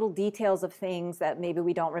are some little details of things that maybe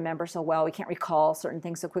we don't remember so well. We can't recall certain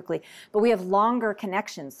things so quickly, but we have longer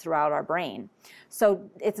connections throughout our brain. So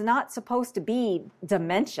it's not supposed to be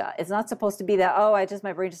dementia. It's not supposed to be that,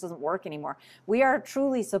 my brain just doesn't work anymore. We are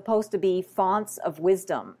truly supposed to be fonts of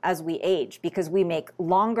wisdom as we age because we make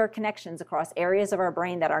longer connections across areas of our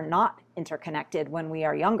brain that are not interconnected when we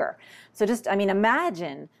are younger. So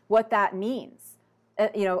imagine what that means.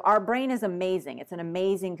 Our brain is amazing. It's an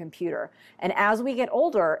amazing computer. And as we get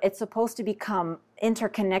older, it's supposed to become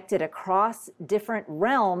interconnected across different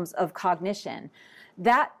realms of cognition.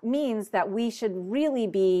 That means that we should really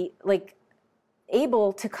be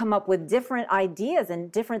able to come up with different ideas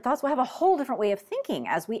and different thoughts. We'll have a whole different way of thinking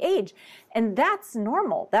as we age. And that's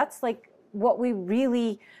normal. That's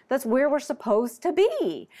that's where we're supposed to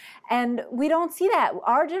be. And we don't see that.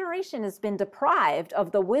 Our generation has been deprived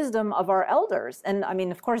of the wisdom of our elders. And I mean,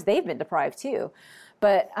 of course, they've been deprived too.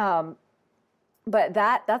 But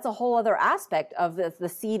that's a whole other aspect of the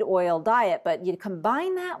seed oil diet. But you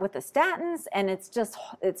combine that with the statins and it's just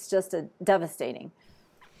a devastating.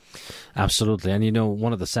 Absolutely. And,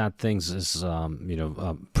 one of the sad things is,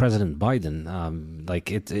 President Biden,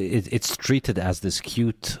 it's treated as this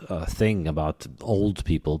cute thing about old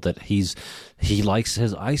people that he likes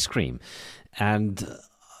his ice cream. And,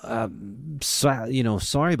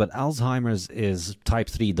 sorry, but Alzheimer's is type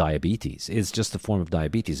 3 diabetes. It's just a form of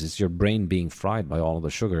diabetes. It's your brain being fried by all of the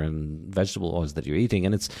sugar and vegetable oils that you're eating.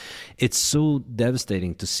 And it's so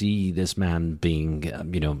devastating to see this man being,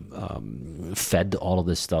 fed all of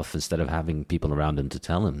this stuff instead of having people around him to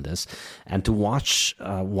tell him this. And to watch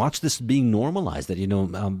this being normalized, that,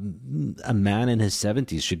 a man in his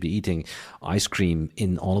 70s should be eating ice cream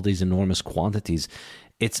in all of these enormous quantities.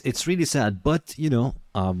 It's really sad, but,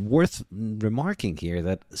 worth remarking here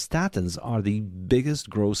that statins are the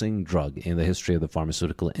biggest grossing drug in the history of the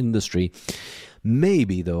pharmaceutical industry.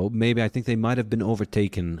 Maybe I think they might have been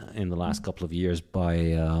overtaken in the last couple of years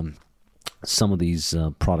by some of these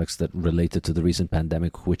products that related to the recent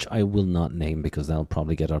pandemic, which I will not name because that'll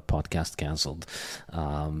probably get our podcast canceled.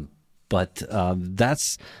 But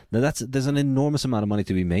there's an enormous amount of money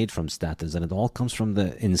to be made from statins, and it all comes from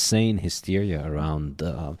the insane hysteria around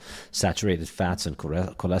saturated fats and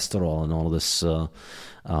cholesterol and all of this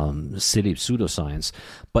silly pseudoscience.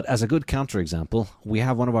 But as a good counterexample, we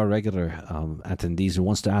have one of our regular attendees who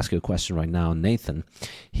wants to ask you a question right now, Nathan.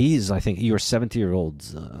 I think you're 70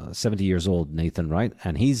 years old, Nathan, right?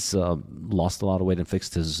 And he's lost a lot of weight and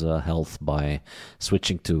fixed his health by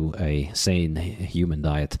switching to a sane human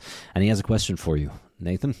diet. And he has a question for you,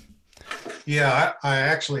 Nathan. Yeah, I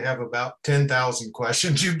actually have about 10,000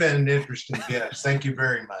 questions. You've been an interesting guest. Thank you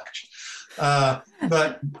very much.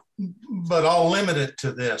 But I'll limit it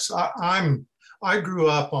to this. I'm I grew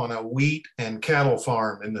up on a wheat and cattle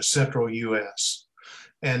farm in the central U.S.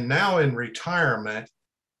 And now in retirement,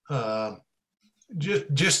 uh,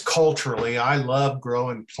 just culturally, I love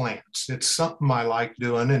growing plants. It's something I like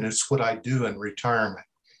doing, and it's what I do in retirement.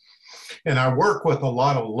 And I work with a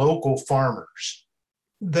lot of local farmers.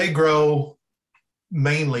 They grow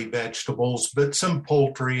mainly vegetables, but some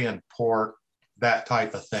poultry and pork, that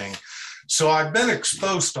type of thing. So I've been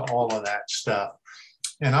exposed to all of that stuff.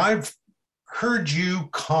 And I've heard you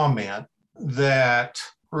comment that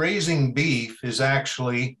raising beef is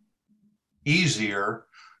actually easier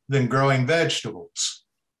than growing vegetables,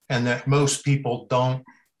 and that most people don't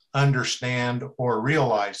understand or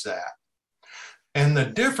realize that. And the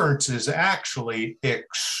difference is actually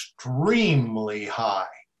extremely high.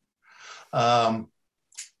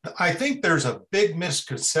 I think there's a big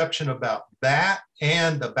misconception about that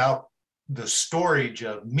and about the storage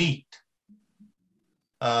of meat.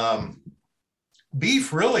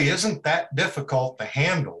 Beef really isn't that difficult to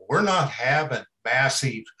handle. We're not having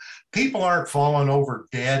massive, people aren't falling over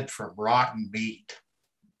dead from rotten meat.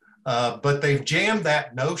 But they've jammed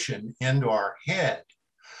that notion into our head.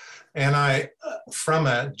 And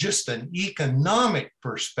from just an economic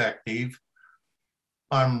perspective,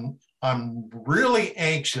 I'm really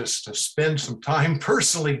anxious to spend some time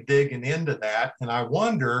personally digging into that. And I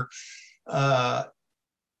wonder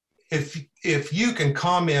if you can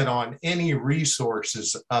comment on any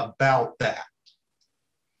resources about that.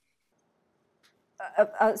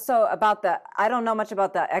 So about I don't know much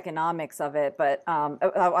about the economics of it, but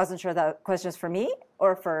I wasn't sure that question is for me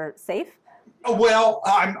or for Safe. Well,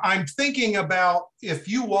 I'm thinking about if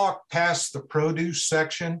you walk past the produce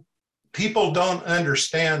section, people don't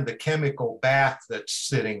understand the chemical bath that's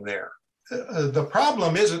sitting there. The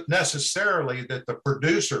problem isn't necessarily that the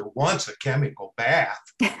producer wants a chemical bath.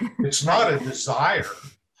 It's not a desire.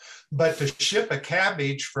 But to ship a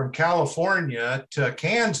cabbage from California to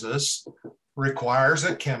Kansas requires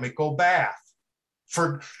a chemical bath.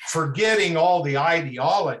 Forgetting all the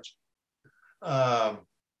ideology.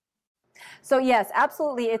 So yes,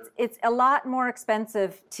 absolutely. It's a lot more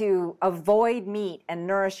expensive to avoid meat and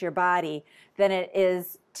nourish your body than it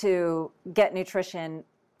is to get nutrition,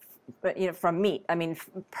 from meat. I mean,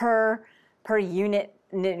 per unit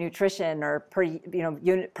nutrition or per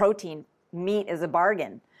unit protein, meat is a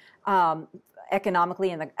bargain.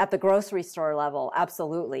 Economically at the grocery store level,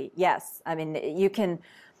 absolutely, yes. I mean, you can,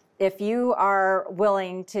 if you are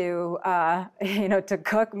willing to, to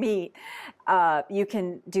cook meat, you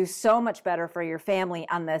can do so much better for your family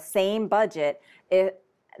on the same budget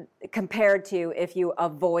compared to if you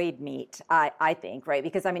avoid meat, I think, right?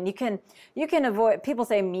 Because I mean, you can avoid, people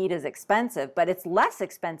say meat is expensive, but it's less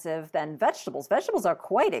expensive than vegetables. Vegetables are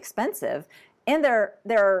quite expensive, and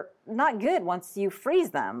they're not good once you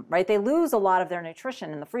freeze them, right? They lose a lot of their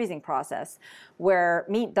nutrition in the freezing process, where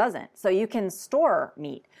meat doesn't. So you can store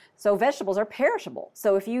meat. So vegetables are perishable.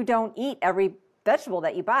 So if you don't eat every vegetable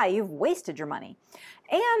that you buy, you've wasted your money.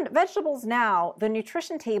 And vegetables now, the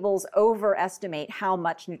nutrition tables overestimate how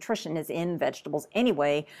much nutrition is in vegetables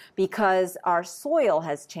anyway, because our soil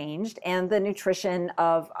has changed and the nutrition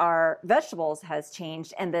of our vegetables has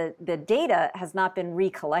changed, and the data has not been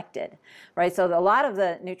recollected, right? So a lot of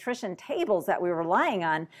the nutrition tables that we're relying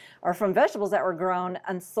on are from vegetables that were grown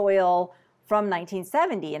on soil from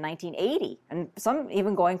 1970 and 1980, and some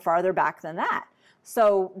even going farther back than that.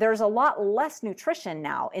 So there's a lot less nutrition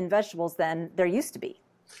now in vegetables than there used to be.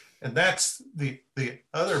 And that's the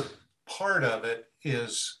other part of it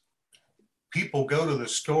is people go to the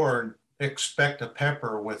store and expect a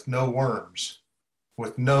pepper with no worms,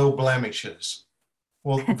 with no blemishes.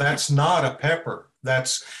 Well, that's not a pepper.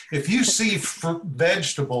 That's, if you see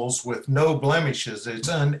vegetables with no blemishes, it's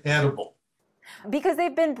unedible. Because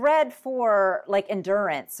they've been bred for like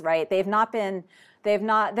endurance, right? They're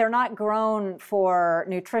not grown for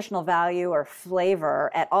nutritional value or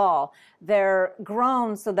flavor at all. They're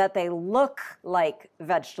grown so that they look like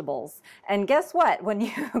vegetables. And guess what? When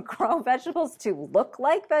you grow vegetables to look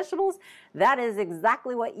like vegetables, that is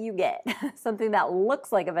exactly what you get. Something that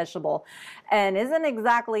looks like a vegetable and isn't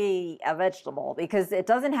exactly a vegetable, because it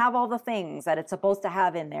doesn't have all the things that it's supposed to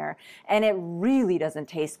have in there. And it really doesn't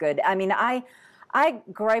taste good. I mean, I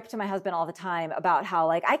gripe to my husband all the time about how,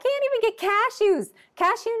 like, I can't even get cashew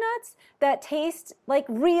nuts that taste like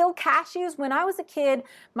real cashews. When I was a kid,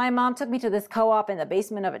 my mom took me to this co-op in the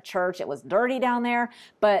basement of a church. It was dirty down there,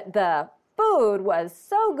 but the food was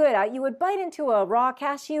so good. You would bite into a raw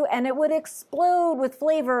cashew and it would explode with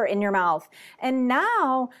flavor in your mouth. And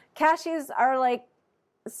now cashews are like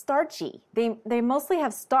starchy. They mostly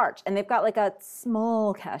have starch, and they've got like a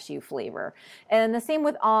small cashew flavor. And the same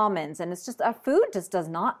with almonds. And it's just, food just does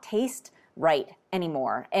not taste right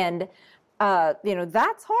anymore. And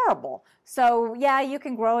that's horrible. So yeah, you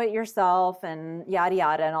can grow it yourself and yada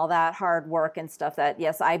yada and all that hard work and stuff that,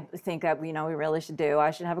 yes, I think that we really should do.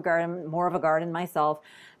 I should have a garden, more of a garden myself.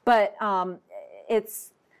 But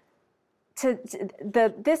this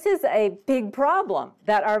is a big problem,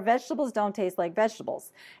 that our vegetables don't taste like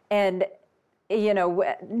vegetables. And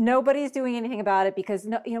nobody's doing anything about it because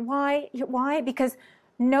why? Because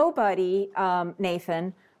nobody,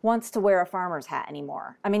 Nathan, wants to wear a farmer's hat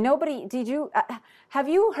anymore. I mean, nobody, have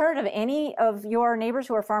you heard of any of your neighbors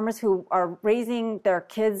who are farmers who are raising their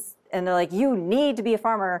kids and they're like, you need to be a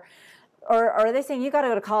farmer? Or are they saying you got to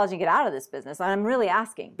go to college and get out of this business? I'm really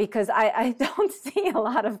asking, because I don't see a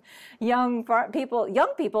lot of young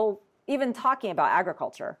people even talking about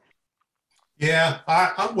agriculture. Yeah,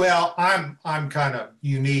 I'm kind of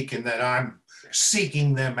unique in that I'm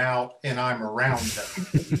seeking them out and I'm around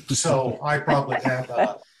them. So I probably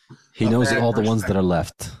have he knows all the ones that are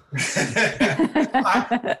left.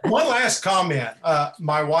 One last comment.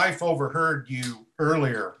 My wife overheard you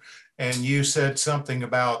earlier, and you said something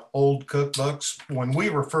about old cookbooks. When we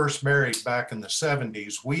were first married back in the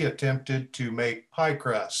 70s, we attempted to make pie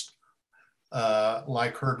crust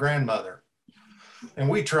like her grandmother. And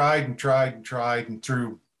we tried and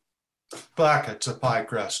threw buckets of pie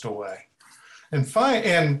crust away.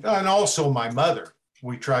 And also my mother,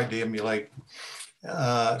 we tried to emulate.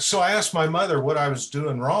 So I asked my mother what I was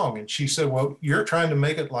doing wrong. And she said, well, you're trying to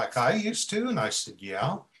make it like I used to? And I said,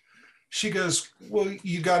 yeah. She goes, well,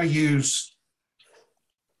 you got to use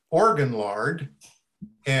organ lard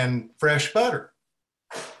and fresh butter.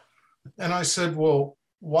 And I said, well,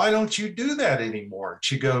 why don't you do that anymore?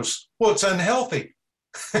 She goes, well, it's unhealthy.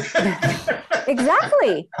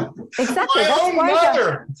 Exactly. My own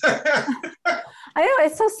mother. I know,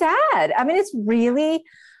 it's so sad. I mean, it's really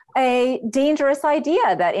a dangerous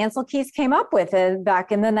idea that Ansel Keys came up with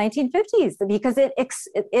back in the 1950s, because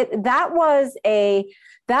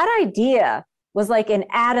that idea was like an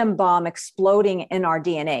atom bomb exploding in our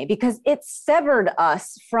DNA, because it severed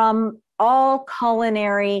us from all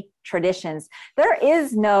culinary traditions. There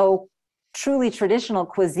is no truly traditional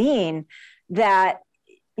cuisine that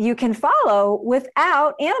you can follow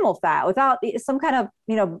without animal fat, without some kind of,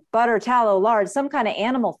 butter, tallow, lard, some kind of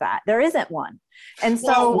animal fat. There isn't one. And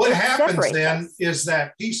so what happens then is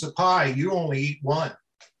that piece of pie, you only eat one.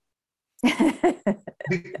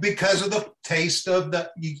 Because of the taste of the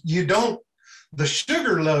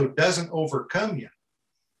sugar load doesn't overcome you.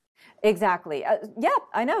 Exactly.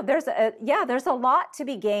 I know there's a lot to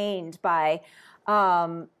be gained by,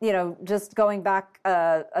 just going back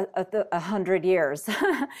 100 years.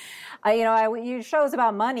 You shows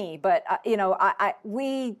about money, but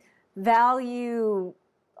we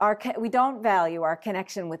don't value our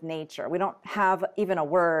connection with nature. We don't have even a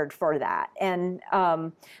word for that. And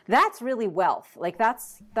that's really wealth. Like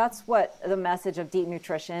that's what the message of deep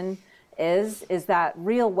nutrition is that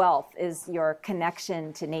real wealth is your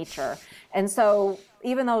connection to nature. And so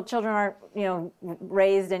even though children aren't,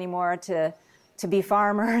 raised anymore to be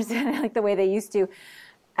farmers like the way they used to,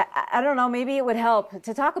 I don't know, maybe it would help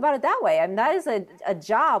to talk about it that way. I mean, that is a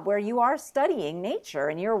job where you are studying nature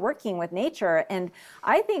and you're working with nature. And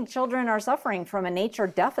I think children are suffering from a nature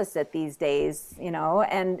deficit these days,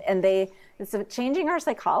 and it's changing our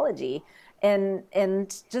psychology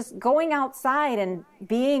and just going outside and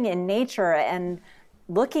being in nature and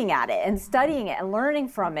looking at it and studying it and learning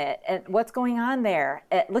from it and what's going on there,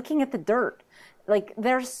 looking at the dirt. Like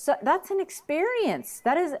that's an experience.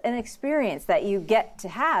 That is an experience that you get to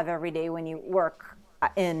have every day when you work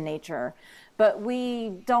in nature. But we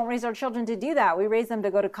don't raise our children to do that. We raise them to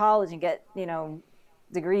go to college and get,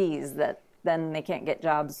 degrees that then they can't get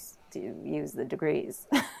jobs to use the degrees.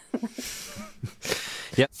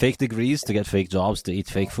 Yeah, fake degrees to get fake jobs to eat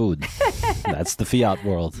fake food. That's the fiat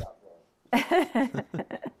world.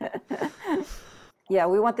 Yeah,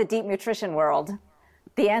 we want the deep nutrition world.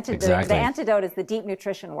 The antidote is the deep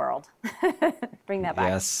nutrition world. Bring that back.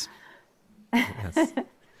 Yes.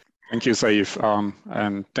 Thank you, Saif.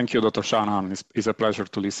 And thank you, Dr. Shanahan. It's a pleasure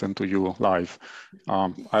to listen to you live.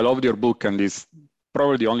 I loved your book, and it's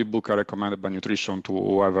probably the only book I recommend about nutrition to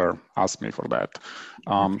whoever asked me for that.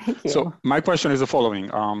 Thank you. So my question is the following.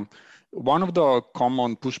 One of the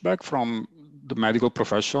common pushback from the medical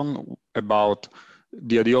profession about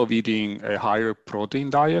the idea of eating a higher protein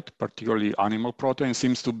diet, particularly animal protein,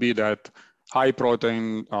 seems to be that high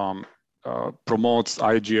protein promotes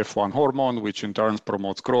IGF-1 hormone, which in turn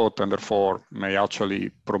promotes growth and therefore may actually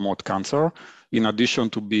promote cancer. in addition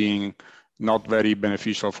to being not very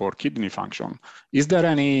beneficial for kidney function. Is there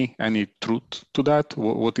any truth to that?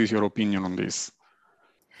 What is your opinion on this?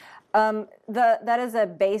 That is a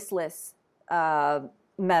baseless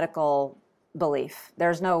medical belief.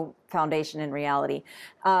 There's no foundation in reality.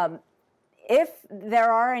 If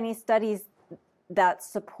there are any studies that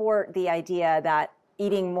support the idea that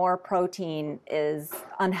eating more protein is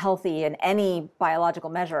unhealthy in any biological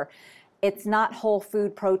measure, it's not whole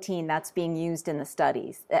food protein that's being used in the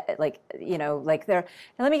studies. Let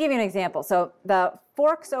me give you an example. So the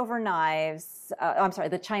forks over knives,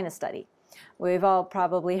 the China study. We've all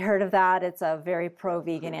probably heard of that. It's a very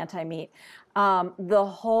pro-vegan, anti-meat. The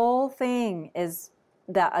whole thing is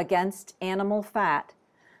that against animal protein.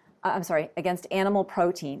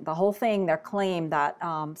 The whole thing, their claim that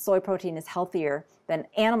soy protein is healthier than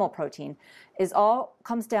animal protein,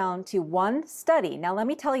 comes down to one study. Now, let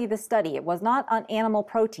me tell you the study. It was not on animal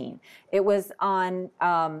protein. It was on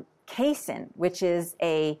casein, which is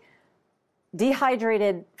a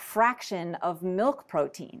dehydrated fraction of milk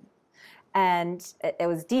protein. And it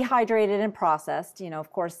was dehydrated and processed.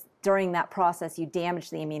 Of course, during that process, you damage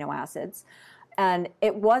the amino acids. And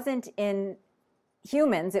it wasn't in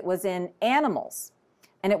humans, it was in animals.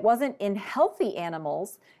 And it wasn't in healthy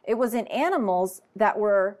animals, it was in animals that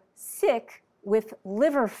were sick with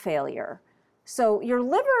liver failure. So your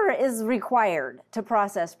liver is required to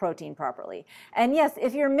process protein properly. And yes,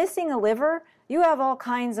 if you're missing a liver, you have all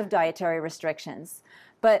kinds of dietary restrictions.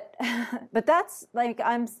 But that's like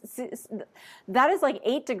that is like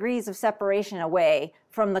 8 degrees of separation away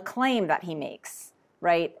from the claim that he makes,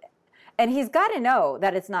 right? And he's got to know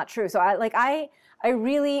that it's not true. So I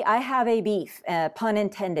have a beef, pun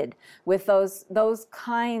intended, with those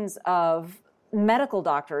kinds of medical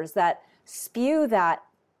doctors that spew that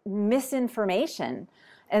misinformation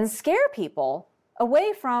and scare people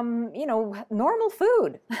away from normal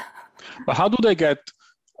food. But how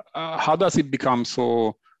does it become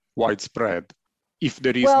so widespread if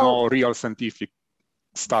there is no real scientific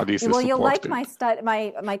studies? Well, you'll like my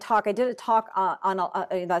talk. I did a talk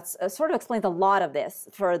that's sort of explains a lot of this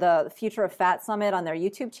for the Future of Fat Summit on their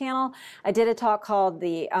YouTube channel. I did a talk called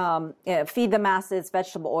the Feed the Masses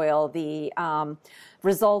Vegetable Oil, the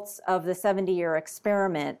results of the 70-year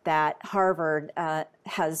experiment that Harvard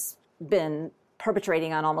has been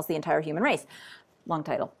perpetrating on almost the entire human race. Long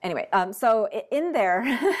title. Anyway, so in there,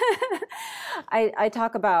 I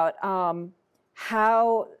talk about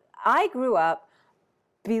how I grew up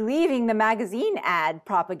believing the magazine ad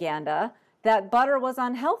propaganda that butter was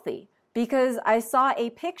unhealthy because I saw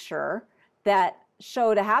a picture that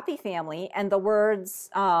showed a happy family and the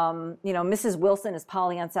words, Mrs. Wilson is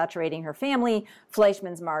polyunsaturating her family,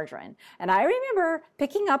 Fleischmann's margarine. And I remember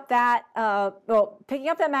picking up that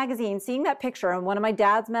magazine, seeing that picture in one of my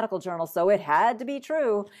dad's medical journals, so it had to be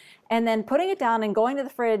true, and then putting it down and going to the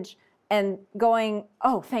fridge and going,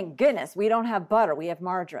 oh, thank goodness, we don't have butter, we have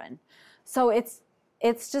margarine. So it's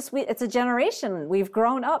a generation. We've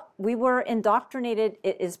grown up. We were indoctrinated.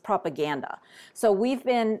 It is propaganda. So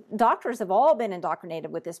doctors have all been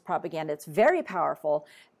indoctrinated with this propaganda. It's very powerful.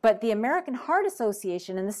 But the American Heart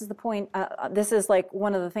Association, and this is the point, this is like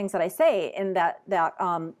one of the things that I say in that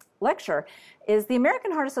lecture, is the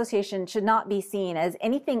American Heart Association should not be seen as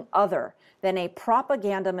anything other than a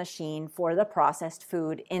propaganda machine for the processed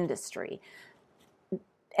food industry.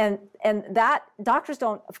 And that doctors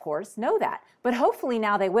don't, of course, know that, but hopefully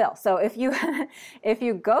now they will. So if you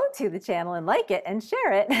go to the channel and like it and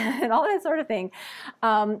share it and all that sort of thing,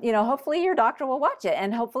 hopefully your doctor will watch it,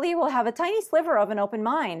 and hopefully you will have a tiny sliver of an open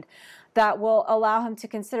mind that will allow him to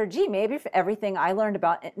consider, gee, maybe everything I learned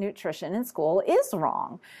about nutrition in school is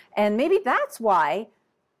wrong, and maybe that's why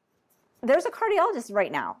there's a cardiologist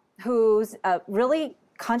right now who's a really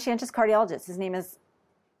conscientious cardiologist. His name is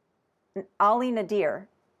Ali Nadir.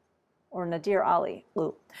 Or Nadir Ali.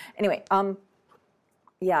 Ooh. Anyway, I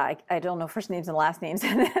don't know first names and last names.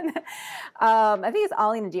 I think it's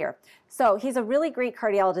Ali Nadir. So he's a really great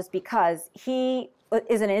cardiologist because he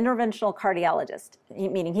is an interventional cardiologist,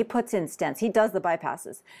 meaning he puts in stents, he does the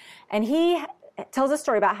bypasses. And he tells a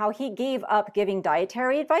story about how he gave up giving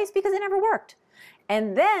dietary advice because it never worked.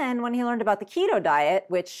 And then when he learned about the keto diet,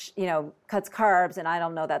 which, cuts carbs, and I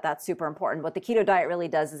don't know that that's super important, what the keto diet really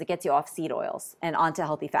does is it gets you off seed oils and onto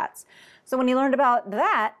healthy fats. So when he learned about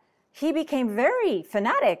that, he became very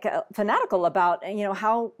fanatical about,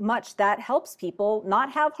 how much that helps people not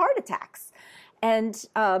have heart attacks. And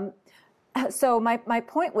so my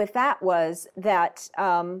point with that was that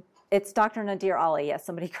it's Dr. Nadir Ali. Yes,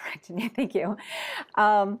 somebody corrected me. Thank you.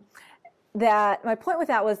 That my point with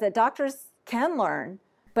that was that doctors can learn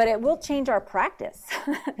but it will change our practice.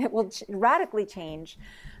 It will radically change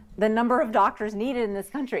the number of doctors needed in this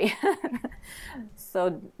country.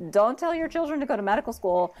 So don't tell your children to go to medical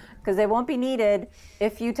school, because they won't be needed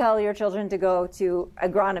if you tell your children to go to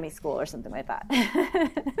agronomy school or something like that.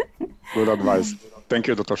 Good advice. Thank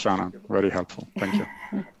you, Dr. Shanahan. Very helpful. Thank you.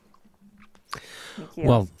 Thank you.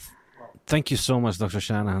 Well, thank you so much, Dr.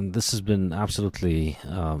 Shanahan. This has been absolutely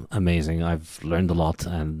amazing. I've learned a lot,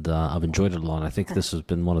 and I've enjoyed it a lot. I think this has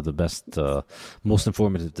been one of the best, most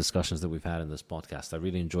informative discussions that we've had in this podcast. I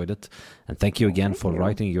really enjoyed it, and thank you again for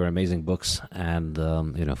writing your amazing books, and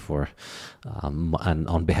for and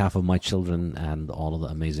on behalf of my children and all of the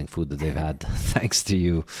amazing food that they've had, thanks to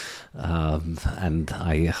you. And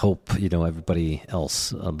I hope everybody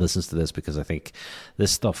else listens to this, because I think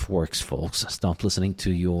this stuff works, folks. Stop listening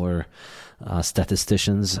to your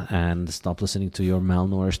statisticians, and stop listening to your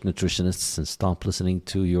malnourished nutritionists, and stop listening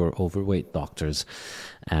to your overweight doctors,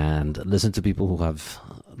 and listen to people who have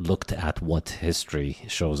looked at what history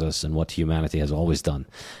shows us and what humanity has always done.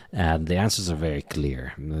 And the answers are very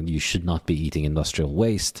clear. You should not be eating industrial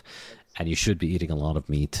waste, and you should be eating a lot of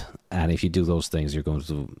meat. And if you do those things, you're going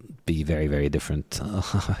to be very, very different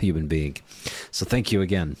human being. So thank you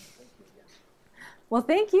again. Well,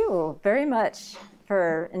 thank you very much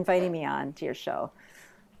for inviting me on to your show.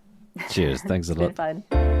 Cheers. Thanks a lot. It's been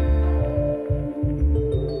fun.